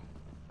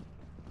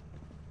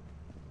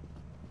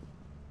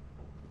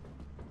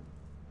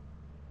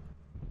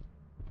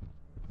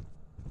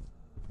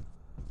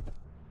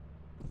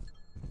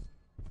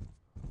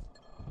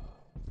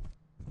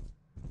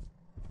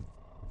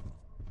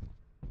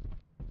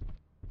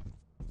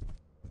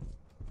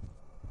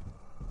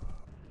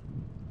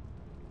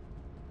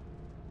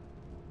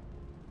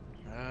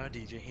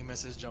 DJ, he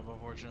missed his jump,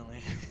 unfortunately.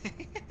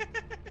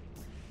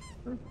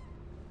 Yeah.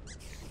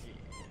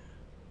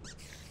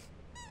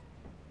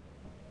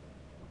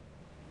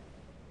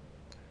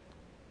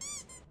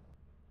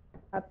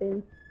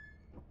 Happens.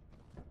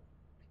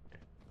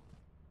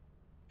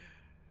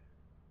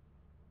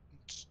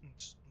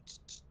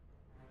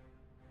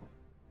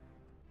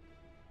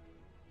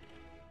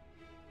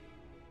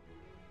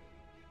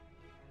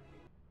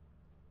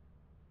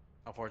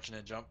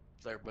 Unfortunate jump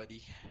there,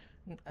 buddy.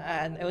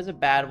 And it was a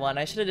bad one.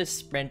 I should have just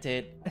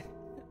sprinted.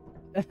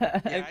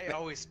 Yeah, I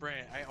always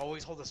sprint. I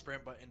always hold the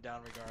sprint button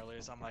down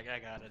regardless. I'm like, I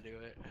gotta do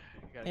it.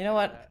 You know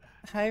what?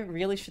 I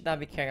really should not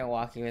be carrying a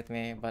walkie with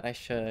me, but I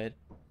should.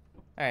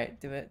 Alright,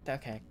 do it.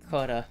 Okay,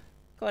 quota.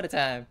 Quota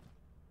time.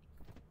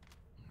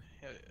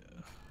 Yeah.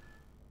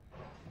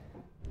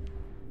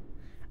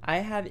 I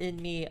have in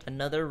me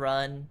another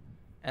run,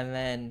 and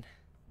then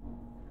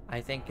I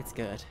think it's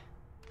good.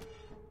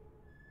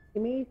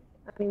 Me,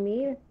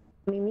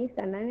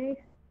 Sunrise.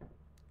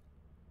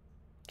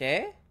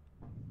 Okay?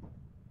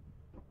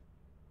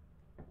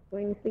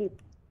 Going to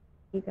sleep.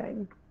 You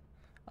time.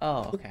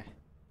 Oh, okay.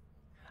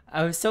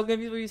 I was so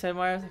confused when you said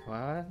Mario. I was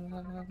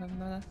like,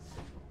 what?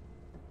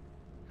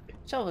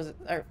 Shovels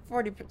are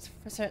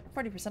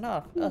 40%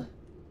 off. Ugh.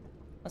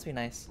 Must be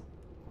nice.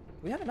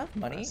 We have enough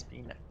money? Must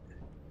be nice.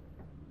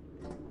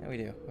 Yeah, we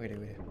do.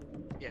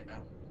 Yeah.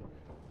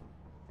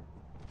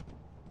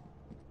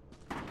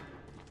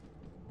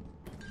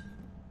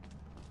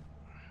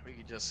 We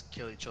could just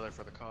kill each other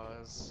for the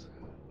cause.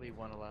 Leave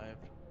one alive.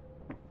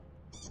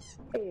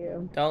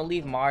 Ew. Don't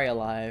leave Mario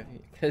alive,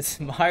 because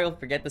Mario will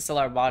forget to sell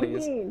our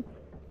bodies. Oh,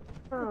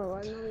 I know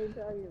what you're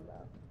talking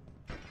about.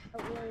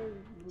 That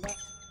was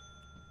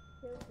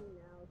kills me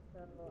now, so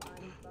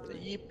I'm fine.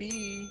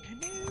 Yippee!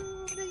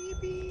 No, the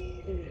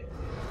yippee!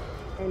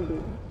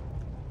 Ending.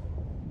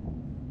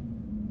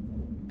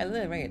 I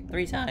literally rang it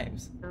 3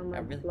 times. How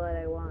much really... blood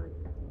I want.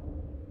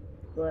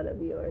 Blood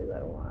of yours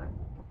I want.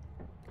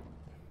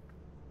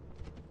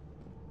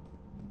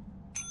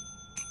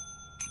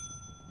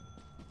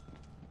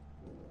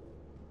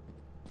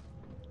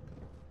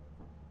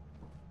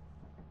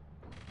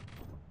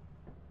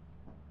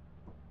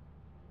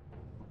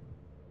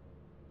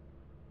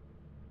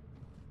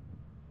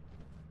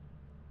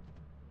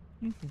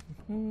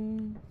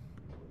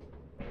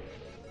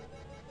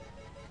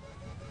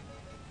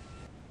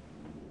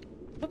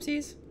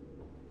 Whoopsies.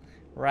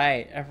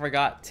 Right, I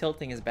forgot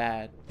tilting is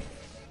bad.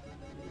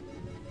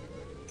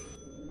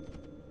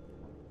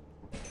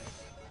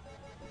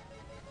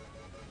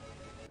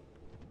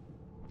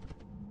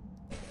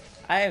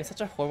 I am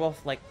such a horrible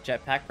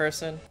jetpack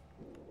person.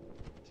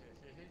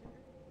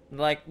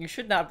 Like, you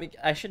should not be.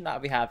 I should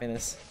not be having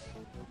this.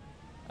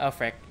 Oh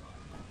frick.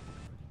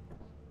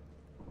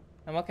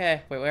 I'm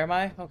okay. Wait, where am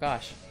I? Oh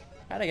gosh.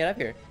 How'd I get up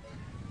here?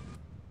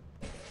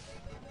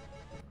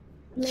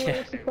 No, Yeah.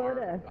 it's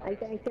Dakota. I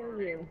can't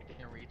kill you.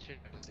 Can't reach it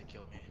because they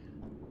killed me.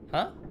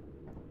 Huh?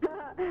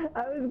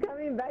 I was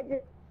coming back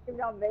and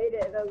y'all made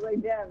it. And I was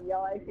like, damn,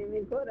 y'all actually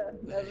made quota.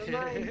 Never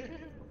mind.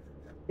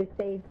 Just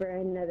save for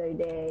another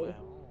day. Wow.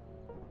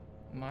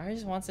 Mario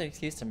just wants an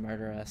excuse to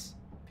murder us.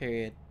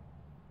 Period.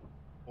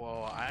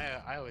 Well,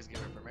 I always give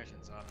her permission,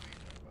 so I don't know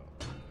what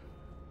you're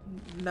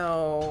talking about.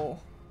 No.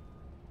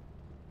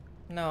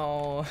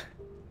 No.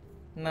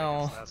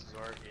 No. Yeah, last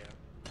resort, yeah.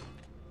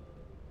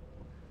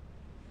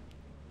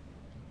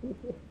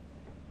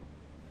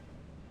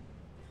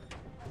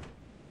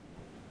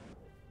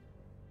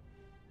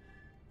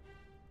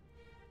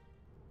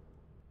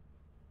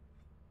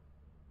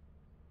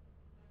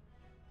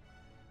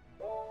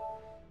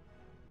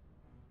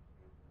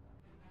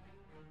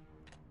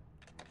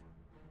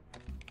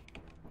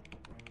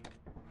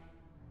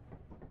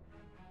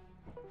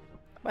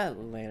 About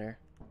later.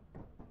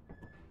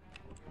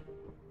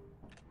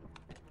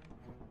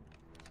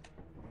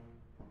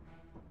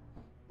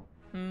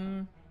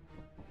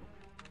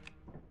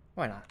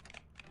 Why not?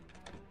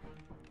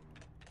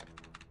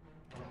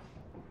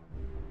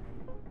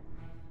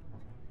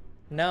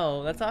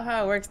 No, that's not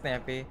how it works,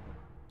 Nappy.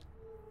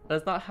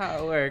 That's not how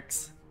it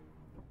works.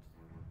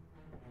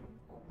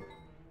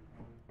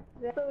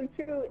 That's so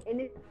true.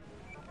 And it.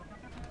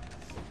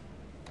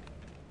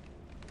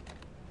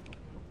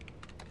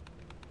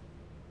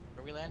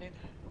 Where we landing?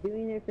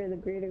 Doing it for the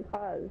greater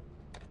cause.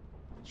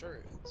 Sure,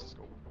 let's just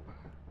go.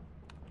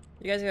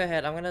 You guys go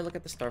ahead. I'm gonna look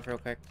at the store real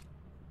quick.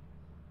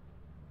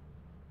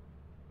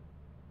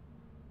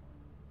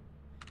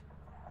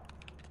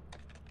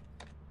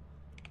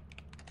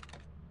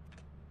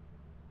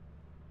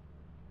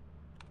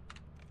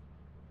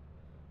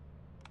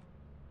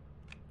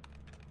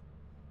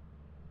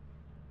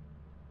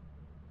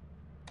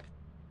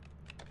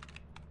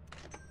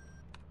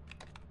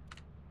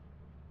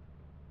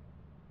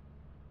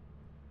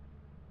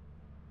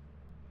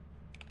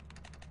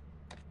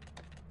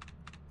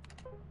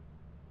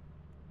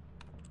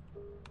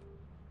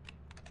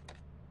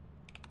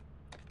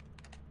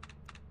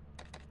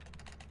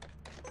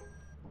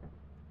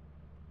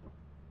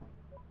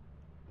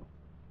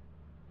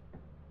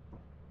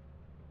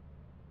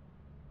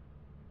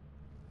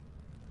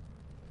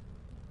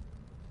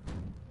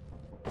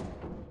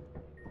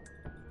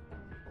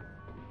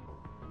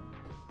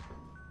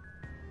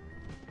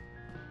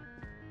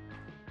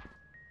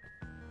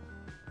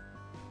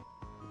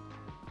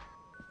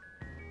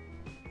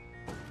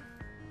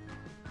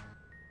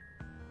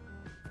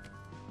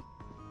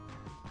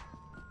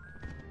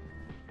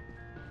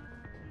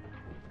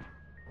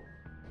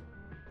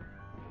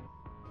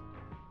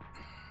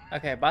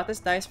 Okay, I bought this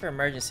dice for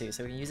emergency,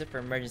 so we can use it for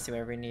emergency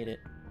whenever we need it.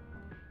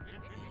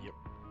 Yep.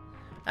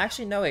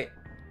 Actually, no, wait.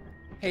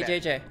 Hey,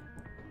 JJ.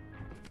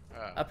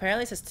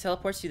 Apparently it says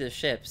teleports you to the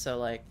ship, so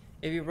like,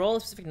 if you roll a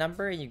specific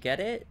number and you get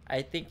it,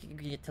 I think you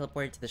can get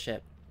teleported to the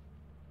ship.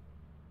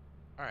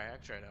 Alright, I'll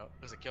try it out.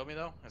 Does it kill me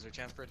though? Is there a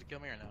chance for it to kill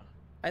me or no?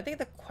 I think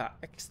the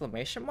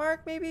exclamation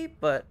mark maybe,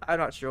 but I'm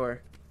not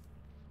sure.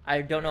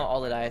 I don't know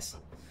all the dice.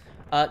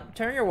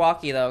 Turn your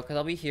walkie though, because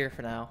I'll be here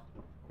for now.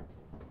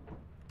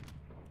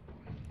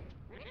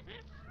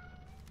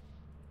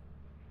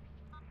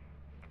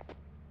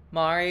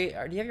 Mari,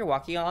 do you have your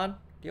walkie on?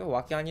 Do you have a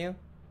walkie on you?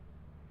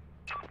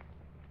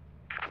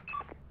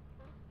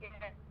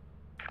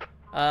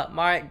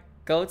 Mari,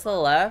 go to the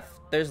left.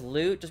 There's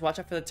loot. Just watch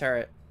out for the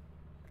turret.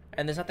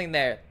 And there's nothing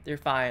there. You're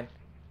fine.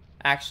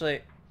 Actually,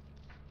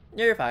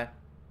 yeah, you're fine.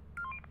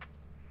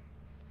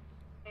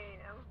 Hey,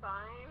 I'm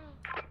fine.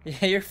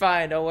 Yeah, you're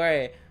fine. Don't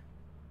worry.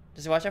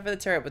 Just watch out for the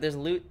turret, but there's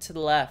loot to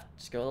the left.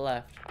 Just go to the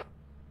left.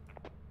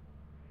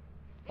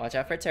 Watch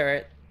out for a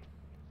turret.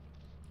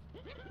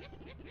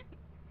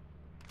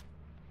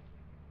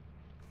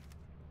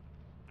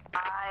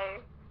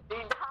 He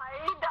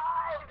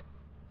died.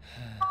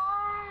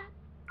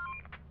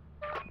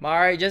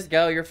 Mari, just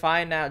go. You're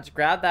fine now. Just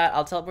grab that.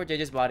 I'll teleport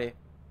JJ's body.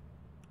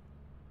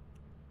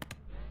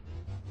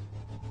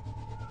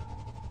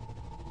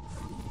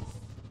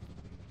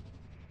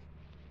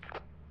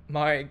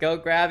 Mari, go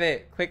grab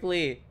it.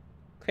 Quickly.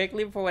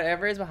 Quickly before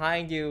whatever is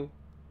behind you.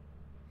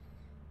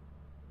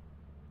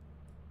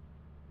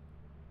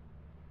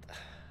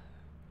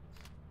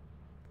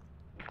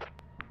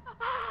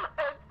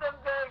 It's the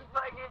big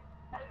fucking.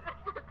 I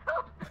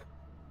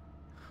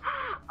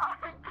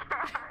can't.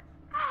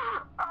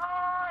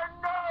 Oh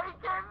no, he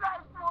came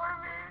back for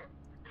me.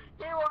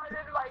 He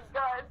wanted my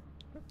gun.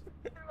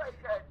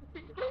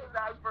 He came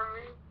back for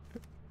me.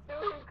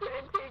 Knew he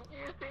couldn't take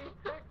you, so he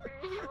took me.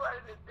 He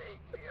wanted to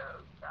take me. Oh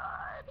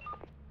god.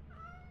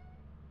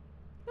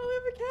 Oh, we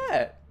have a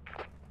cat.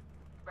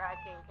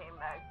 Bracken came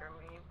back for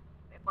me.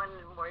 They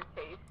wanted more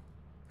taste.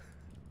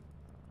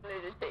 They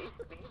wanted to taste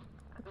me.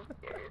 I'm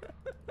scared.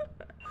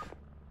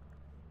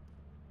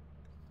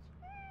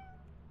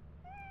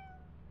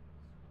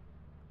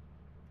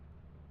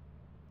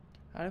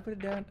 How do I put it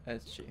down?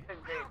 That's G. A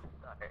great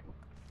start.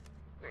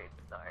 Great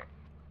start.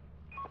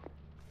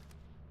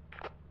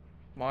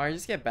 Mari,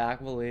 just get back.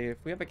 We'll leave.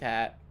 We have a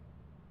cat.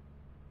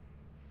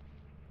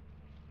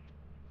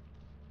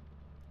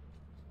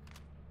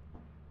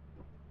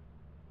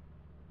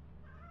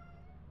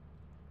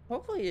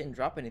 Hopefully you didn't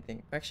drop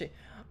anything. Actually,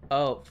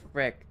 oh,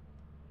 frick.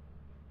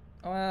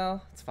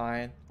 Well, it's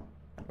fine.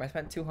 I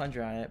spent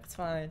 200 on it. It's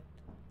fine.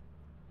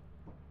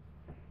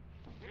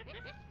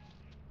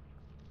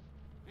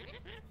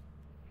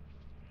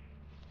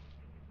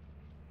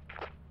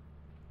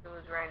 It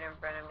was right in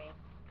front of me.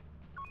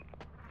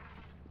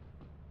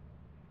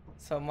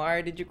 So,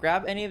 Mari, did you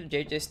grab any of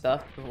JJ's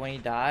stuff when he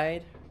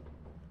died?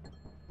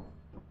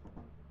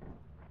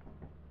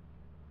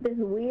 This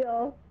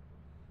wheel.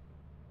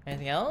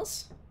 Anything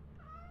else?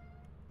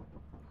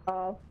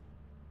 Oh.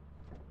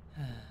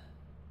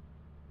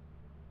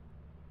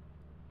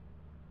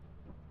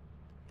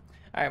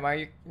 Alright,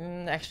 Mari,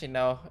 actually,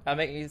 no. I'm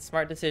making a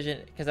smart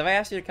decision, because if I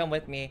asked you to come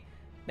with me,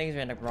 things are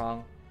gonna end up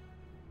wrong.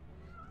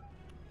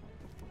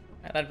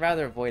 And I'd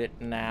rather avoid it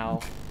now.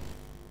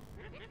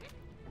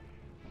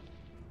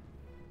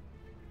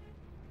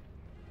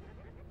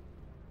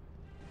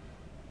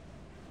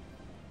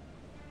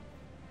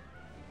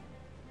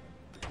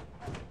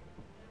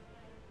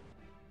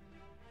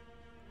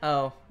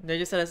 Oh, they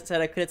just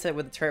said I could have said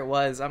where the turret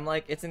was. I'm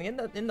like, it's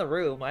in the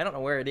room. I don't know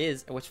where it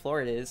is or which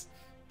floor it is.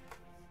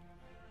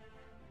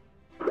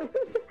 You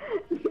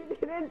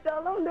didn't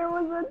tell them there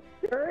was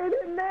a turret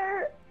in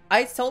there?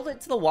 I told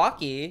it to the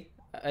walkie.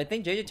 I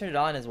think JJ turned it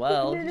on as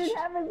well. He didn't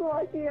have his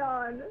walkie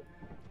on.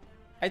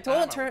 I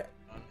told him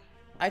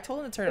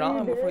to turn it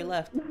on before he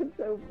left. That's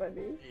so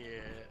funny.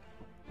 Yeah.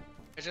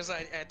 It's just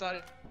I thought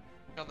it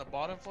on the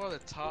bottom floor or the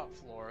top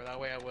floor. That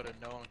way I would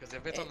have known. Because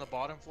if it's on the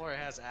bottom floor, it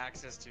has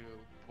access to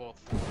both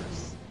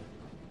floors.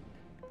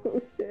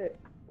 Oh shit.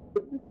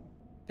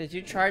 Did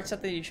you charge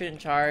something you shouldn't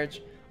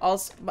charge?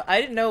 Also, but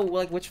I didn't know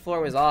like which floor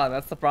it was on.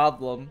 That's the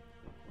problem.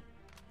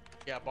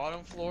 Yeah,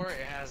 bottom floor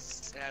it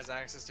has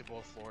access to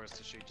both floors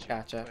to shoot you.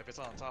 Gotcha. But if it's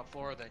on the top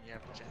floor, then you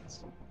have a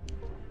chance.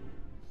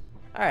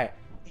 All right,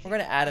 we're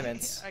gonna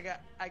adamants. I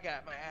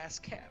got my ass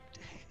capped.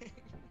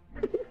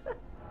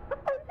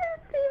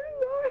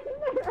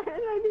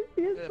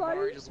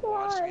 Mari just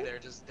watched me there,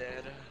 just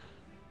dead.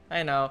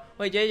 I know.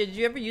 Wait, JJ, did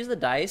you ever use the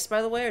dice,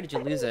 by the way, or did you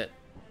lose it?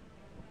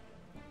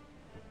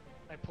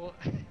 I pulled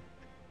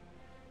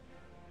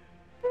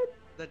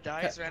the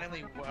dice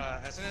randomly.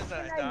 As soon as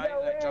I died,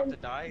 I dropped the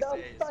dice. The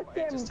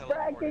It just fucking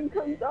Bracken teleported.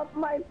 comes up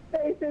my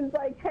face and is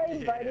like,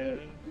 "Hey, buddy."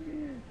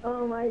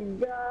 Oh my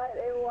god!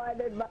 It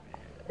wanted my.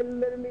 It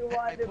literally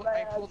wanted my I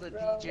ass, pulled a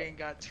bro. DJ and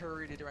got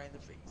turreted right in the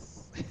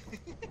face.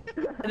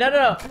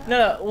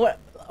 No. What?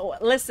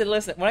 Listen.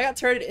 When I got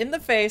turreted in the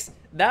face,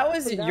 that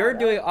was your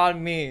doing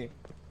on me.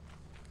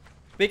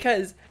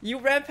 because you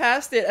ran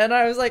past it and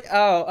I was like,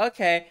 oh,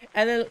 okay.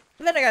 And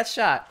then I got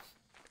shot.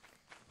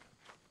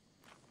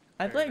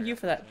 I blame you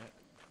for that.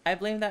 I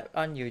blame that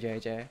on you,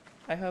 JJ.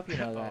 I hope you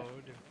know that.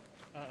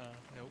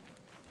 Nope.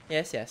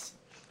 Yes, yes.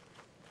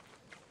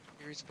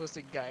 You're supposed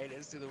to guide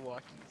us to the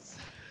walkies.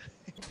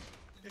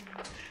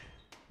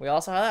 We all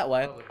saw how that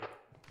went.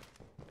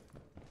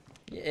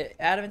 Yeah,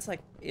 Adamant's like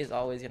is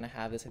always gonna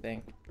have this, I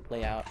think,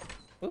 layout.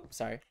 Oops,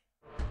 sorry.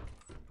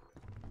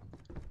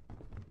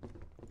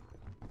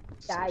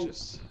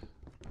 Suspicious.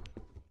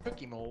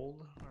 Cookie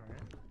mold.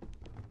 Alright.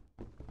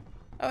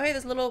 Oh, hey,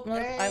 this little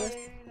island.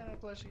 Not a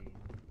plushie.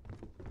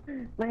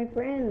 My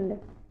friend.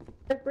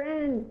 The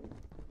friend.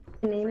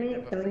 Name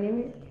it? Can we name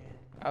it?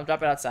 I'll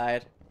drop it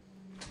outside.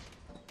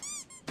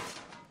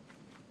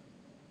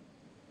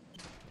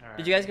 Right,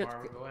 Did you guys go?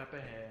 go up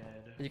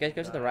ahead. Did you guys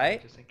go to the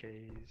right? Just in case.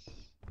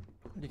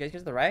 Did you guys go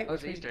to the right? Oh,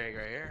 it's Easter egg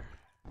right here.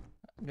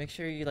 Make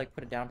sure you like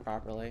put it down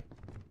properly.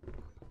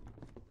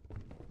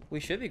 We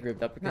should be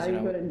grouped up because How do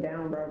you put it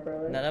down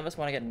properly? none of us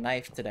want to get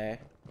knifed today.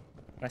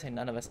 When I say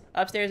none of us,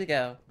 upstairs you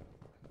go.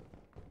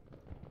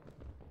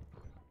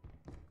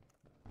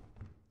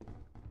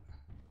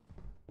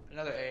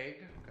 Another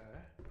egg.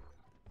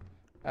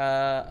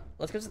 Okay.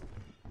 Let's go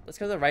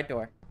to the right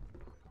door.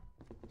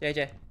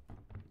 JJ,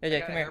 come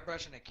here.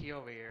 Airbrush and a key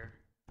over here.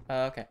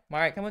 Okay.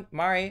 Mari, come with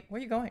Mari. Where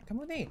are you going? Come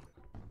with me.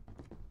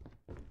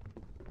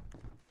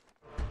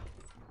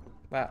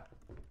 Wow.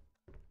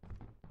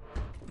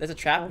 There's a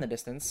trap in the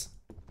distance.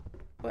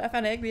 Oh, I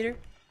found an egg beater.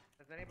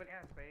 Does anybody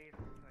have space?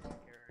 I can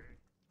carry.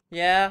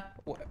 Yeah.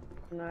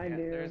 No, I do.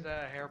 There's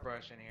a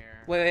hairbrush in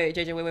here. Wait,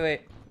 JJ,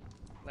 wait.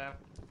 Left,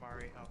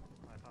 Mari. Oh,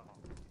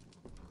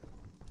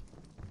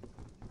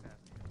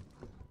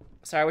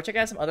 Sorry, we're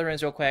checking out some other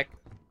rooms real quick.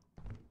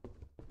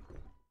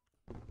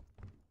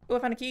 Oh, I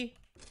found a key.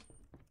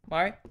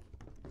 Mari.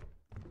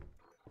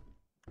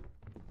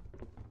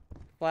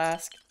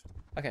 Flask.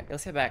 Okay,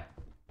 let's get back.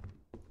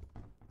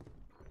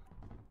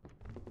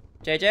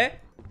 JJ?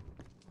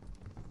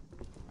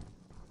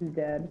 He's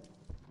dead.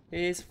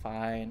 He's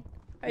fine.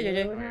 Hey,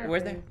 JJ.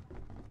 Where's there?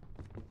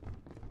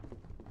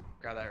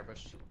 Grab that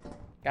hairbrush.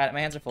 Got it.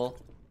 My hands are full.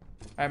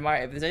 Alright,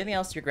 Mari, if there's anything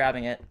else, you're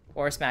grabbing it.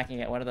 Or smacking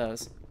it. One of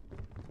those.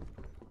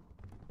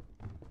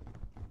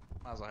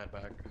 Might as well head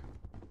back.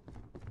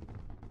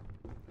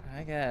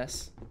 I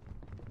guess.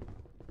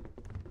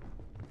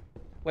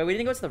 Wait, we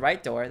didn't go to the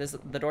right door. There's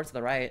the door to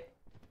the right.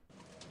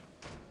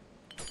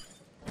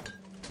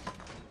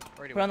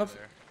 Already Put on went the...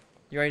 there.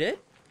 You already did?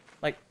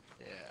 Like...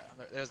 Yeah,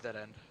 there's that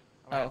end.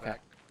 Oh, okay.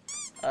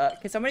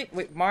 Can somebody...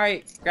 Wait,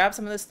 Mari, grab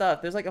some of this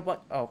stuff. There's like a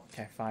bunch... Oh,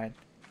 okay, fine.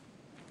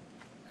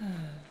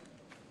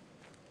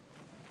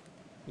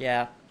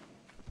 Yeah.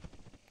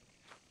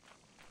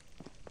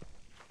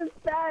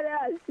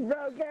 Badass,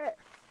 broke it.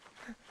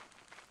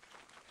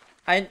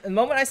 The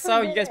moment I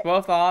saw you guys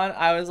both on,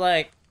 I was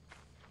like...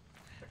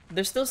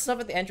 There's still stuff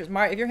at the entrance.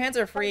 Mari, if your hands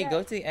are free,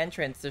 go to the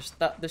entrance. There's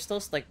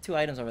still like 2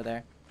 items over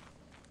there.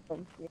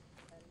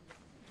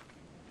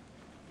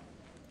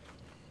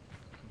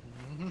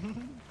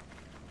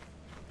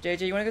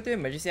 JJ, you want to go through the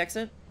emergency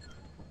exit?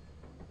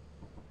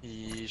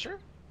 Sure.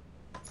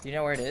 Do you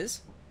know where it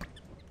is?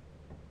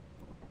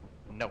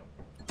 No.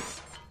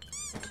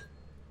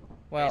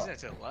 Well, Isn't it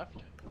to the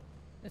left?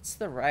 it's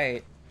the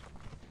right.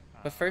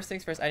 But first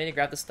things first, I need to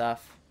grab the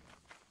stuff.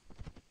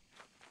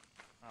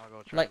 I'll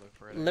go try Like, to look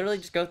for it. literally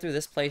just go through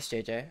this place,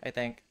 JJ, I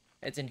think.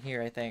 It's in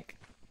here, I think.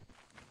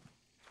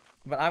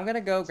 But I'm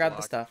gonna go grab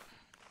the stuff.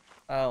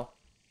 Oh.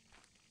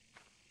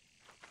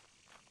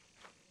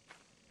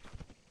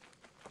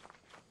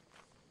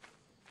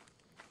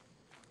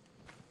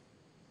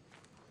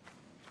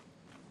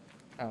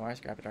 Oh, I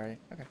just grabbed it already.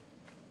 Okay.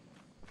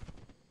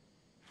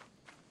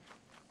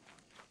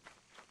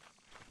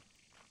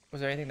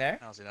 Was there anything there?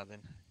 I don't see nothing.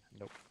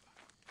 Nope.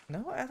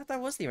 No, I thought that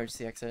was the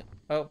emergency exit.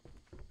 Oh.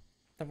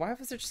 Then why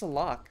was there just a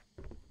lock?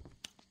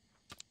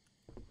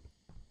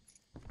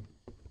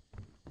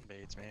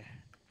 Baits me.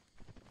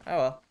 Oh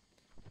well.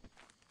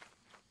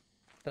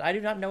 But I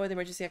do not know where the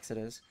emergency exit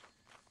is.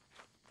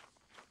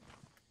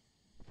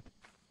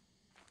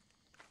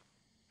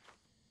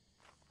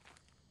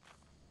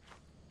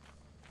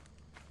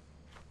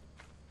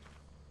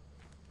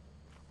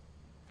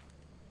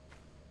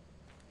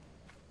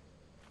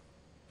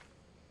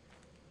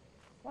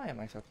 Why am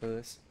I so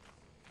clueless?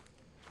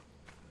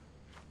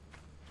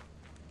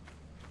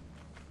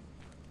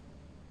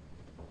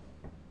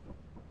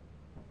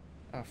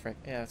 Oh frick,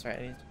 yeah, that's right,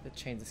 I need to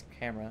change this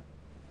camera.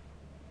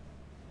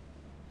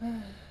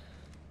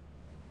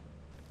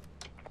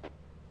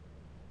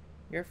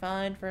 You're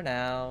fine for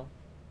now.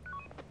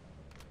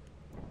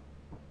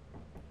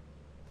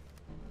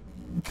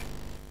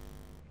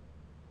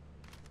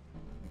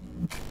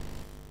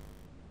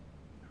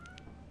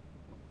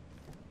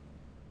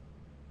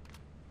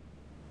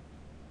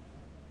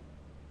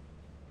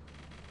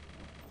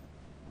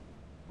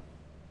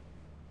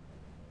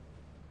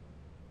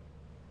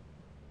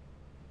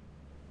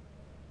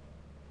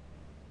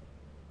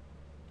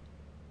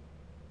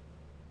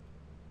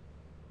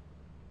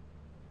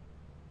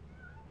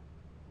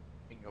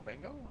 Bingo,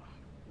 bingo.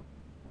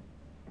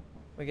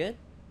 We good?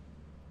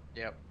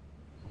 Yep.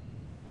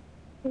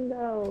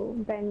 Bingo,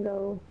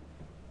 bango.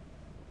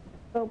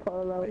 Go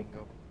polo.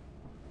 Bingo.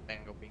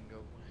 Bingo, bingo.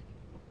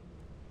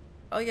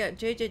 Oh yeah,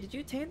 JJ, did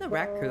you tame the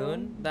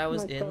raccoon that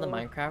was in the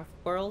Michael. Minecraft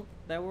world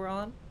that we're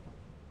on?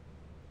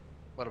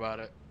 What about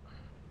it?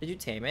 Did you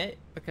tame it?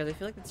 Because I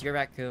feel like it's your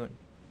raccoon.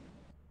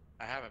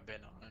 I haven't been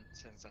on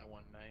since that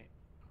one night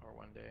or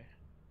one day.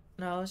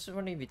 No, I was just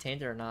wondering if you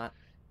tamed it or not.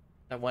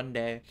 That one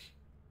day.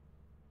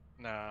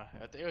 Nah,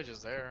 I think it was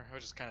just there. I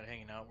was just kind of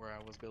hanging out where I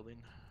was building.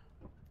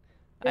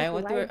 I Just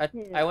went through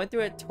like I went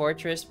through a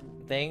torturous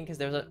thing because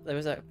there's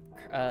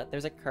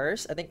a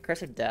curse, I think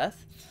curse of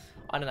death,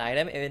 on an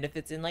item, and if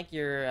it's in like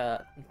your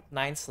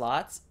 9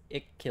 slots,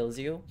 it kills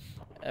you,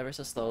 ever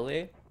so slowly,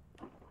 and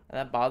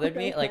that bothered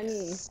me. Like,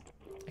 funny.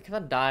 I kept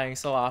on dying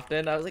so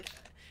often. I was like,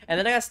 and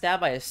then I got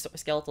stabbed by a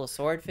skeletal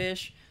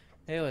swordfish.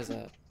 It was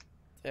something.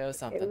 It was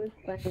funny.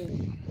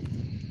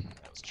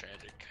 That was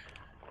tragic.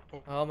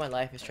 Oh, my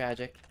life is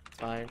tragic. It's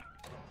fine.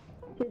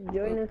 Should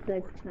join us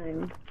next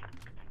time.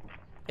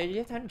 Hey, do you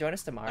have time to join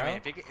us tomorrow? I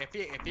mean,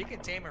 if you can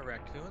tame a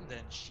raccoon, then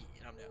shit,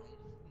 I'm down.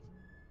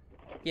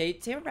 Yeah, you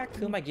tame a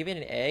raccoon by giving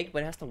it an egg,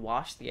 but it has to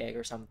wash the egg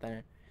or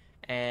something.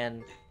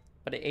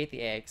 But it ate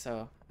the egg,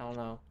 so I don't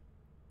know.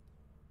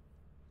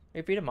 Are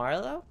you free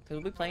tomorrow though? Because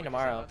we'll be playing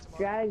tomorrow.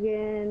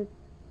 Dragon.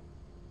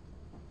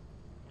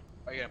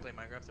 Are you gonna play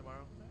Minecraft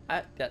tomorrow?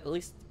 At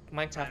least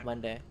Minecraft Time.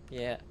 Monday.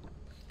 Yeah.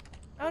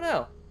 I don't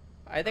know.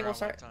 I think we'll Around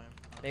start what time?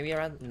 maybe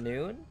around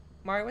noon.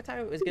 Mario, what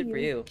time is good for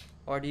you?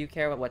 Or do you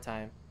care about what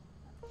time?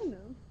 I don't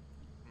know.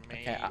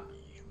 Maybe. Okay,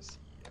 Let's see,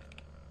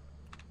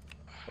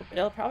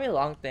 It'll probably a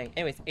long thing.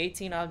 Anyways,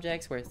 18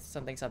 objects worth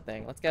something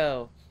something. Let's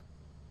go.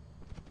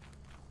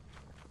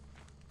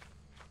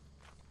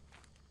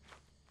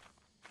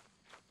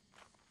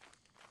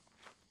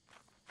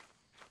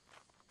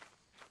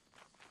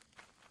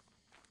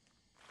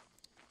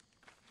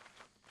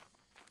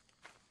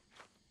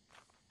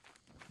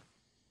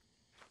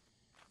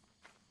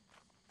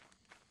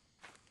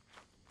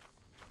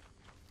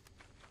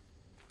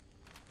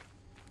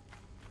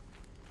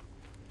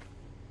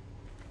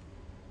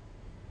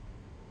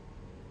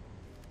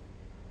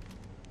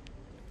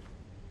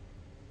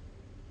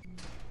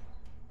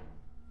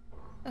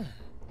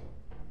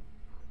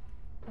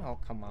 Oh,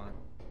 come on.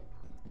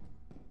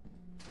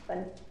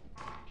 Fun.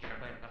 I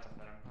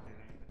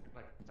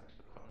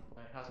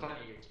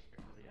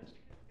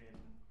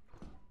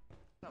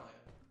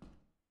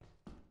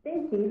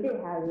think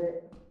DJ has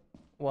it.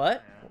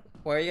 What? Yeah.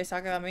 Where are you guys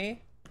talking about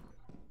me?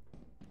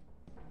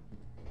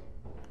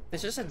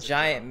 There's just a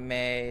giant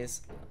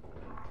maze.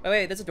 Oh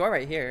wait, there's a door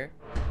right here.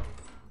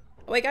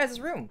 Oh wait, guys, this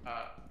room.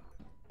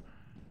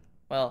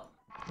 Well,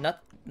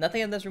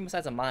 nothing in this room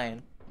besides a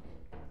mine.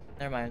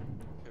 Never mind.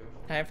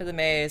 Time for the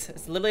maze.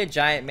 It's literally a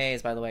giant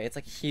maze, by the way. It's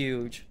like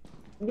huge.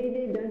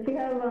 DJ, don't you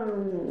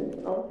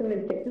have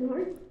ultimate chicken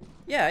horse?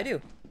 Yeah, I do.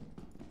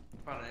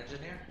 Found an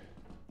engineer.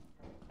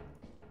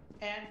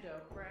 And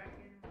a kraken.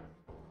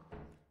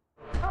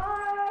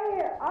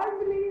 I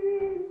believe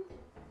it.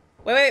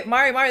 Wait,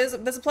 Mario,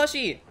 there's a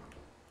plushie.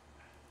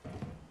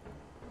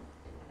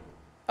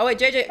 Oh wait,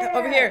 JJ,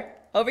 over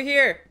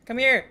here, come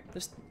here.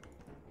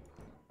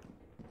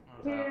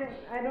 Here,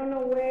 I don't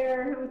know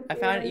where. I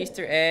found an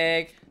Easter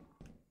egg.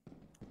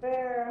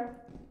 Where?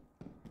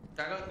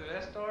 Can I go through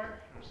this door?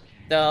 I'm just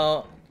kidding.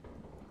 Don't.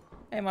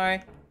 Hey,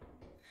 Mari.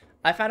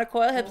 I found a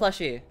coil head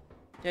plushie.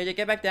 JJ,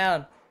 get back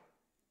down.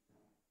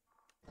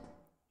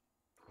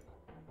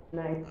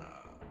 Nice.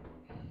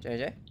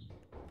 JJ,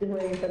 Just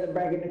waiting for the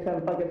bracket to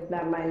come fucking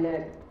snap my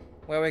neck.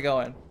 where are we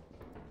going?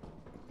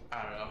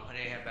 I don't know. I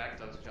need to head back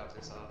to those jobs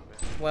I saw.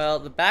 Well,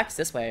 the back's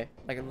this way.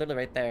 Like, literally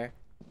right there.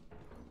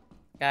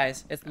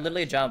 Guys, it's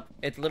literally a jump.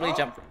 It's literally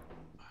jump.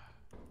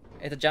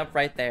 It's a jump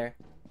right there.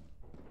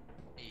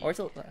 Or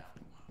to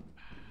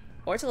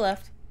the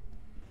left.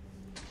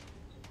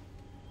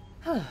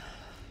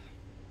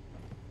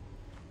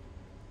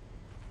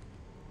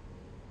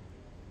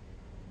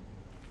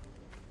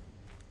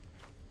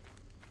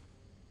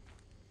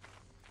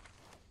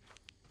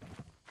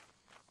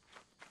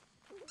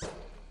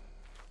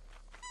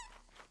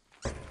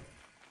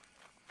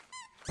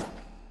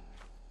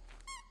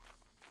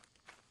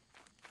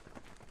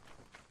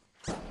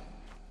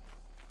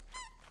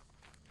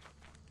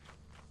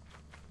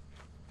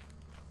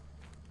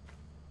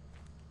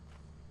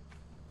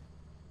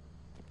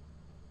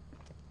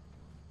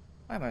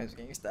 Why am I just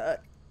getting stuck?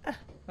 Ah,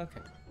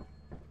 okay.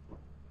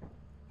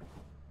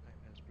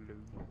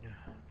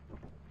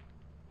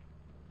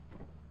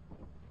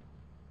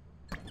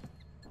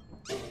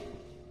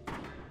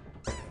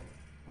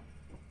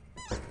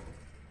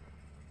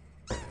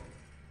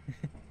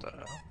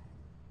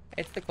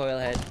 It's the coil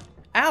head.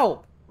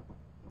 Ow!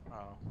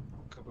 Oh,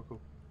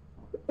 cool.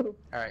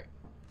 Alright.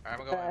 I'm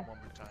gonna go in one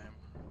more time.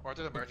 Or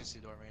through the emergency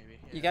door, maybe.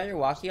 Yeah. You got your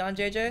walkie on,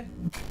 JJ?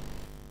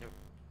 Yep.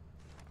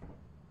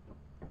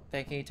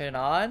 Then can you turn it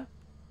on?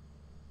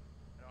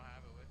 I don't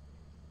have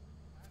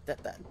it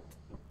with me.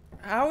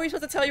 How are we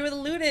supposed to tell you where the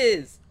loot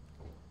is?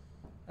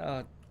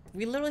 Oh,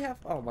 We literally have.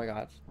 Oh my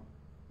god.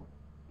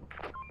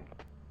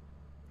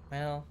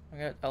 Well,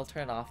 I'll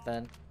turn it off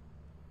then.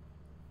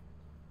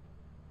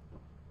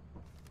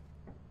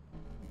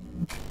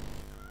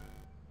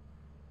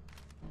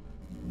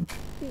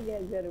 You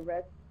get good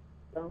rest,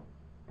 so.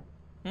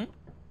 Hmm?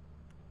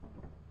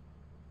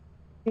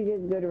 You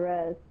get good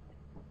rest.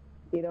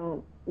 You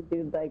don't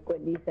do like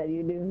what you said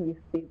you do. You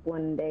sleep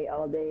one day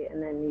all day,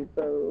 and then you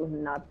go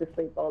not to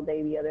sleep all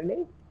day the other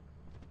day.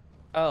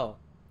 Oh,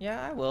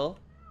 yeah, I will.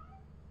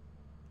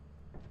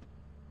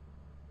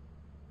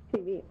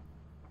 TV.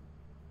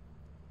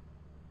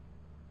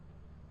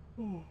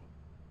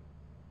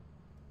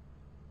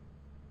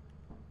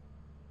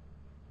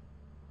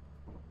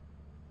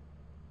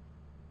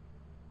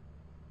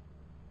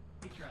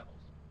 He travels.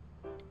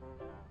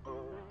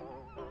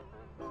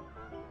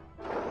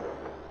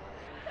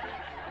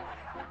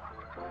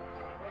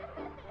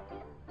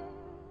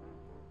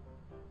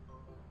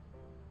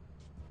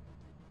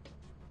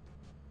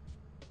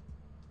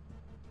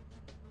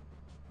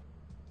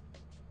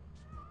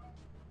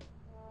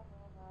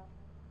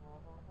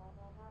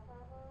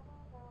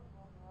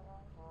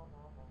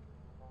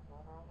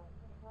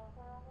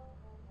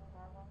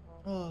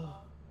 Oh.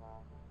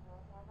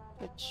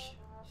 Stretch,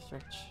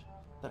 stretch,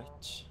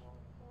 stretch.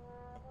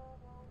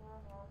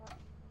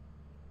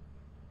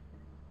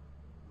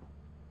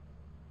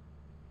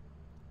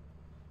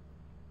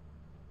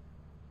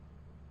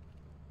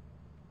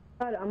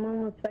 God, I'm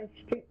almost 5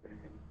 streaks.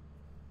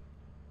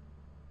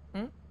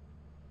 Hmm?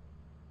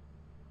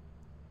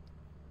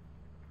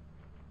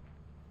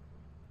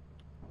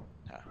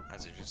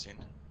 That's interesting.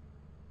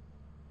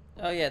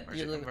 Oh yeah,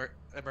 you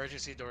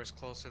Emergency door is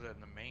closer than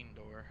the main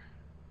door.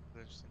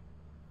 That's interesting.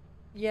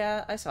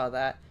 yeah, I saw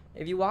that.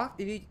 If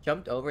you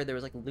jumped over, there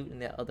was like loot in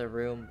the other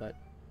room, but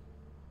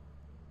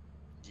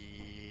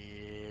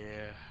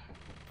Yeah.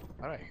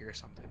 Why do I hear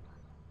something?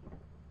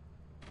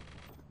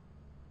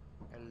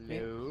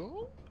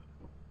 Hello?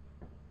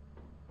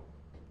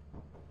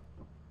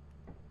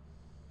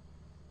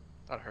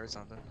 Thought I heard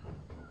something.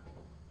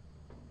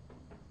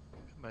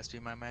 It must be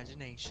my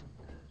imagination.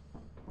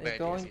 they're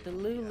going to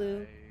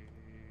Lulu.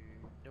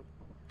 Nope.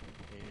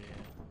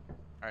 Yeah.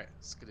 Alright,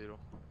 skadoodle.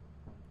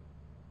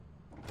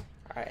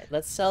 Alright,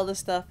 let's sell this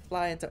stuff,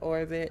 fly into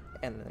orbit,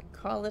 and then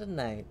call it a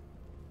night.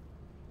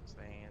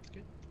 Sounds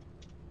good.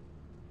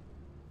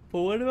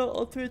 But what about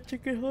Ultimate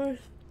Chicken Horse?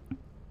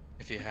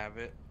 If you have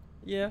it,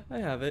 Yeah, I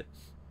have it.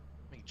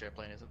 we can try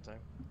playing it sometime.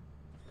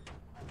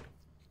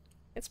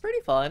 It's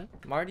pretty fun.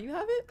 Mar, do you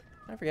have it?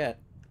 I forget.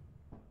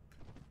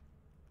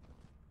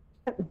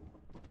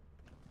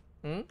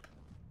 Hmm?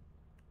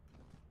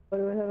 What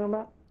are we talking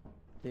about?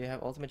 Do you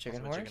have Ultimate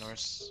Chicken Horse? Chicken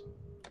Horse.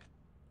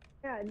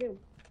 Yeah, I do.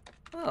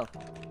 Oh.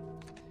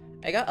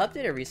 I got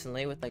updated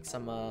recently with like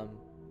some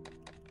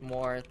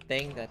more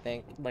things, I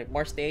think. Like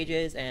more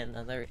stages and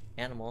another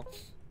animal.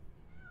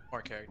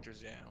 More characters,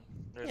 yeah.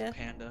 There's Yeah. a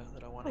panda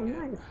that I want Oh, to get.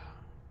 nice.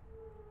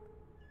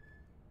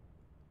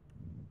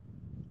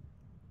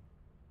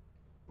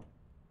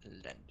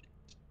 London.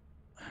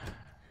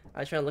 I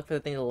was trying to look for the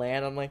thing to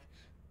land. I'm like,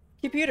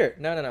 computer!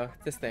 No,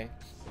 this thing.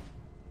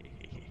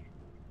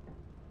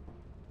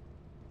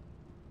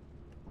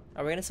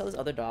 Are we gonna sell this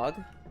other dog?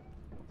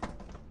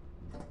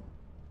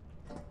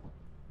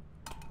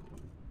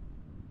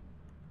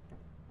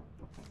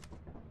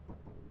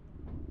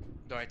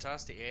 Do I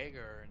toss the egg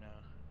or no?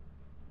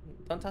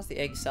 Don't toss the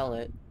egg, sell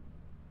it.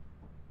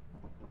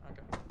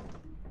 Okay.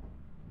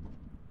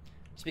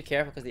 Just be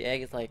careful because the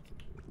egg is like...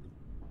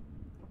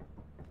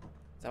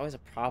 It's always a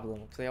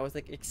problem because they always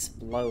like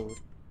explode.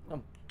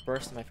 Don't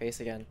burst in my face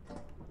again.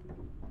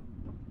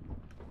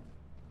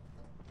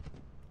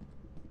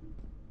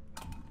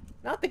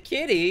 Not the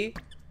kitty!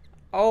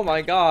 Oh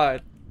my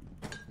god.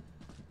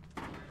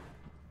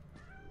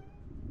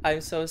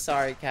 I'm so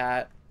sorry,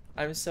 cat.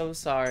 I'm so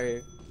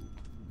sorry.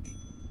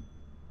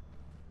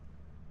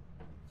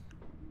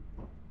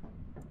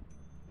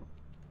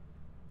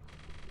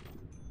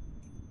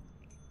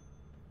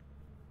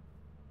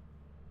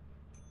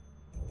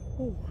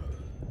 Ooh.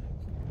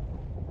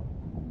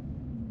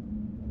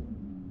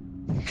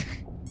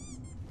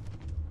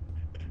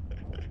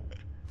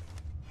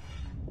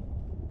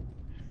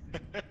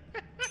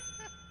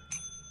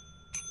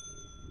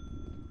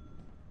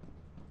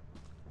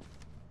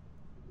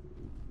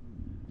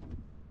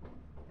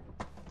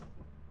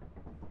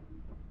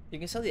 You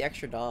can sell the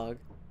extra dog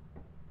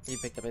you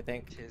picked up, I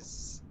think.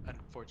 Tis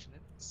unfortunate.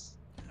 It's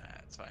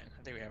fine.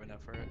 I think we have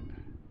enough for it.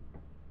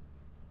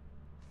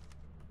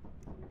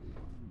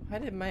 Why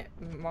did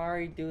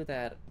Mari do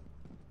that?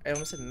 I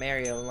almost said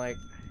Mario. I'm like,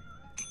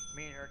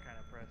 Me and her kind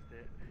of pressed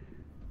it.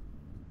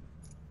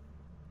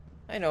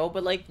 I know,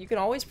 but like, you can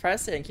always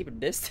press it and keep a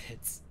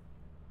distance.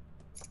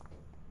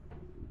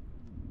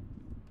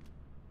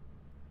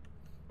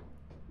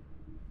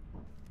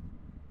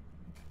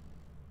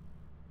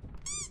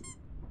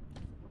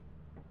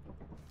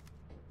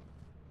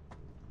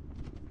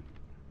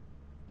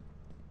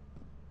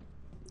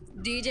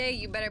 DJ,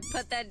 you better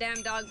put that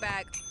damn dog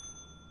back.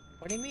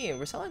 What do you mean?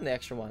 We're selling the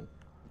extra one.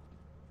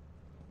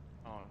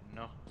 Oh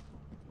no.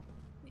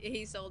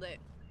 He sold it.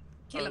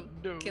 Kill him.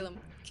 No. Kill him.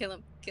 Kill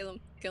him. Kill him.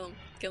 Kill him.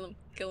 Kill him.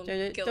 Kill him.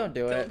 JJ, Kill don't him.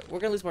 do Kill it. We're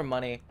gonna lose more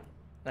money.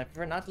 And I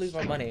prefer not to lose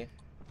more money.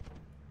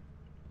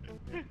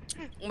 him.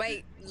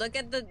 Wait. Look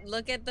at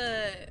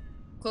the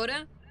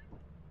quota,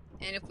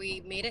 and if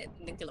we made it,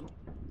 then kill him.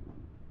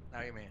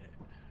 Now you made it.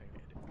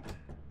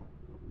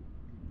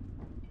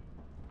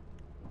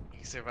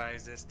 He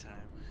survives this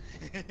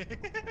time.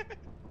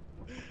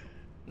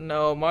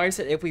 No, Mario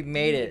said if we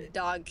made You it.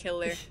 Dog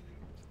killer.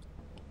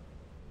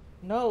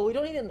 No, we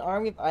don't need an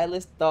army of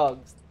eyeless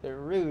dogs. They're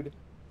rude.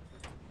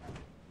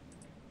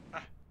 I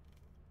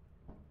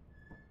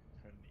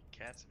don't need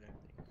cats or anything.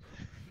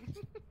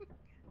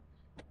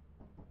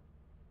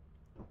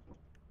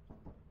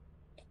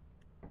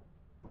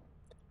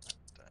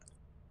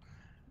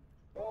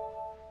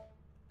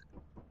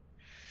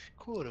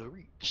 Quota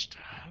reached.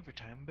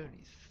 Overtime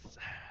bonus.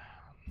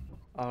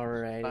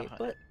 Alrighty, 500.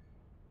 but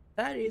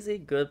that is a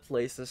good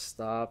place to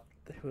stop.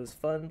 It was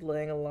fun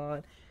playing a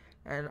lot,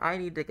 and I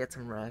need to get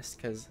some rest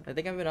because I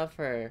think I've been up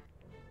for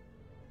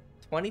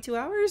 22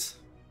 hours?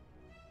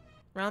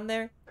 Around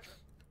there.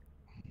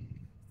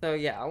 So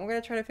yeah, I'm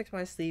gonna try to fix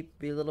my sleep,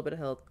 be a little bit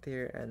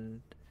healthier,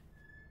 and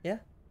yeah.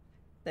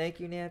 Thank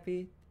you,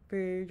 Nappy,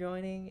 for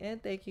joining,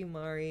 and thank you,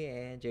 Mari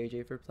and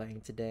JJ, for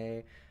playing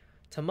today.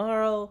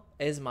 Tomorrow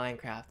is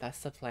Minecraft, that's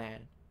the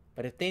plan.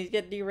 But if things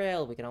get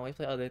derailed, we can always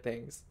play other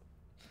things.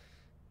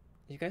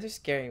 You guys are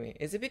scaring me.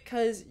 Is it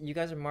because you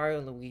guys are Mario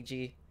and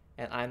Luigi,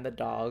 and I'm the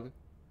dog?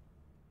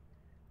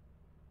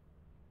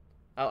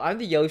 Oh, I'm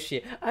the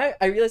Yoshi. I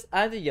realized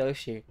I'm the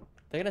Yoshi.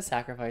 They're gonna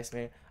sacrifice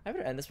me. I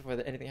better end this before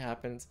anything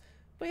happens.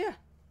 But yeah.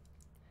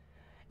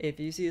 If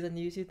you see this on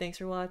YouTube, thanks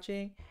for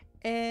watching.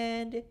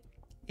 And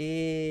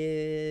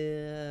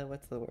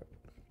what's the word?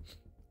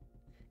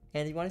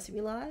 And if you want to see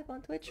me live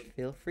on Twitch,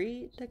 feel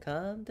free to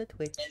come to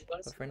Twitch.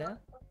 But for now,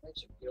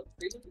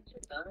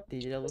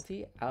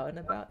 DjDoubleT out and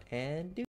about and do